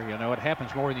receiver. You know, it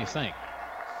happens more than you think.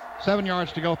 7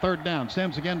 yards to go, 3rd down.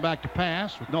 Sims again back to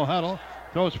pass with no huddle.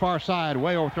 Throws far side,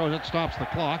 way overthrows it, stops the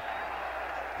clock,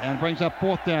 and brings up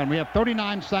 4th down. We have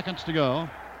 39 seconds to go.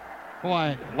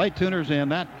 Boy, late tuners in.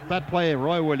 That play of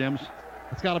Roy Williams,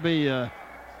 it's got to be a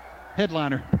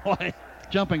headliner. Boy,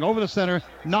 jumping over the center,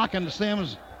 knocking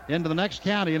Sims into the next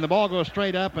county, and the ball goes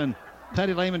straight up, and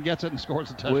Teddy Lehman gets it and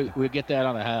scores a touchdown. We'll get that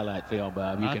on the highlight film,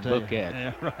 Bob. You can book that.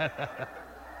 Yeah, right.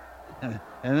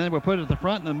 And then we'll put it at the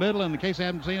front and the middle, and in case you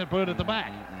haven't seen it, put it at the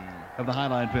back of the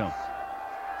highlight film.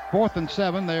 4th and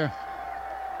 7, their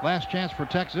last chance for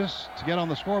Texas to get on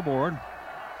the scoreboard.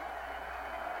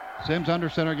 Sims under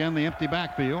center again, the empty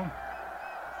backfield.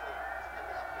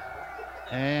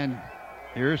 And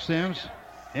here's Sims.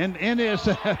 And is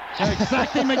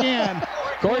sacked him again.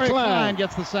 Corey Klein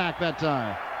gets the sack that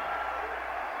time.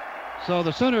 So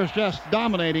the Sooners just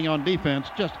dominating on defense,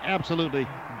 just absolutely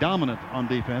dominant on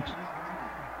defense.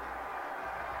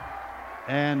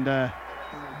 And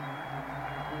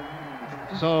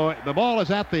so the ball is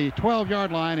at the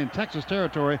 12-yard line in Texas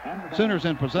territory. Sooners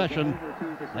in possession.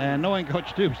 And knowing Coach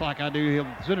Stoops like I do,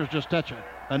 Sooners just touch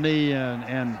a knee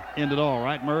and end it all,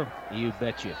 right, Merv? You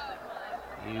betcha.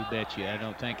 You betcha. I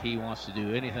don't think he wants to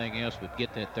do anything else but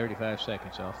get that 35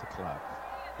 seconds off the clock.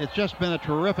 It's just been a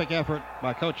terrific effort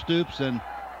by Coach Stoops and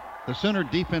the Sooner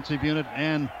defensive unit,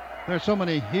 and there's so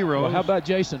many heroes. Well, how about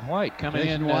Jason White coming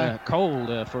in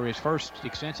cold for his first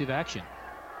extensive action?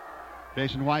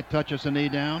 Jason White touches a knee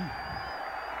down.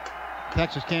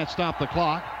 Texas can't stop the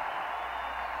clock.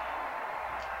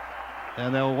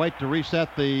 And they'll wait to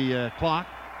reset the clock.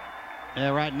 Yeah,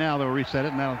 right now they'll reset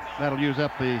it, and that'll use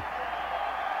up the...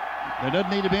 There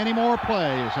doesn't need to be any more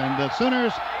plays. And the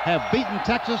Sooners have beaten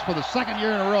Texas for the 2nd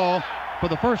year in a row for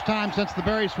the first time since the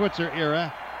Barry Switzer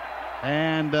era.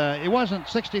 And it wasn't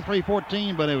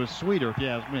 63-14, but it was sweeter, if you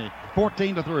ask me.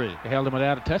 14-3. They held them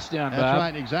without a touchdown, Bob. That's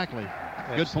right, exactly.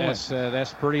 Good point.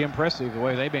 That's pretty impressive, the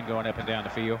way they've been going up and down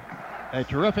the field. A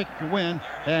terrific win.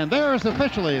 And there is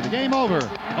officially the game over.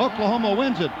 Oklahoma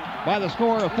wins it by the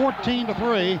score of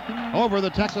 14-3 over the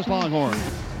Texas Longhorns.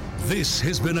 This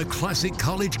has been a classic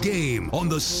college game on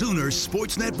the Sooner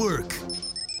Sports Network.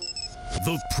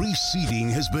 The preceding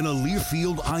has been a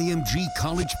Learfield IMG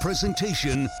College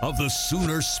presentation of the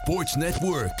Sooner Sports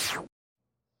Network.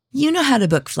 You know how to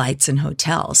book flights and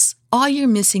hotels. All you're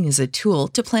missing is a tool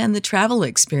to plan the travel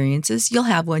experiences you'll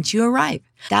have once you arrive.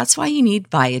 That's why you need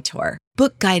Viator.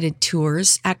 Book guided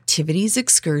tours, activities,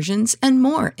 excursions, and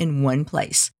more in one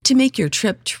place to make your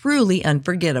trip truly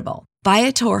unforgettable.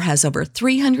 Viator has over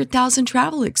 300,000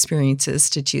 travel experiences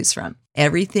to choose from.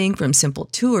 Everything from simple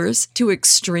tours to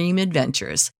extreme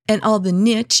adventures and all the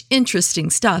niche, interesting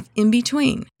stuff in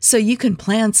between. So you can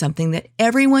plan something that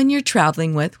everyone you're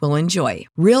traveling with will enjoy.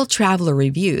 Real traveler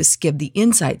reviews give the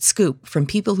inside scoop from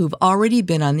people who've already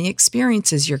been on the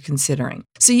experiences you're considering.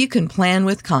 So you can plan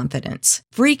with confidence.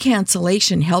 Free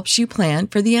cancellation helps you plan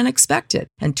for the unexpected.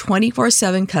 And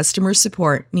 24/7 customer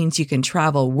support means you can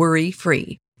travel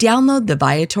worry-free. Download the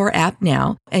Viator app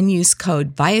now and use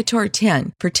code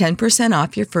Viator10 for 10%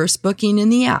 off your first booking in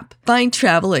the app. Find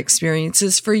travel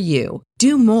experiences for you.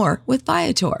 Do more with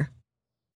Viator.